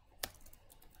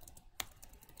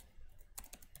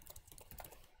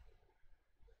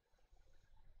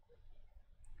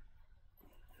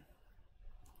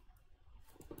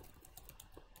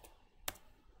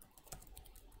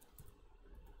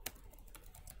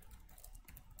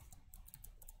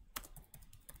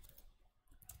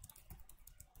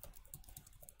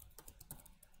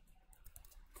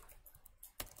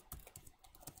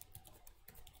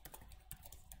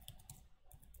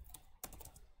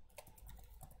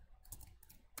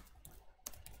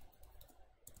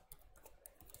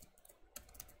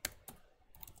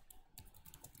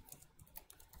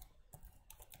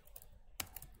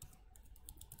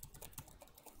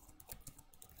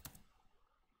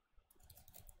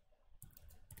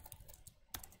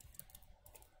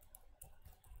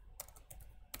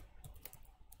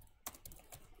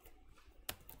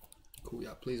 Cool,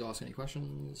 yeah, please ask any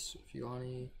questions if you got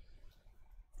any.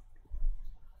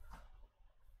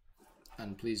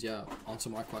 And please, yeah, answer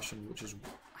my question, which is,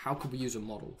 how could we use a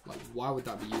model? Like, why would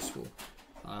that be useful?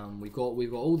 We've got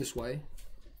all this way,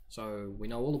 so we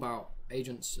know all about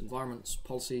agents, environments,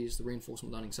 policies, the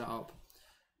reinforcement learning setup.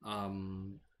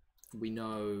 We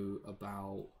know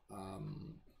about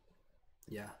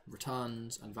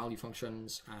returns and value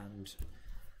functions, and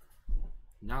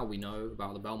now we know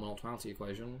about the Bellman optimality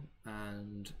equation,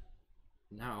 and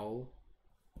now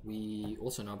we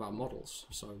also know about models.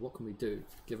 So what can we do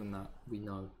given that we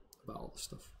know about all this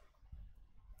stuff?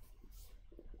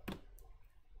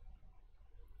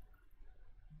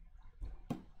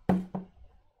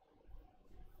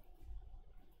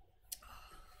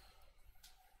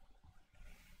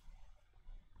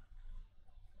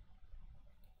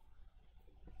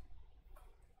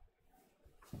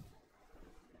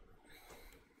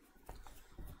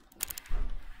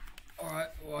 Alright,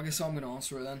 well, I guess I'm going to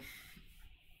answer it then.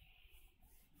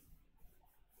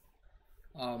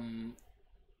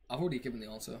 I've already given the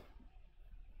answer.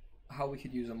 How we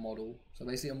could use a model. So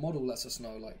basically, a model lets us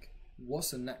know, like,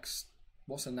 what's the next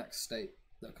state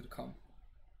that could come.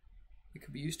 It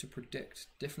could be used to predict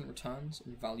different returns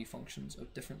and value functions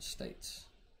of different states,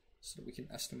 so that we can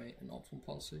estimate an optimal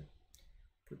policy.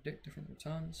 Predict different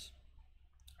returns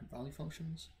and value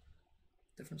functions,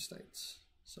 different states,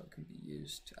 so it can be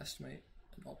used to estimate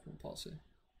an optimal policy.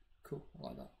 Cool, I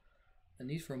like that. A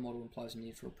need for a model implies a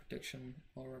need for a prediction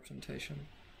or a representation.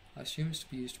 I assume it's to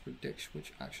be used to predict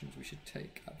which actions we should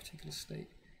take at a particular state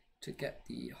to get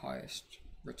the highest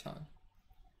return.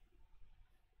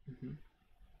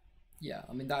 Yeah,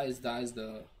 I mean that is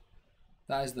the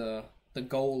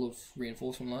goal of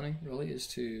reinforcement learning. Really, is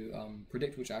to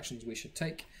predict which actions we should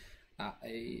take at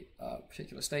a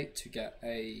particular state to get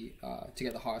the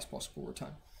highest possible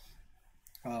return.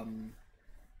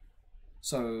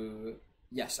 So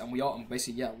yes, and we are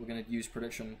basically, yeah, we're going to use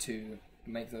prediction to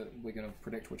we're going to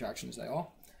predict which actions they are.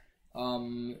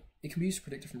 It can be used to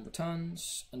predict different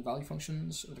returns and value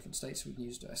functions of different states. We can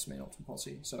use to estimate optimal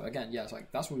policy. So again, yeah, it's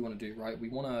like that's what we want to do, right? We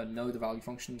want to know the value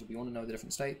functions, we want to know the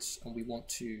different states, and we want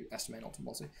to estimate optimal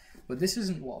policy. But this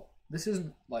isn't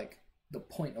like the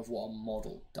point of what a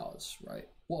model does, right?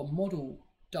 What a model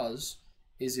does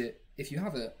is if you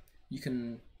have it, you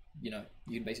can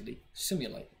basically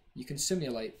simulate. You can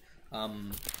simulate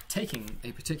taking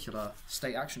a particular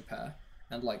state action pair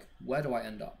and like, where do I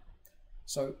end up?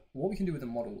 So what we can do with a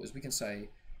model is we can say,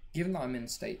 given that I'm in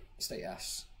state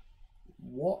S,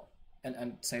 what,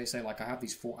 and say like I have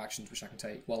these 4 actions which I can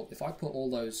take. Well, if I put all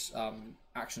those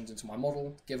actions into my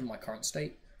model, given my current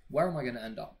state, where am I going to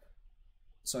end up?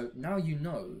 So now you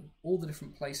know all the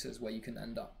different places where you can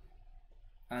end up,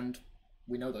 and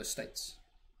we know those states.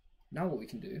 Now what we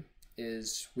can do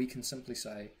is we can simply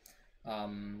say,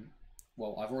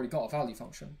 well, I've already got a value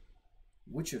function.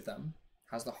 Which of them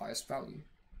has the highest value?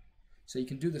 So you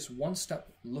can do this one-step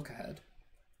look ahead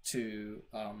to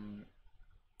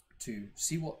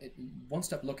see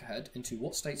one-step look ahead into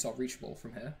what states are reachable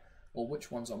from here, or which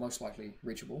ones are most likely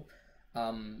reachable,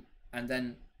 and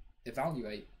then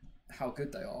evaluate how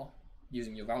good they are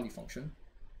using your value function,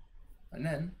 and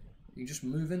then you just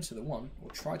move into the one, or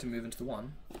try to move into the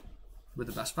one with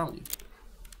the best value.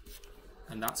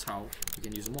 And that's how we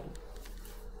can use a model.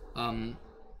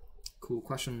 Cool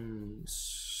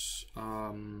questions.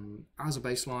 As a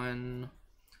baseline,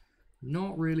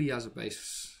 not really as a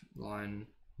baseline.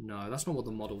 No, that's not what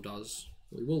the model does.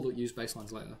 We will use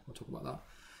baselines later. We'll talk about that.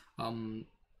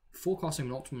 Forecasting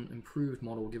an optimum improved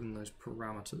model given those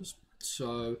parameters.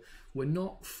 So we're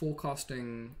not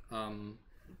forecasting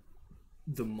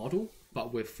the model,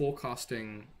 but we're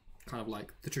forecasting kind of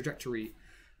like the trajectory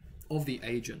of the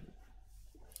agent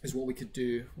is what we could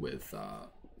do with a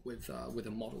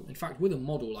model. In fact, with a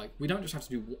model, like, we don't just have to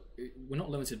do, we're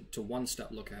not limited to one step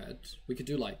look ahead. We could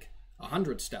do like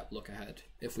 100-step look ahead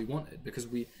if we wanted, because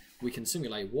we can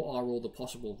simulate what are all the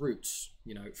possible routes,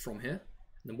 from here,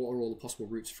 and then what are all the possible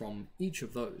routes from each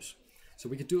of those. So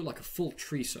we could do like a full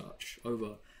tree search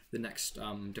over the next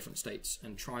different states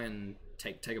and try and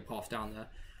take a path down there.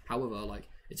 However, like,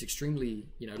 it's extremely,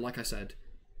 like I said,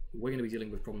 we're going to be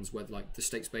dealing with problems where like the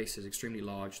state space is extremely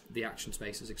large, the action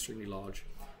space is extremely large.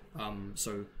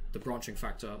 So the branching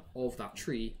factor of that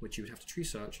tree, which you would have to tree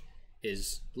search,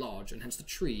 is large, and hence the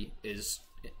tree is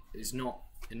not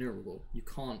enumerable. You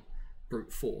can't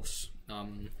brute force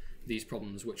these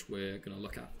problems which we're going to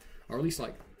look at, or at least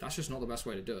like that's just not the best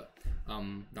way to do it.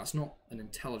 That's not an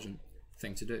intelligent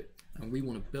thing to do, and we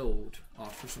want to build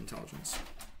artificial intelligence.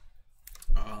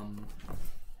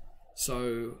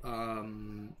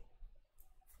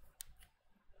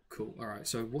 Cool. All right.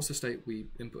 So what's the state we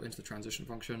input into the transition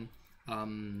function?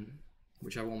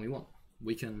 Whichever one we want.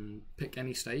 We can pick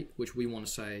any state which we want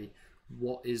to say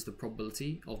what is the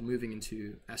probability of moving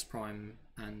into S prime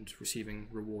and receiving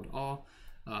reward R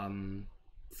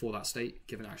for that state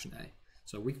given action A.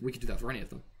 So we could do that for any of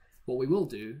them. What we will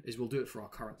do is we'll do it for our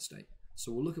current state.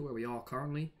 So we'll look at where we are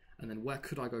currently, and then where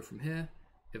could I go from here,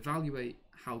 evaluate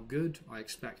how good I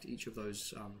expect each of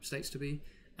those states to be,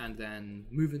 and then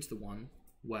move into the one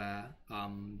where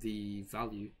the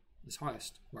value is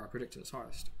highest, where I predict it is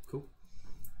highest. Cool.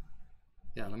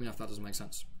 Yeah, let me know if that doesn't make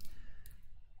sense.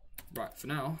 Right, for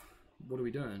now, what are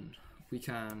we doing? We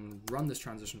can run this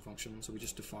transition function, so we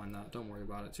just define that. Don't worry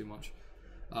about it too much.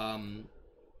 And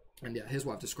yeah, here's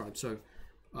what I've described. So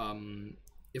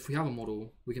if we have a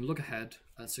model, we can look ahead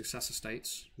at successor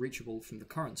states reachable from the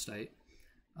current state.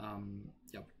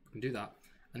 Yeah, we can do that.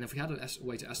 And if we had a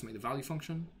way to estimate the value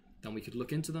function, then we could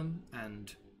look into them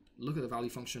and look at the value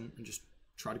function and just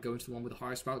try to go into the one with the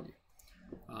highest value.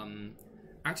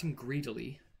 Acting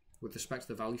greedily with respect to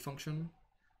the value function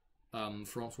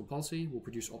for optimal policy will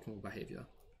produce optimal behavior.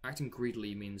 Acting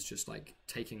greedily means just like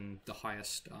taking the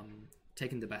highest,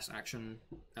 taking the best action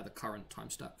at the current time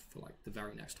step for like the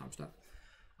very next time step.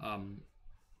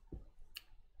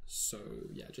 So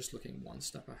yeah, just looking one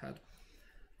step ahead.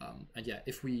 And yeah,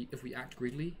 if we act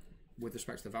greedily with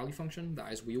respect to the value function,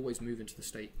 that is, we always move into the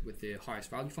state with the highest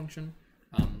value function.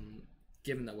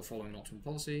 Given that we're following an optimal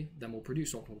policy, then we'll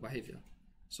produce optimal behavior.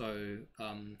 So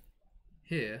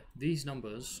here, these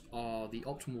numbers are the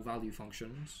optimal value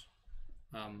functions,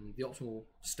 the optimal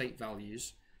state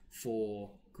values for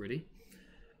greedy.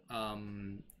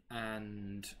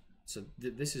 And so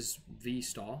this is V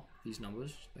star, these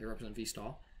numbers, they represent V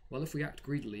star. Well, if we act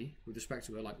greedily with respect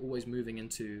to it, like always moving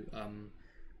into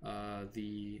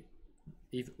the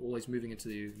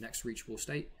next reachable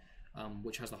state,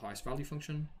 which has the highest value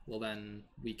function, well then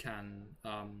we can,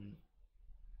 well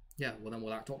then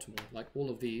we'll act optimal. Like all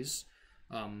of these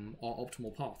are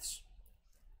optimal paths.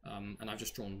 And I've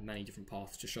just drawn many different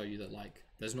paths to show you that like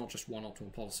there's not just one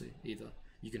optimal policy either.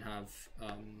 You can have,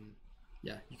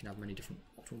 you can have many different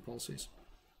optimal policies.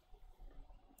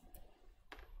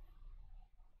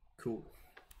 Cool.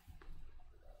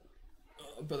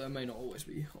 but there may not always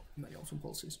be many optimal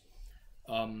policies.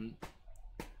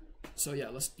 So yeah,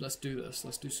 let's do this.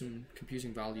 Let's do some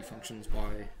computing value functions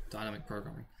by dynamic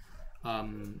programming.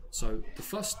 So the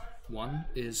first one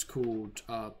is called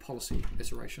policy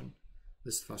iteration.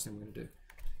 This is the first thing we're going to do.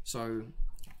 So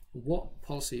what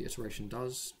policy iteration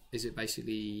does is it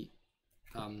basically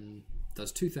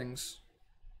does two things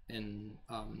in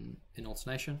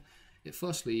alternation. It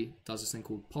firstly does this thing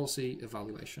called policy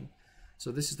evaluation.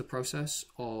 So this is the process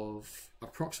of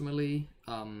approximately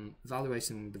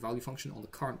evaluating the value function on the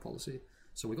current policy.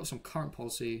 So we've got some current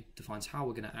policy, defines how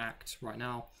we're going to act right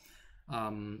now.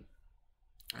 And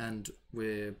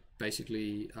we're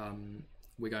basically,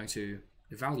 we're going to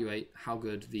evaluate how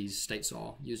good these states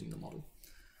are using the model.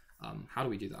 How do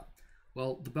we do that?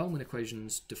 Well, the Bellman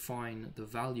equations define the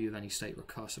value of any state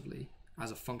recursively as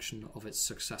a function of its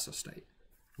successor state.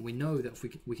 We know that if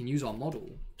we can use our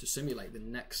model to simulate the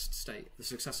next state, the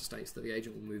successor states that the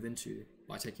agent will move into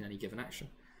by taking any given action.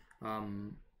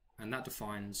 And that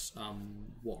defines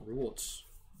what rewards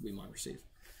we might receive.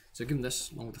 So given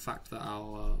this, along with the fact that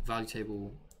our value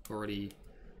table already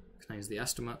contains the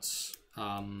estimates,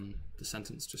 the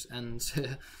sentence just ends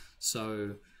here.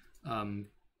 So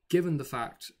given the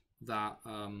fact that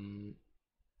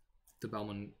the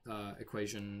Bellman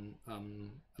equation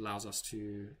allows us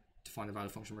to define the value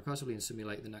function recursively and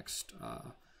simulate the next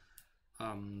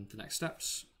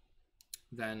steps,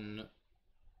 then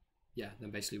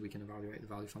basically we can evaluate the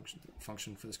value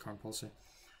function for this current policy.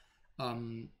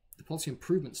 The policy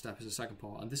improvement step is the second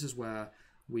part, and this is where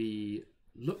we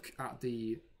look at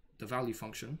the value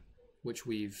function which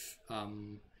we've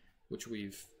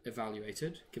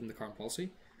evaluated given the current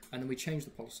policy, and then we change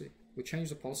the policy. We change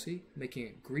the policy, making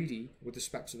it greedy with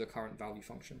respect to the current value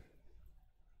function.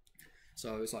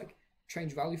 So it's like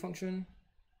change value function,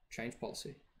 change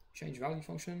policy, change value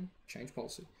function, change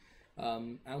policy.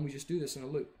 And we just do this in a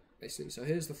loop, basically. So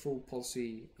here's the full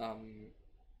policy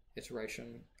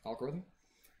iteration algorithm,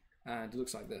 and it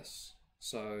looks like this.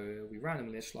 So we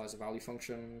randomly initialize a value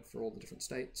function for all the different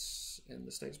states in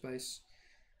the state space,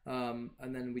 and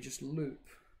then we just loop,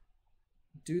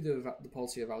 do the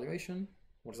policy evaluation.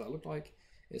 What does that look like?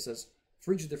 It says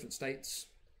for each of the different states,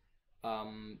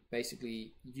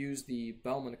 basically use the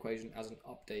Bellman equation as an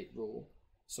update rule.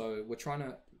 So we're trying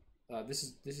to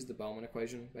this is the Bellman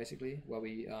equation basically, where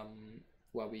we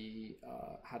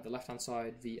had the left hand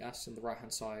side vs and the right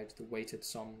hand side the weighted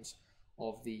sums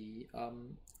of the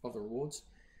rewards.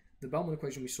 The Bellman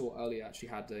equation we saw earlier actually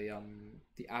had the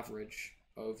average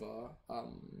over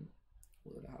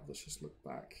what did I have? Let's just look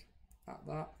back at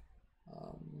that.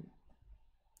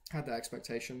 Had the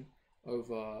expectation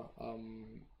over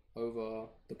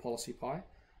the policy pi,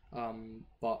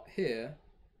 but here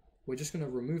we're just going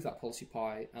to remove that policy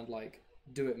pi and like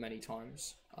do it many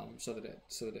times, so that it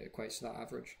equates to that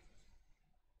average.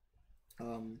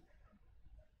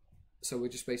 So we're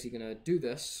just basically going to do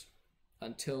this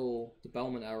until the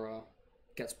Bellman error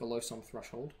gets below some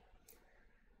threshold,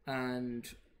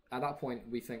 and at that point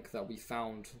we think that we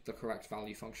found the correct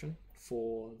value function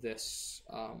for this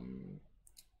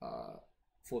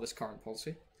current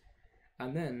policy.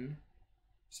 And then,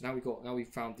 so now we've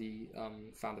found the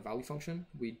value function.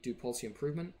 We do policy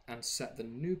improvement and set the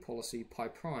new policy pi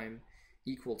prime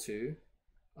equal to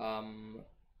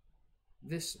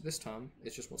this term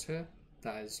is just what's here.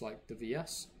 That is like the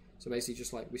VS. So basically,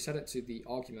 just like we set it to the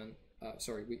argument.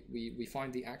 We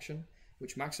find the action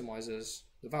which maximizes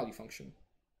the value function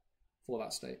for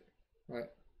that state, right?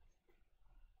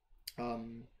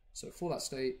 So for that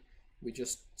state, we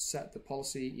just set the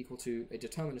policy equal to a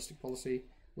deterministic policy,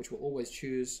 which will always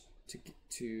choose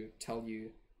to tell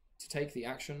you to take the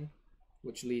action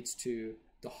which leads to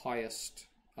the highest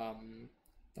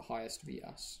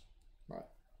VS, right?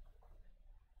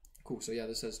 Cool. So yeah,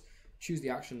 this says choose the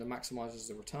action that maximizes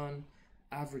the return,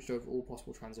 averaged over all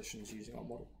possible transitions using our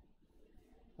model.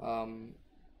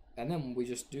 And then we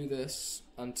just do this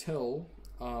until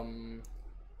the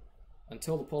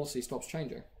policy stops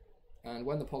changing. And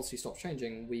when the policy stops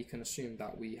changing, we can assume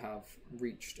that we have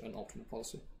reached an optimal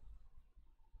policy.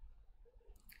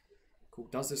 Cool.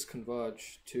 Does this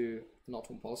converge to an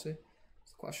optimal policy?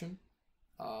 That's the question.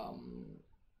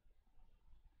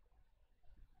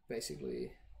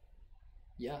 Basically,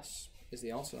 yes is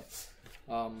the answer.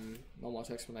 Not much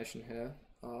explanation here,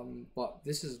 but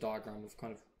this is a diagram of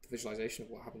kind of the visualization of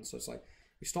what happens. So it's like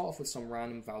we start off with some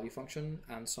random value function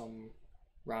and some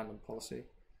random policy.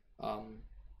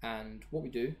 And what we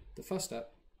do, the first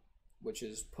step, which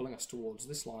is pulling us towards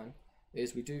this line,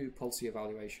 is we do policy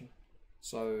evaluation.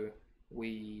 So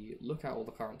we look at all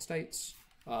the current states,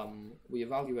 we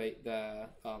evaluate their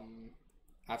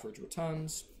average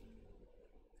returns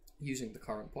using the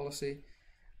current policy,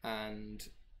 and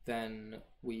then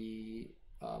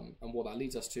and what that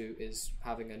leads us to is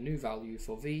having a new value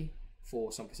for v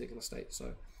for some particular state.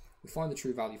 So we find the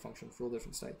true value function for all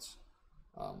different states.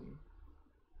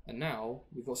 And now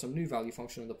we've got some new value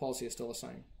function and the policy is still the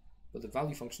same, but the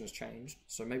value function has changed,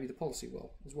 so maybe the policy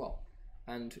will as well.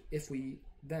 And if we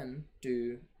then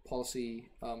do policy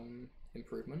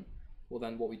improvement, well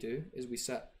then what we do is we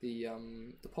set the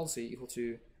policy equal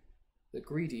to the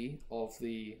greedy of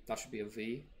that should be a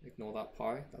v, ignore that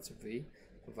pi, that's a v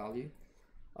for value.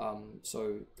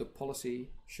 So the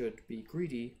policy should be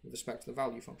greedy with respect to the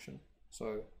value function.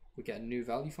 So we get a new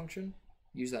value function,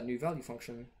 use that new value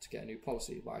function to get a new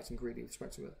policy by acting greedy with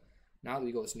respect to it. Now that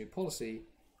we've got this new policy,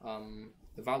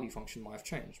 the value function might have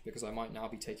changed because I might now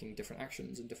be taking different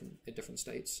actions in different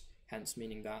states, hence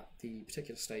meaning that the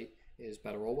particular state is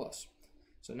better or worse.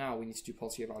 So now we need to do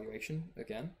policy evaluation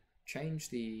again, change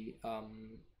the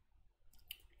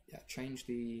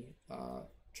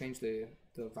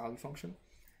value function,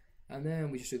 and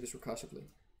then we just do this recursively,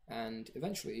 and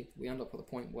eventually we end up at the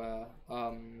point where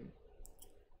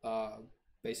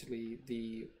basically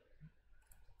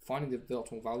finding the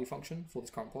optimal value function for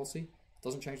this current policy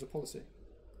doesn't change the policy,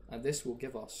 and this will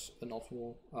give us an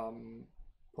optimal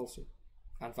policy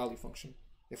and value function.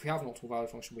 If we have an optimal value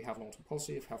function, we have an optimal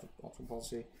policy. If we have an optimal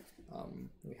policy,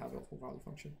 we have an optimal value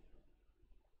function.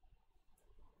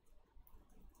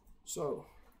 So,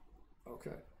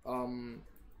 okay,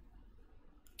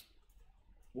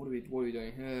 what are we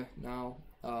doing here now?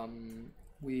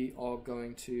 We are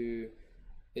going to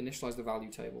initialize the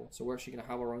value table. So we're actually going to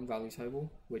have our own value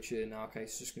table, which in our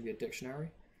case is just going to be a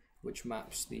dictionary, which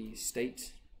maps the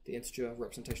state, the integer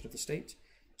representation of the state,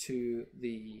 to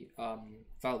the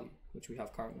value, which we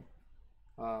have currently.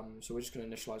 So we're just going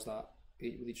to initialize that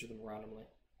with each of them randomly,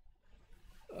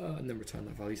 and then return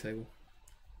that value table.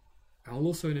 I'll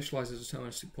also initialize a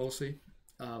deterministic policy,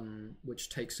 which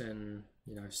takes in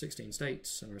 16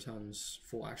 states and returns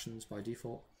 4 actions by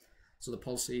default. So the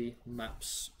policy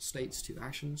maps states to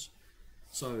actions.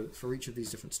 So for each of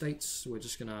these different states, we're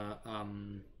just gonna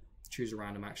choose a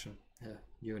random action. Here,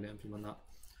 you're gonna implement that,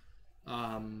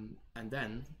 and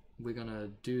then we're gonna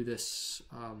do this.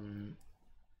 We're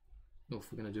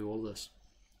gonna do all this.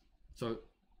 So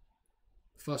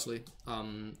firstly,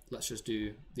 let's just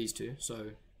do these two.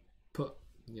 So put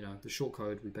the short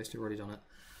code, we've basically already done it,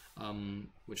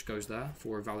 which goes there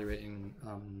for evaluating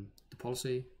the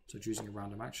policy, so choosing a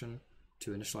random action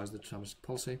to initialize the deterministic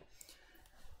policy,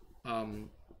 and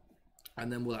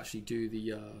then we'll actually do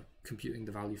the computing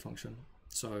the value function.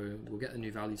 So we'll get the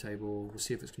new value table, we'll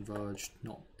see if it's converged.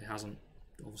 It hasn't,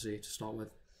 obviously, to start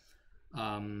with,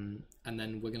 and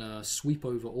then we're going to sweep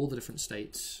over all the different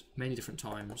states many different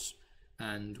times,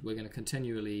 and we're going to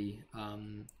continually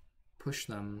push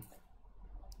them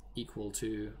equal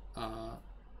to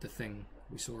the thing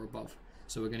we saw above.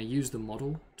 So we're going to use the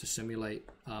model to simulate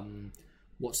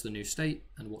what's the new state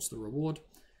and what's the reward,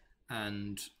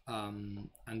 and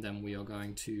then we are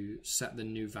going to set the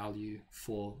new value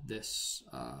for this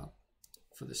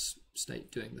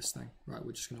state doing this thing. Right,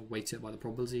 we're just going to weight it by the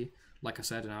probability. Like I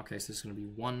said, in our case, this is going to be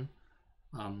 1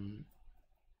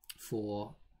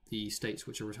 for the states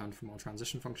which are returned from our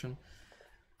transition function,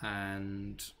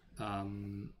 and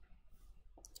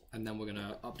then we're going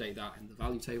to update that in the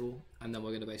value table, and then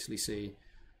we're going to basically see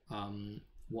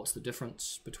what's the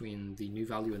difference between the new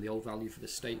value and the old value for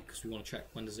this state, because we want to check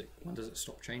when does it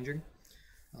stop changing.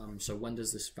 So when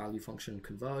does this value function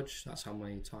converge? That's how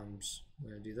many times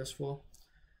we're going to do this for.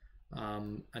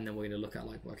 And then we're going to look at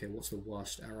okay, what's the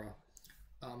worst error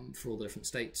for all the different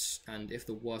states, and if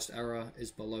the worst error is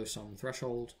below some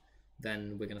threshold,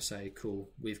 then we're going to say, cool,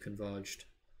 we've converged,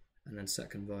 and then set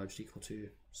converged equal to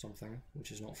something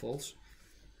which is not false.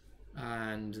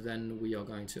 And then we are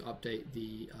going to update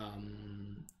the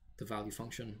value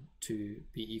function to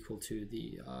be equal to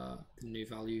the new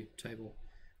value table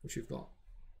which we've got,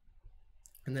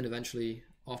 and then eventually,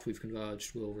 after we've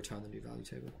converged, we'll return the new value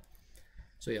table.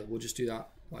 So yeah, we'll just do that,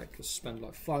 spend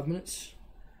 5 minutes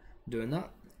doing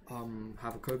that,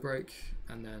 have a code break,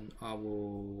 and then I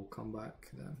will come back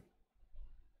then.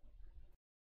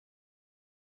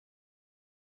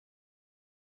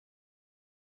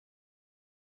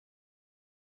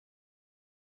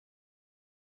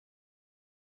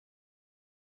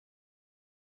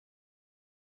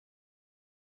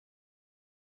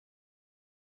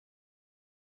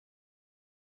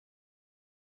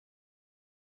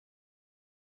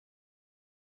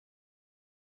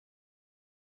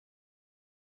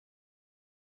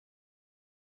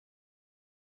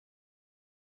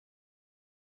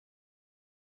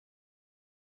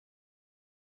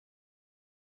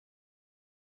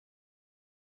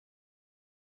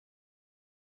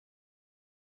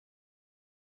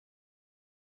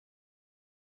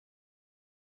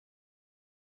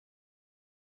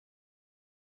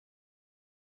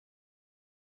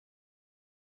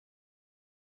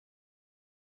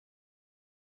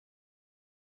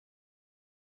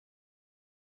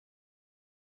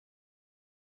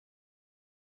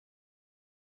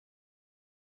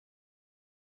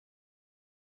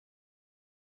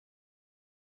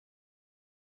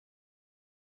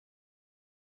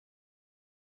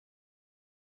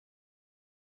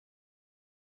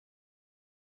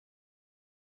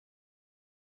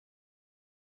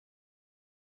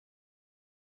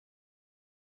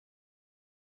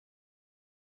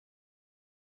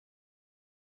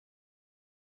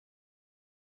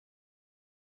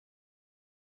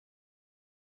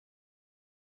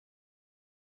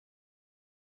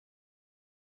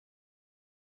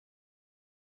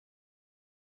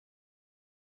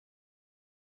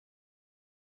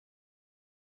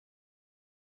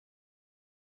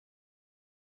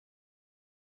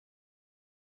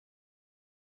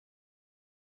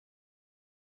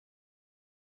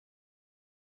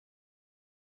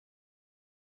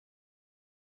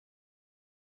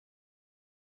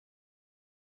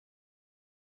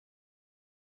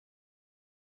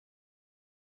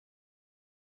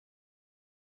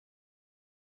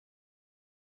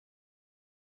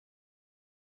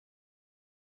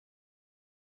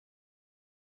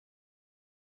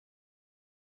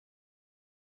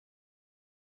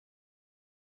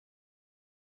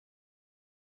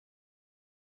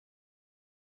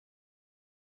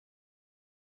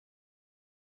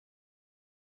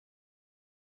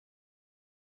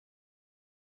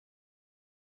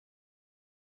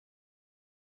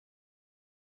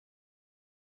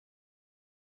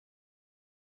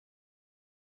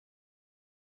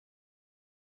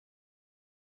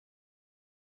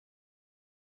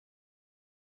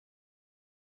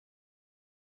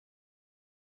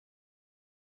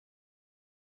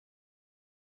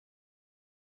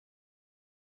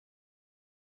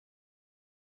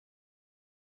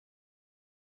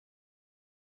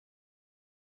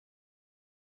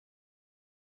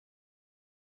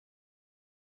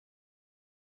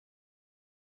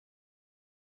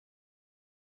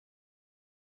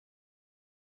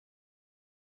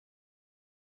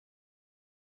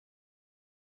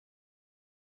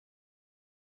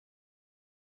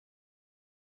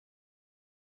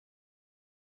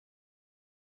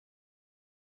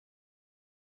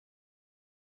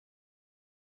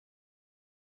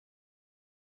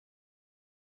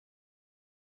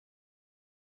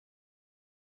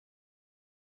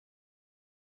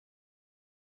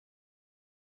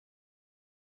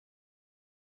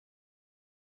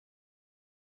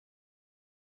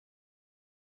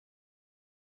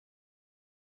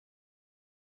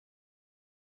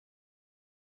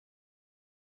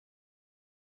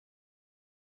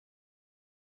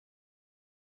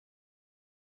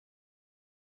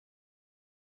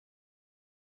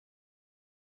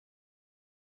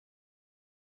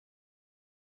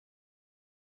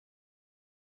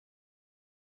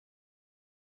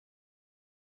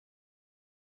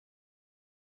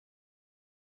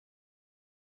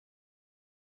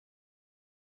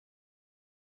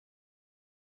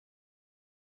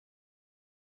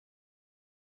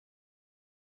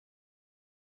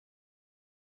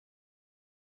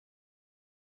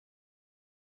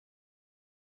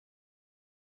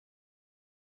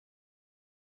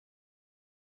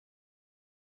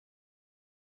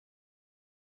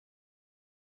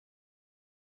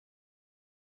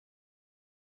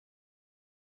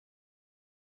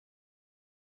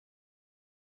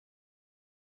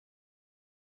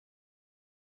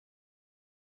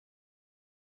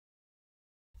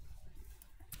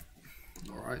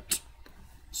 All right.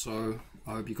 So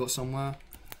I hope you got somewhere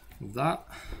with that.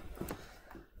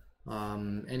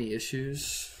 Any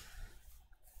issues?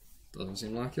 Doesn't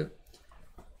seem like it.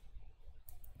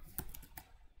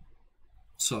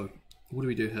 So what do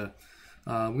we do here?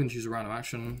 We're going to choose a random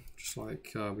action, just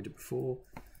like we did before.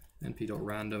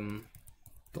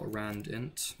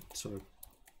 np.random.randint. So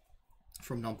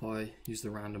from NumPy, use the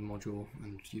random module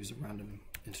and use a random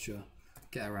integer.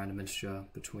 Get a random integer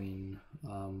between. I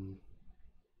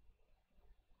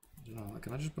don't know.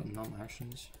 Can I just put num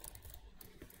actions?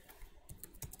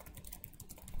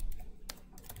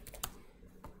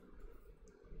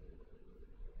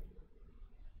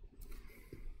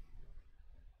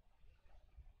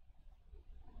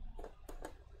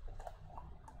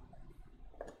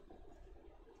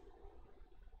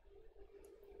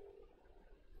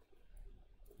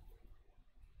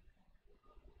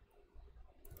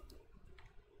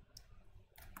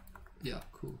 Yeah,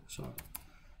 cool. So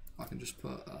I can just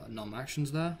put num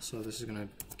actions there. So this is going to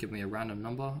give me a random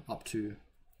number up to,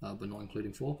 but not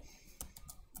including 4.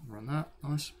 Run that,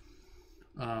 nice.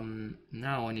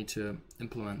 Now I need to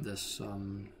implement this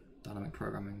dynamic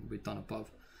programming we've done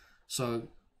above. So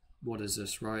what is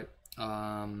this, right?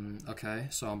 Okay,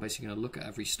 so I'm basically going to look at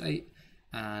every state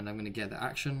and I'm going to get the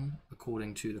action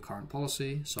according to the current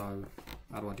policy. So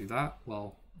how do I do that?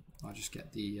 Well, I just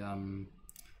get the,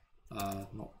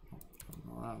 not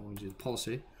that, we'll do the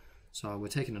policy. So we're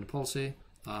taking in a policy,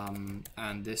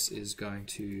 and this is going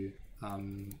to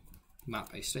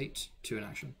map a state to an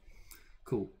action.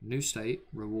 Cool. New state,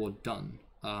 reward done.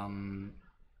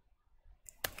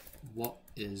 What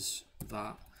is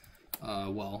that?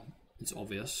 Well, it's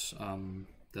obvious.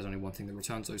 There's only one thing that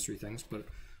returns those 3 things, but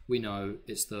we know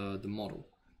it's the model.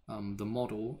 The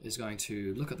model is going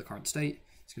to look at the current state.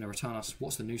 It's going to return us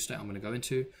what's the new state I'm going to go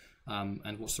into,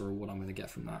 and what's the reward I'm going to get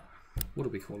from that. What do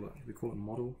we call it? We call it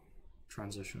model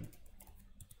transition.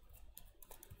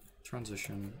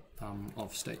 Transition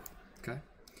of state, okay?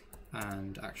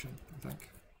 And action, I think.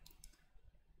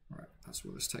 All right, that's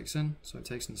what this takes in. So it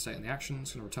takes in the state and the action.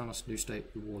 It's going to return us new state,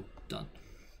 reward, done.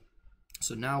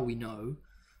 So now we know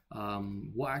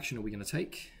what action are we going to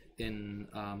take in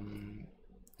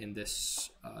this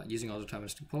using our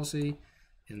deterministic policy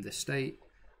in this state.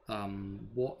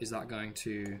 What is that going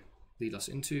to lead us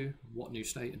into? What new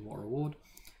state and what reward?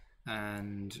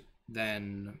 And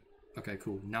then, okay,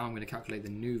 cool. Now I'm going to calculate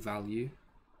the new value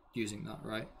using that,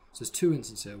 right? So there's 2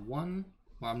 instances here. One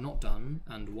where I'm not done,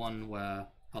 and one where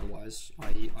otherwise,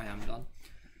 i.e. I am done.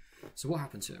 So what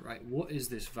happens here, right? What is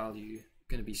this value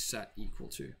going to be set equal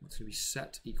to? It's going to be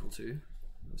set equal to,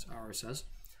 as arrow says,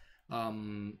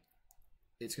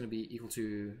 it's going to be equal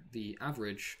to the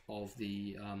average of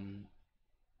the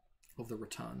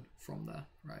return from there,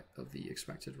 right? Of the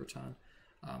expected return.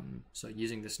 So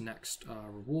using this next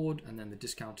reward and then the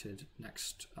discounted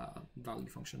next value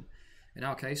function. In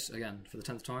our case, again, for the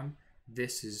 10th time,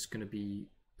 this is going to be,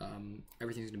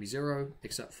 everything's going to be 0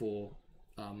 except for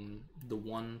the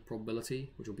 1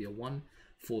 probability, which will be a 1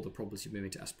 for the probability of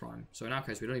moving to S prime. So in our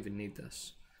case, we don't even need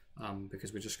this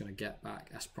because we're just going to get back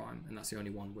S prime, and that's the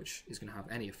only one which is going to have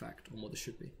any effect on what this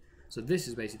should be. So this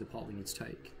is basically the part we need to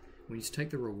take. We need to take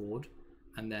the reward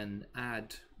and then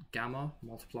add gamma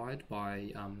multiplied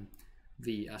by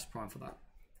the S prime for that.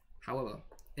 However,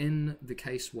 in the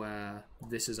case where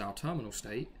this is our terminal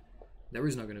state,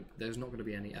 there's not going to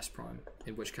be any S prime,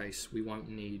 in which case we won't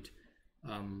need,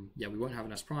 we won't have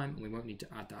an S prime, and we won't need to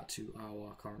add that to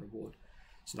our current reward.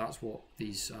 So that's what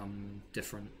these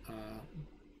different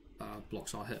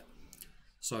blocks are here.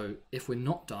 So if we're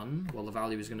not done, well, the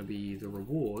value is going to be the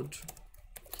reward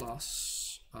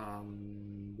plus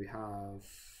we have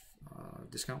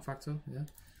discount factor,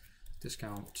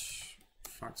 discount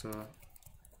factor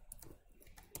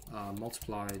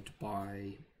multiplied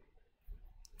by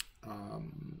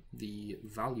the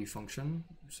value function,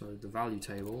 so the value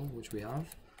table which we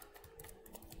have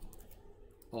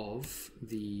of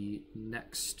the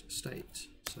next state,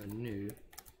 so new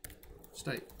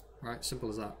state, right? Simple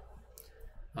as that.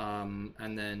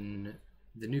 And then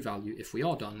the new value, if we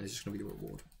are done, is just going to be the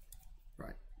reward,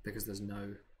 right? Because there's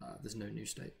no new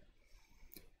state.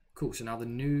 Cool. So now the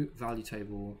new value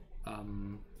table,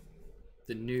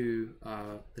 the new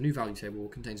value table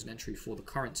contains an entry for the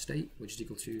current state, which is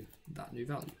equal to that new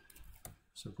value.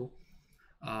 Simple.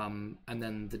 And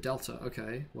then the delta.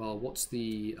 Okay. Well, what's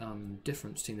the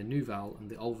difference between the new val and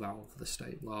the old val for the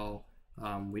state? Well,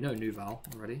 we know new val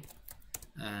already,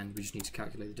 and we just need to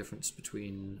calculate the difference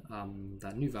between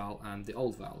that new val and the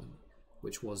old val,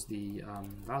 which was the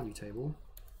value table.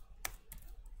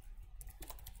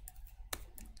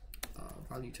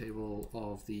 Value table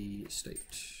of the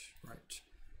state. Right.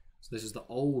 So this is the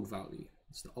old value.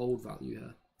 It's the old value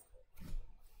here.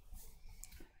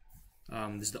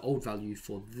 This is the old value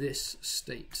for this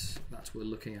state that we're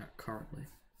looking at currently.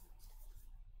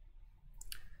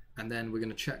 And then we're going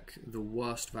to check the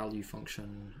worst value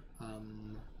function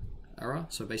error.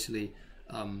 So basically,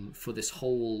 for this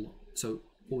whole, so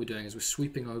what we're doing is we're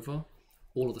sweeping over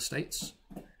all of the states.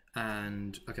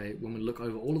 And okay, when we look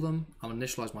over all of them, I'm going to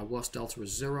initialize my worst delta as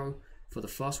 0. For the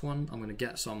first one, I'm going to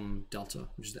get some delta,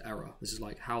 which is the error. This is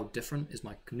like how different is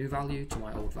my new value to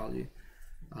my old value.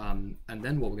 And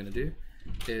then what we're going to do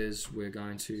is we're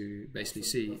going to basically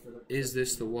see, is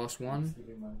this the worst one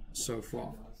so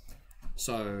far?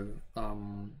 So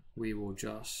we will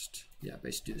just,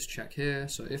 basically do this check here.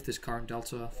 So if this current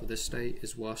delta for this state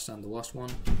is worse than the worst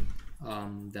one,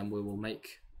 then we will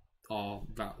make our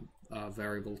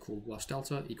variable called worst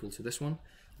delta equal to this one,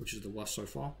 which is the worst so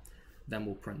far. Then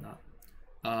we'll print that.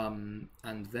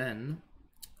 And then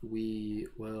we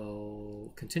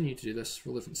will continue to do this for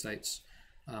all different states.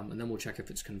 And then we'll check if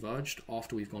it's converged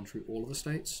after we've gone through all of the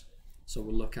states. So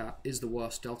we'll look at, is the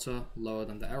worst delta lower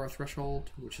than the error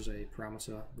threshold, which is a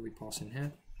parameter that we pass in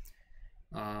here.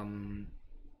 And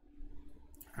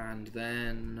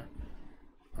then,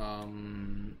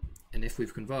 and if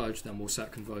we've converged, then we'll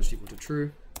set converged equal to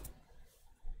true.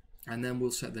 And then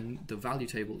we'll set the value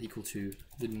table equal to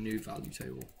the new value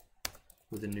table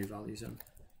with the new values in.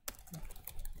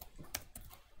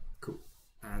 Cool.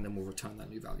 And then we'll return that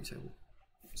new value table.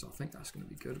 So I think that's going to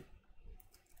be good.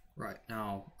 Right,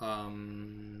 now, have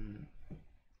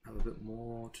a bit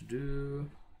more to do.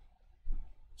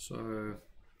 So,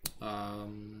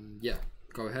 yeah,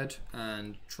 go ahead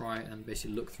and try and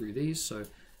basically look through these. So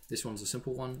this one's a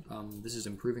simple one. This is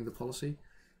improving the policy.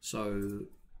 So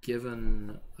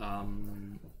given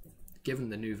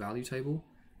the new value table,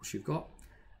 which you've got,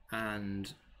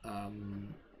 and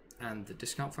the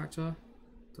discount factor,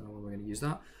 don't know when we're going to use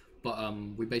that, but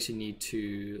we basically need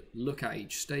to look at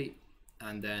each state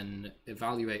and then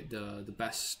evaluate the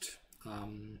best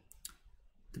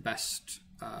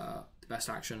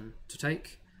action to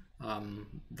take.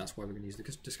 That's why we're going to use the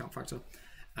discount factor,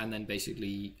 and then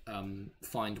basically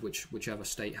find whichever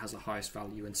state has the highest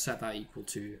value and set that equal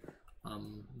to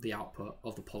the output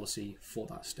of the policy for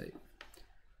that state.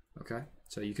 Okay,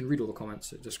 so you can read all the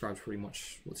comments. It describes pretty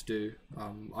much what to do.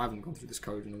 I haven't gone through this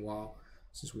code in a while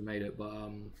since we made it, but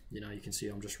you know, you can see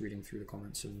I'm just reading through the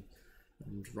comments and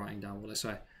writing down what I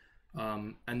say.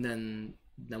 And then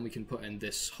we can put in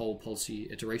this whole policy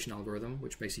iteration algorithm,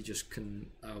 which basically just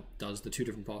does the two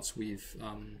different parts we've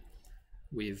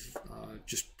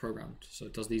just programmed. So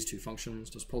it does these two functions,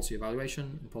 does policy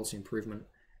evaluation and policy improvement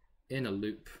in a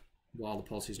loop while the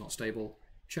policy is not stable,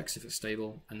 checks if it's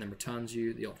stable, and then returns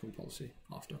you the optimal policy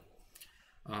after.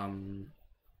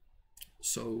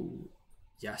 So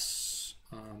yes,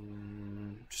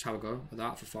 just have a go at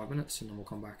that for 5 minutes, and then we'll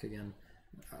come back again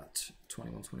at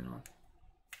 21:29.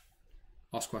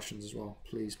 Ask questions as well,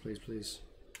 please, please, please,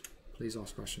 please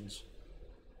ask questions.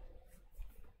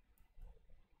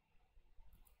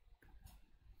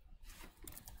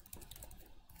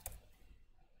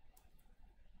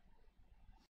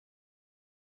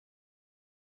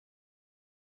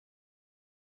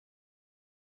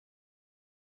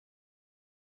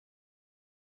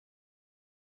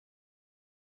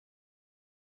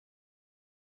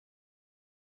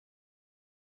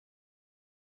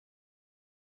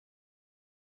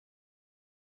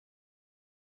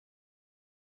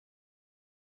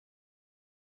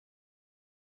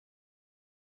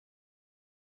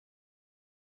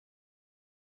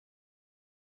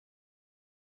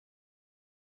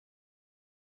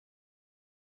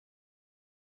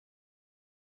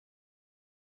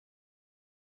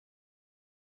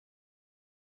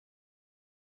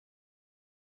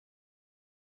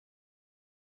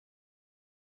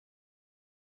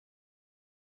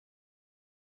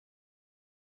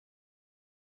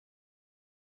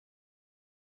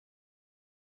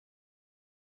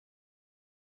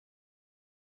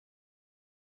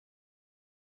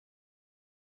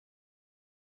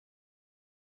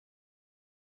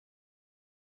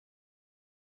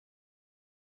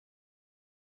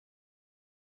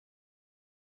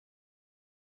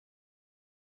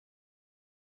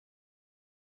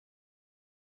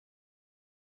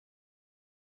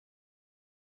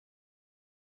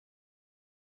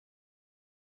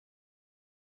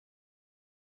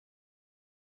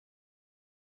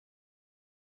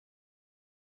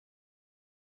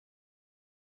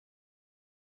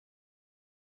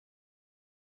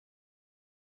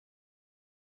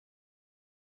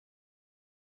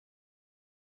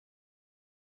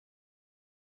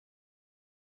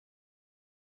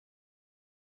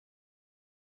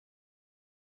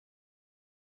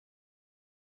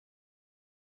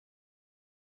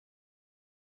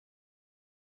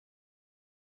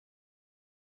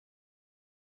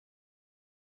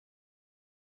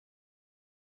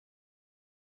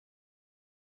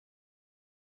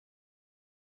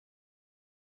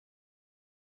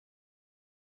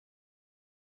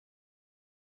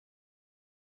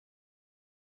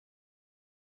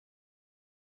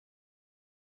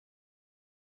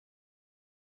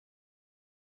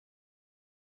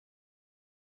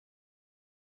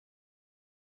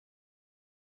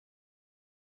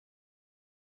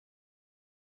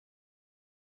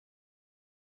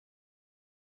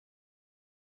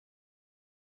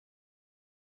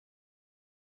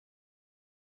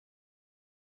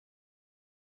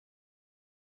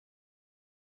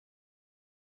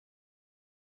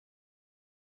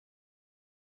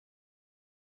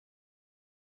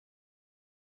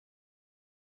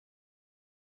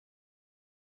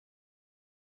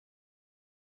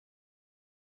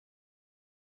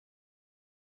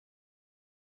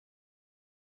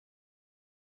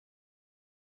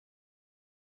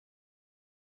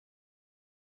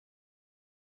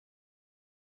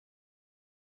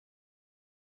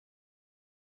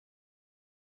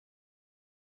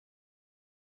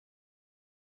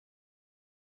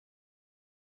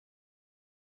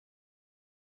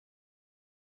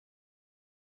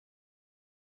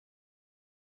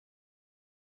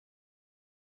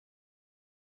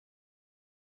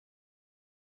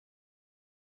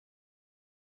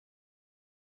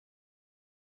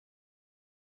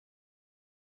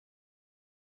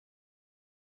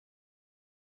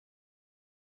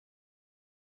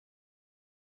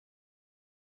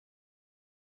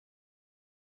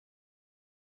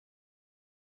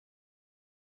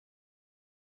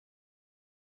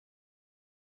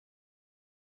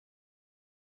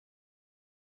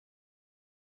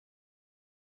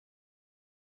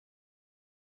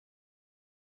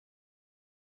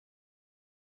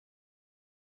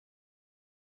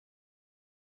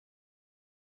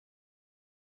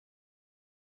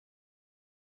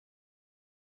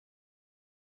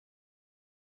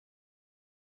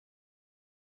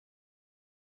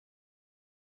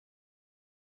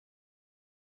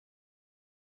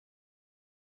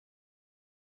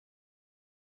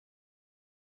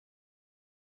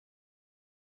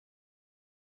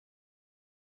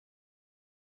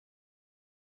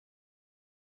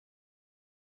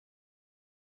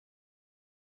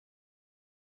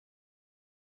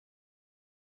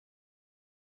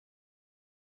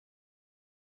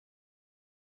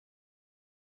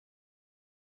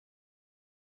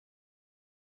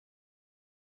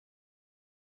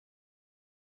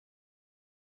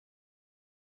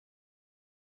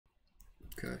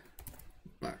 Okay,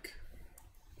 back.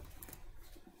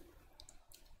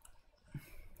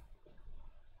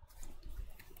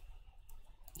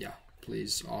 Yeah,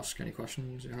 please ask any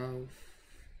questions you have.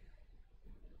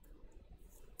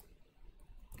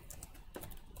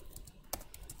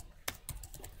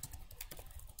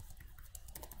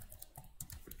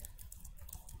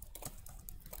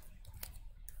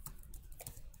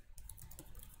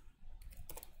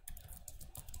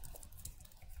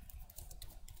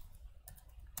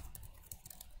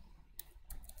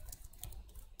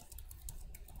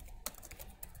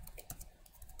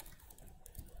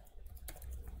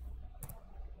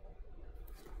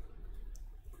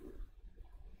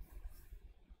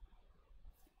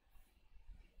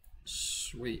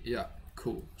 Sweet, yeah,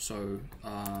 cool. So,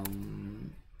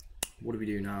 what do we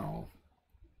do now?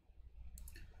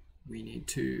 We need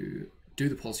to do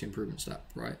the policy improvement step,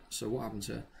 right? So what happens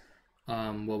here?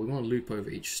 Well, we want to loop over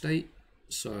each state.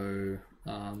 So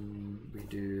we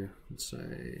do, let's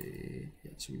say,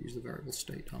 yeah, so we use the variable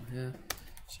state down here.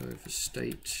 So for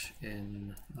state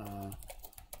in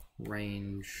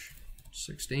range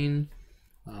 16,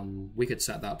 we could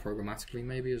set that programmatically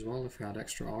maybe as well if we had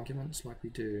extra arguments like we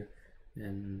do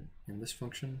in this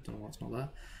function. Don't know why it's not there,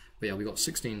 but yeah, we got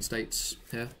 16 states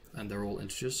here and they're all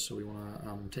integers, so we want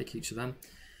to take each of them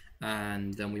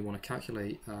and then we want to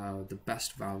calculate the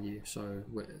best value. So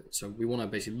we want to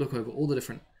basically look over all the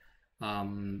different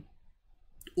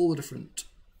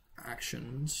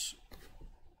actions,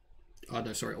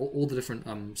 no, sorry, all the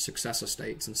different successor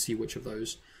states and see which of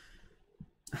those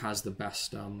has the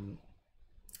best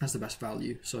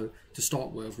value. So to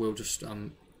start with, we'll just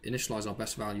initialize our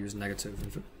best value as negative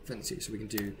infinity. So we can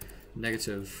do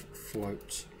negative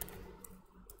float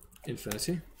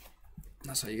infinity.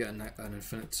 That's how you get an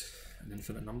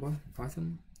infinite number in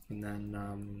Python. And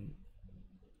then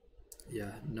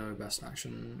yeah, no best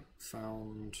action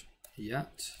found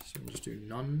yet. So we'll just do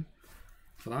none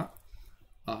for that.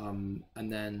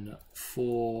 And then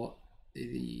for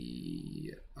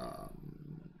the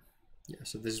yeah,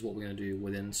 so this is what we're going to do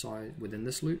within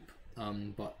this loop.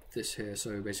 But this here,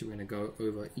 so basically we're going to go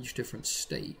over each different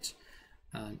state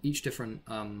and each different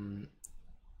no,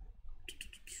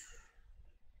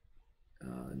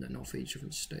 not for each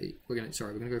different state. We're going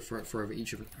to go for over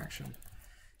each different action.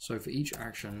 So for each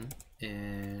action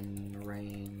in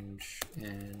range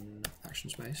in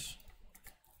action space,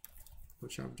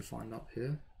 which I've defined up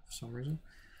here for some reason.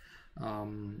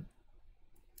 And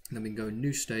then we can go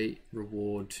new state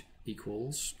reward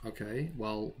equals, okay,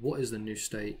 well, what is the new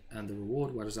state and the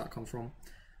reward? Where does that come from?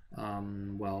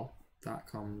 Well, that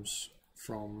comes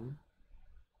from,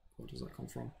 what does that come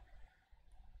from?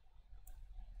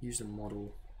 Use the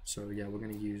model. So yeah, we're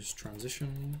going to use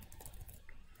transition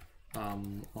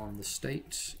on the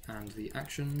state and the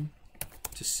action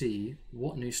to see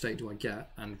what new state do I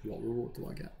get and what reward do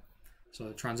I get.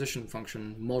 So transition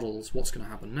function models what's going to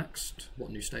happen next, what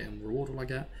new state and reward will I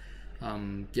get,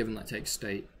 given that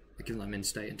I'm in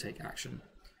state and take action.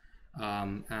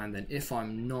 And then if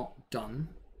I'm not done,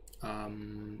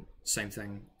 same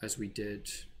thing as we did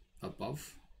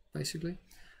above, basically.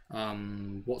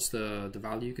 What's the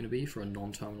value going to be for a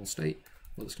non-terminal state?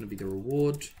 Well, it's going to be the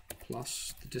reward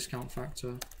plus the discount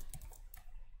factor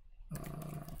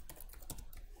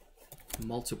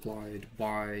multiplied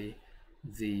by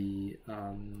the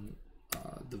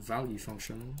value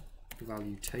function, the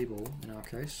value table in our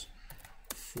case,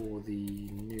 for the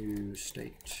new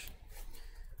state.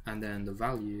 And then the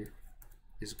value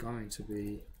is going to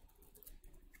be,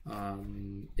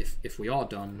 if we are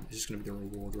done, it's just going to be the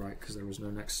reward, right? Because there was no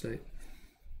next state.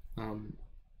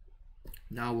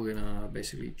 Now we're going to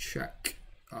basically check,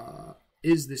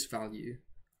 is this value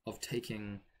of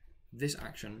taking this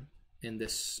action in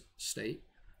this state,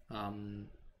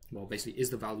 well, basically, is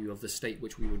the value of the state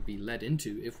which we would be led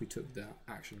into if we took that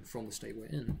action from the state we're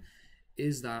in,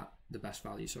 is that the best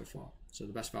value so far? So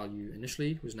the best value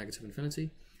initially was negative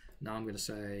infinity. Now I'm going to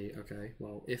say, okay,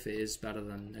 well, if it is better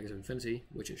than negative infinity,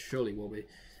 which it surely will be,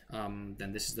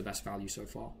 then this is the best value so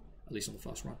far, at least on the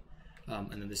first run.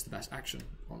 And then this is the best action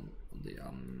on the,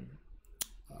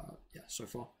 yeah, so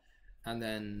far. And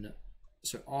then,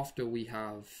 so after we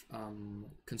have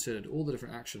considered all the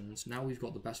different actions, now we've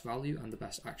got the best value and the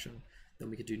best action. Then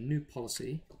we could do new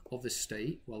policy of this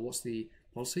state. Well, what's the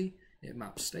policy? It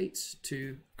maps states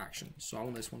to actions. So I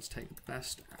want this one to take the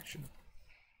best action.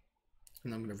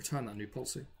 And I'm going to return that new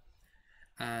policy.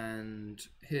 And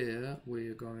here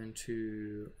we're going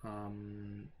to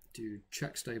do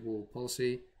check stable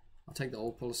policy. I'll take the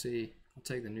old policy. I'll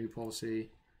take the new policy.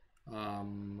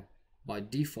 By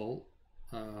default,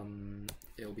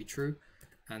 it'll be true.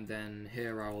 and then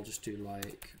here I will just do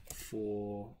like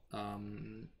for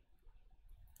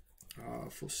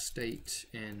state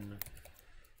in,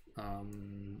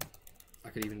 I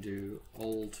could even do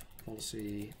old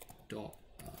policy dot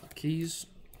keys.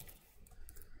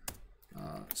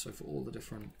 So for all the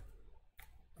different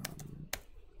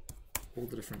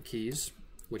keys,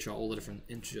 which are all the different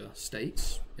integer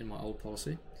states in my old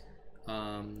policy,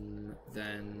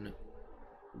 then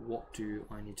what do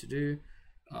I need to do?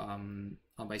 I'm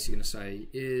basically going to say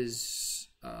is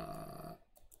I'm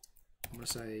going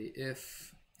to say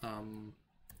if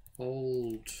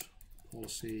old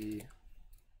policy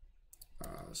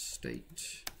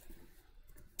state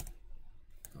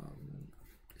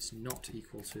is not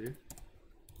equal to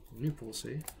new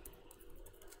policy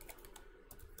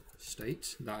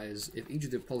state. That is, if each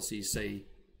of the policies say,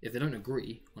 if they don't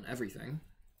agree on everything,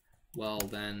 well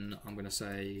then I'm going to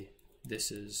say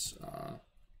this is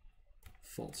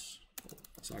false.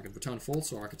 So I could return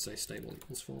false, or I could say stable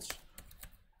equals false.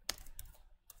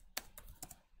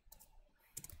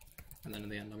 And then in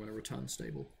the end I'm going to return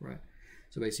stable, right?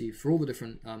 So basically for all the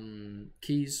different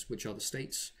keys, which are the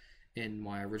states in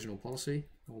my original policy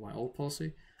or my old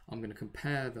policy, I'm going to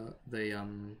compare the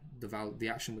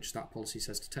action which that policy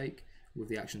says to take with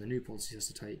the action the new policy says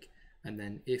to take, and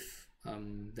then if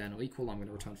they're not equal, I'm going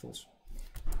to return false.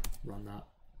 Run that.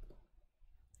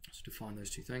 So define those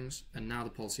two things, and now the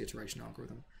policy iteration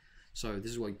algorithm. So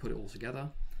this is where you put it all together.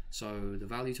 So the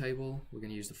value table, we're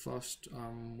going to use the first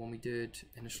one we did,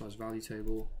 initialize value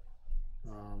table.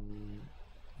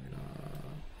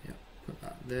 Yeah, put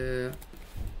that there.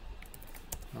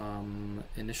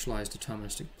 Initialize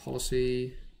deterministic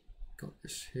policy, got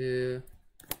this here,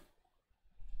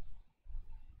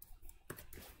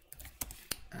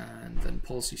 and then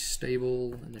policy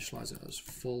stable, initialize it as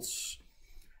false.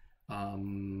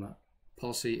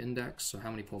 Policy index, so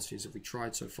how many policies have we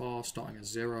tried so far, starting at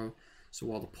 0. So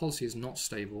while the policy is not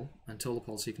stable until the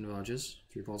policy converges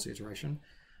through policy iteration,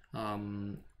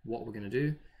 what we're going to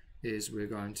do is we're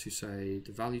going to say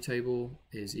the value table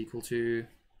is equal to,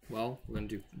 well, we're going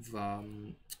to do,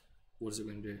 what is it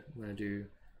we're going to do? We're going to do,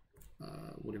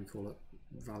 what do we call it?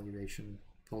 Evaluation,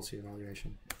 policy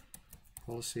evaluation.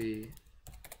 Policy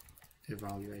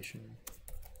evaluation.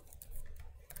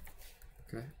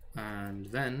 Okay, and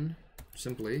then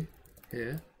simply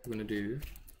here, we're going to do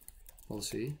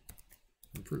policy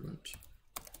improvement.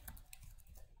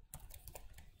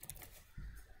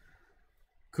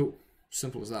 Cool,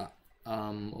 simple as that.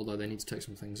 Although they need to take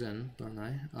some things in, don't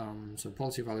they? So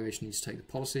policy evaluation needs to take the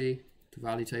policy, the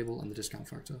value table, and the discount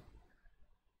factor.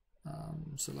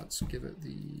 So let's give it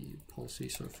the policy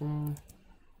so far,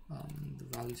 the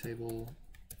value table,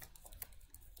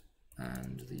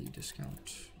 and the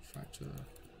discount factor,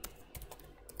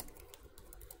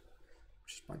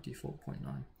 which is by default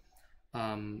 0.9.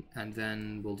 And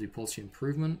then we'll do policy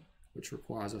improvement, which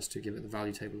requires us to give it the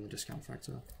value table and the discount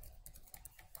factor.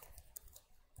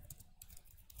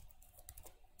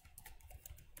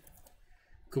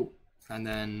 Cool. And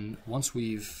then once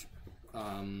we've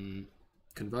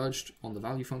converged on the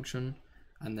value function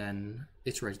and then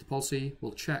iterated the policy,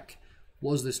 we'll check,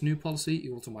 was this new policy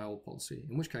equal to my old policy?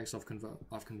 In which case I've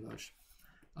converged.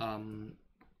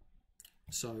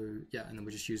 So yeah, and then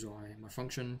we just use my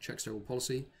function, check stable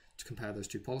policy, to compare those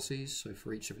two policies. So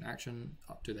for each different action,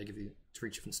 do they give you, for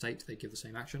each different state, do they give the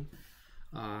same action?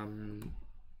 And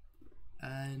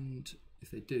if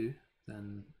they do,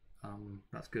 then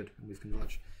that's good, and we've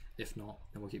converged. If not,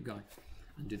 then we'll keep going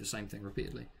and do the same thing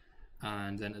repeatedly.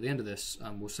 And then at the end of this,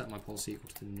 we'll set my policy equal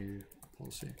to the new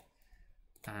policy.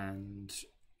 And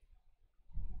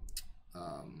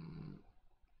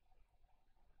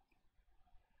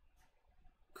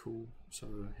cool. So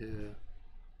here,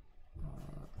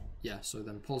 yeah. So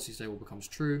then policy stable becomes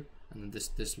true, and then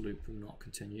this loop will not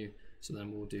continue. So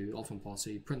then we'll do ultimate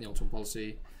policy, print the ultimate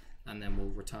policy, and then we'll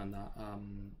return that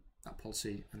that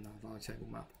policy and that value table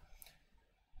map.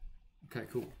 Okay,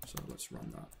 cool. So let's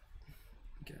run that.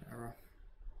 Get an error.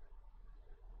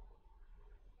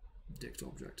 Dict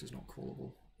object is not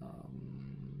callable.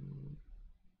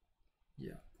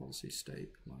 Yeah, policy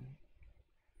state line.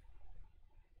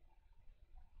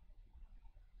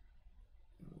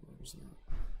 What was that?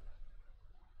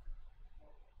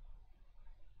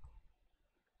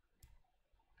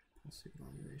 Policy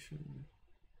evaluation.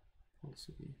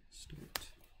 Policy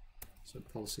state. So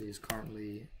policy is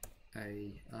currently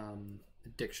a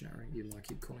dictionary, even though I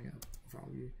keep calling it a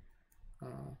value.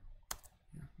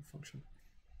 Yeah, a function.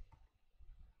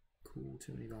 Cool,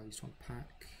 too many values to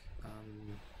unpack.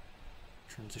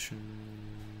 Transition,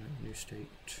 new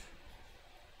state.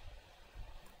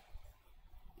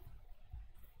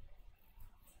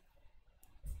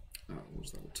 what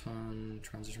does that return?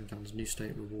 Transition returns new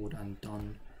state, reward, and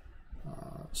done.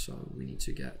 So we need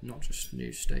to get not just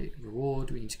new state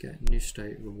reward, we need to get new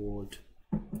state reward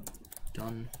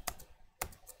done,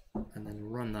 and then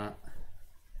run that,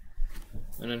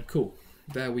 and then cool.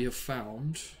 There we have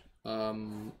found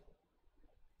an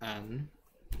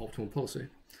optimal policy.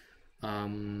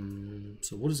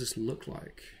 So what does this look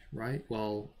like, right?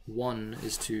 Well, one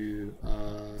is to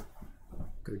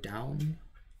go down,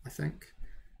 I think.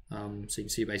 So you can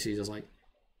see basically there's like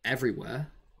everywhere,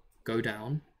 go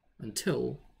down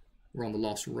until we're on the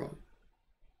last row,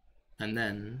 and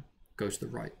then go to the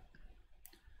right.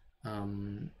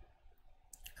 And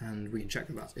we can check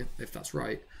that if that's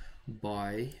right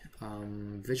by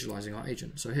visualizing our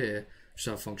agent. So here, just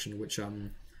have a function which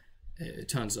it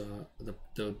turns the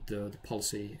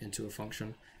policy into a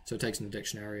function. So it takes in the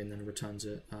dictionary and then returns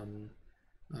it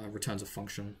returns a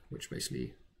function which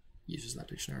basically uses that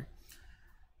dictionary.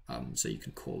 So you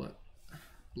can call it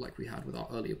like we had with our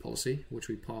earlier policy, which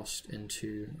we passed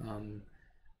into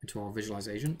our visualize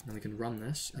agent, and we can run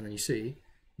this, and then you see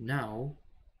now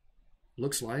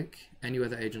looks like anywhere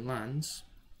the agent lands,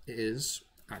 it is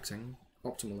acting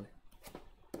optimally.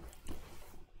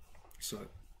 So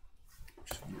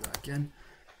just view that again.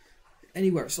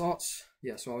 Anywhere it starts,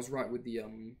 yeah. So I was right with the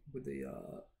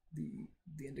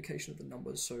indication of the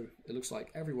numbers. So it looks like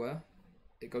everywhere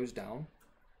it goes down,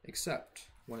 except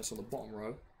when it's on the bottom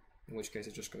row, in which case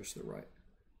it just goes to the right.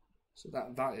 So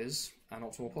that is an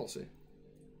optimal policy.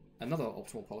 Another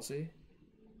optimal policy,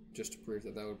 just to prove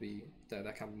that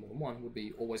there can be more than one, would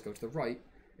be always go to the right,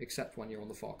 except when you're on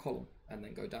the far column, and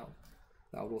then go down.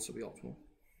 That would also be optimal.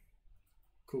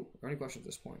 Cool. Are there any questions at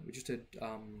this point? We just did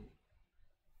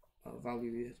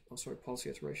policy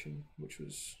iteration, which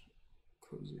was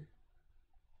cozy.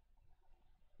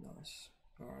 Nice.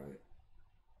 All right.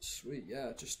 Sweet.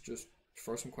 Yeah. Just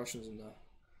throw some questions in there.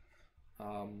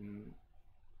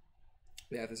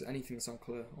 Yeah. If there's anything that's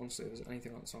unclear, honestly, if there's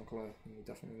anything that's unclear, we'll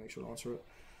definitely make sure to answer it.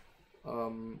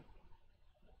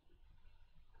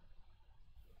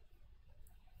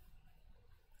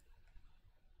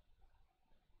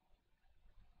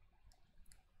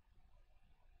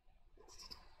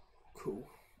 Cool.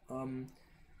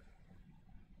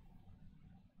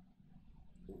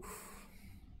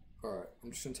 Alright,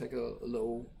 I'm just going to take a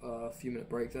little few minute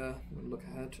break there and look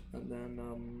ahead, and then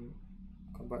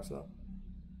come back to that.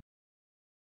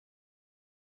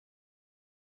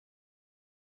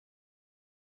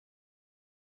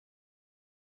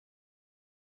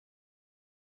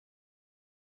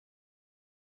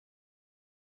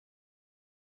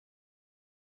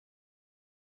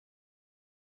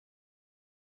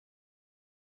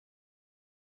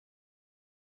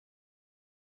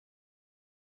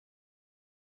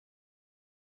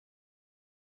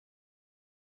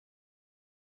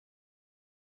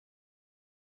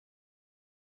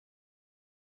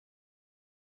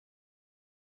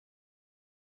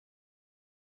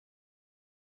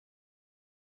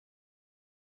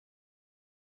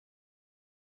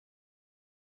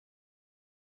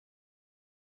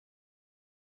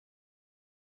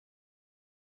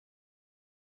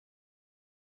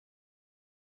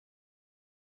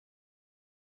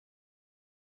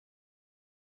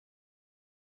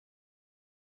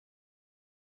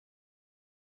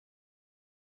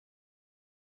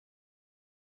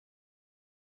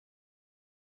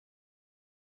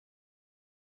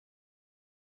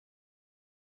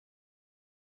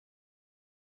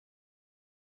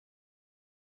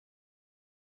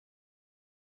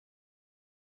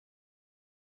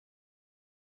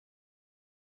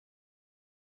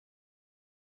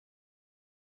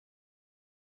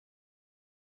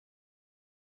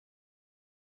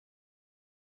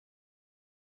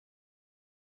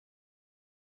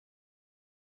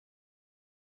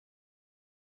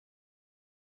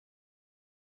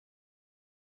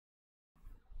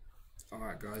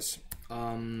 Alright guys,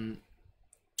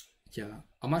 yeah,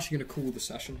 I'm actually going to call the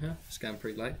session here. It's getting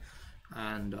pretty late,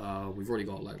 and we've already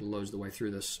got like loads of the way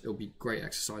through this. It'll be great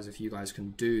exercise if you guys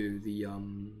can do the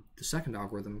second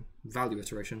algorithm, value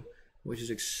iteration, which is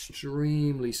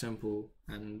extremely simple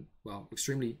and, well,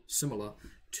 extremely similar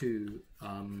to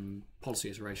policy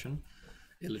iteration.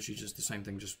 It literally just the same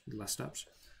thing, just with less steps.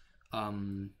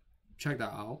 Check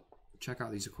that out. Check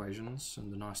out these equations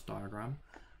and the nice diagram.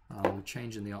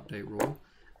 Change in the update rule,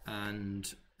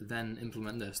 and then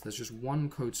implement this. There's just one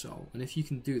code cell, and if you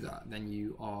can do that, then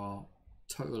you are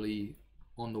totally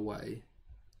on the way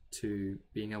to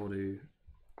being able to,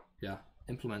 yeah,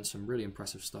 implement some really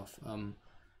impressive stuff. And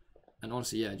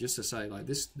honestly, yeah, just to say, like,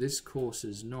 this course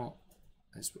is not,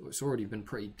 it's already been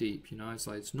pretty deep, you know. It's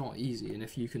like, it's not easy, and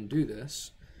if you can do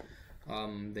this,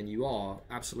 then you are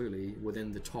absolutely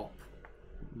within the top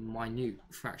minute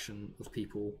fraction of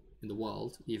people in the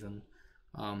world, even,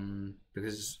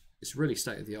 because it's really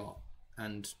state of the art,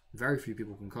 and very few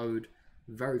people can code,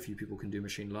 very few people can do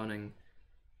machine learning,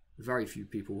 very few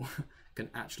people can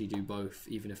actually do both,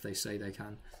 even if they say they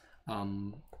can.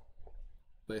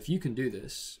 But if you can do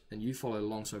this and you follow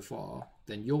along so far,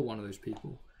 then you're one of those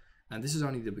people. And this is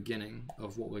only the beginning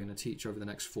of what we're going to teach over the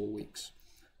next 4 weeks.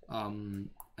 And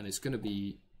it's going to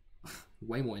be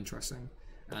way more interesting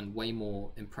and way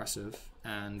more impressive.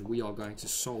 And we are going to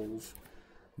solve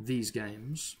these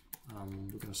games.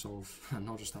 We're going to solve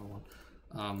not just that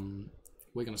one.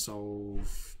 We're going to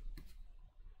solve...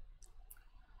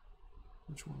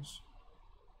 Which ones?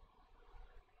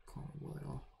 Can't remember what they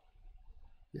are.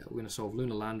 Yeah, we're going to solve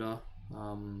Lunar Lander.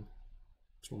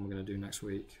 That's what we're going to do next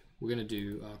week. We're going to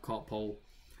do cart pole,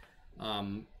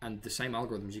 and the same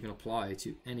algorithms you can apply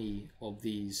to any of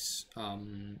these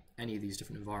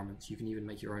different environments. You can even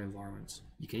make your own environments.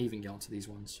 You can even get onto these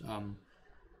ones.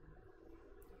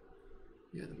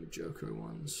 Yeah, the Majoko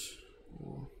ones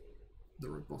or the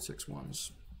robotics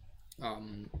ones.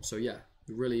 So yeah,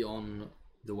 really on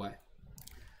the way.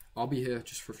 I'll be here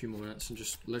just for a few more minutes and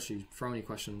just literally throw any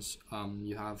questions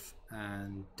you have,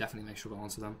 and definitely make sure to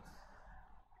answer them.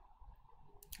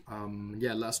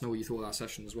 Yeah, let us know what you thought of that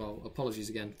session as well. Apologies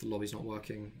again if the lobby's not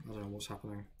working. I don't know what's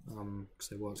happening because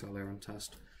they worked out there on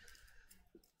test,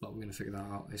 but we're going to figure that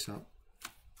out ASAP.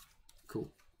 Cool.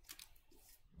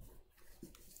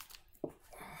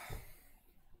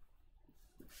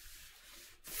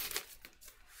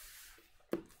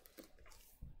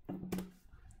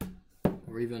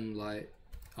 Or even like,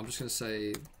 I'm just going to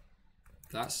say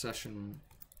that session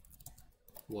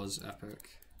was epic,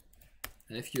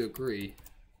 and if you agree,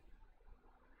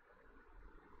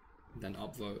 then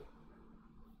upvote.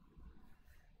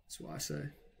 That's what I say.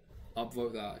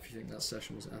 Upvote that if you think that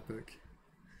session was epic.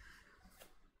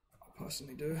 I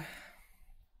personally do.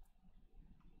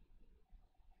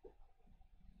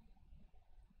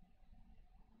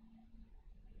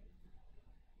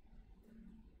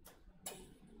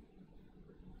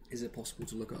 Is it possible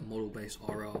to look at a model-based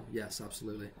RL? Yes,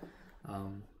 absolutely.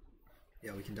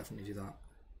 Yeah, we can definitely do that.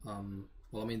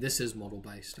 Well, I mean, this is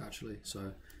model-based actually,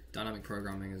 so dynamic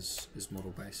programming is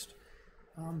model-based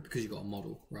because you've got a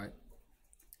model, right?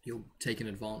 You're taking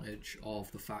advantage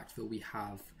of the fact that we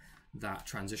have that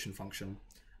transition function,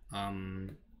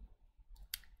 and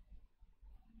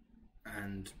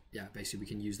yeah, basically we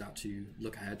can use that to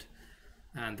look ahead,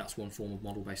 and that's one form of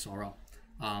model-based RL.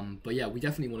 But yeah, we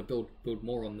definitely want to build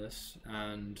more on this.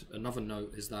 And another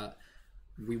note is that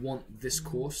we want this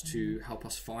course to help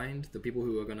us find the people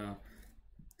who are going to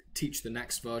teach the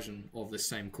next version of this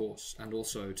same course, and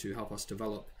also to help us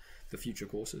develop the future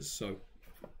courses. So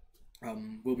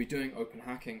we'll be doing open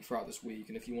hacking throughout this week,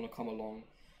 and if you want to come along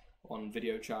on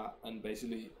video chat and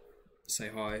basically say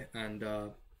hi and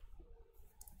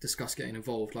discuss getting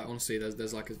involved, like honestly,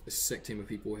 there's like a sick team of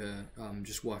people here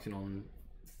just working on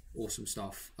awesome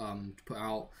stuff to put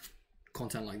out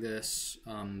content like this,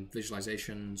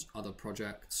 visualizations, other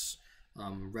projects,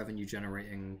 revenue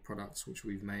generating products which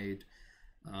we've made,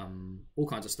 all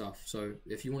kinds of stuff. So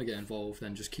if you want to get involved,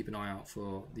 then just keep an eye out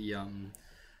for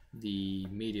the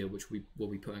media which we will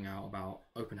be putting out about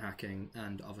open hacking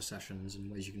and other sessions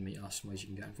and ways you can meet us and ways you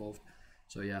can get involved.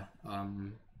 So yeah,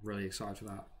 really excited for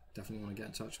that. Definitely want to get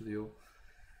in touch with you all.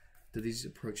 Do these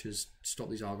approaches stop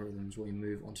these algorithms when we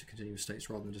move onto continuous states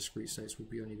rather than discrete states?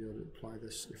 Would we only be able to apply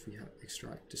this if we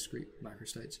extract discrete macro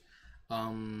states?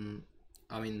 I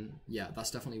mean, yeah,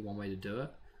 that's definitely one way to do it.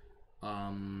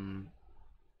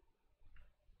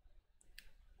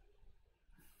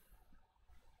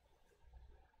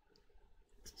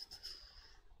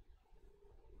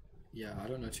 Yeah, I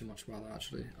don't know too much about that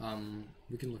actually.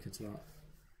 We can look into that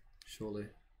shortly.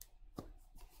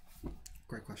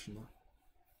 Great question though.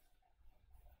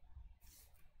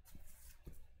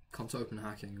 Come to open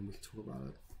hacking and we can talk about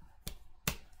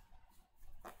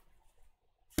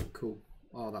it. Cool.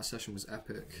 Oh, that session was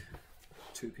epic.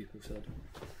 2 people said.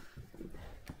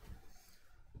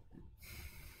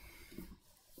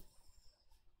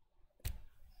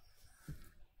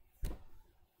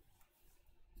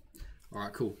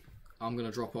 Alright, cool. I'm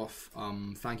gonna drop off.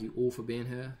 Thank you all for being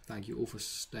here. Thank you all for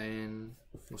staying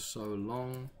for so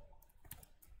long.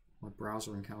 My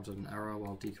browser encountered an error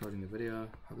while decoding the video.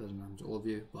 Hope that doesn't happen to all of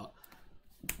you, but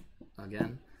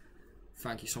again,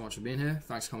 thank you so much for being here.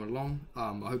 Thanks for coming along.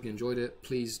 I hope you enjoyed it.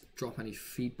 Please drop any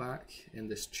feedback in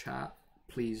this chat.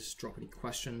 Please drop any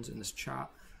questions in this chat.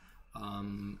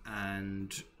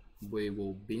 And we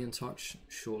will be in touch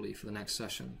shortly for the next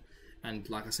session. And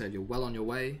like I said, you're well on your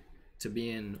way to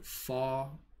being far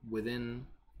within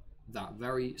that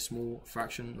very small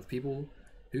fraction of people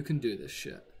who can do this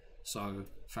shit. So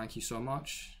thank you so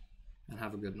much and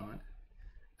have a good night.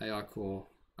 AI Core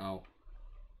out.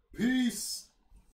 Peace.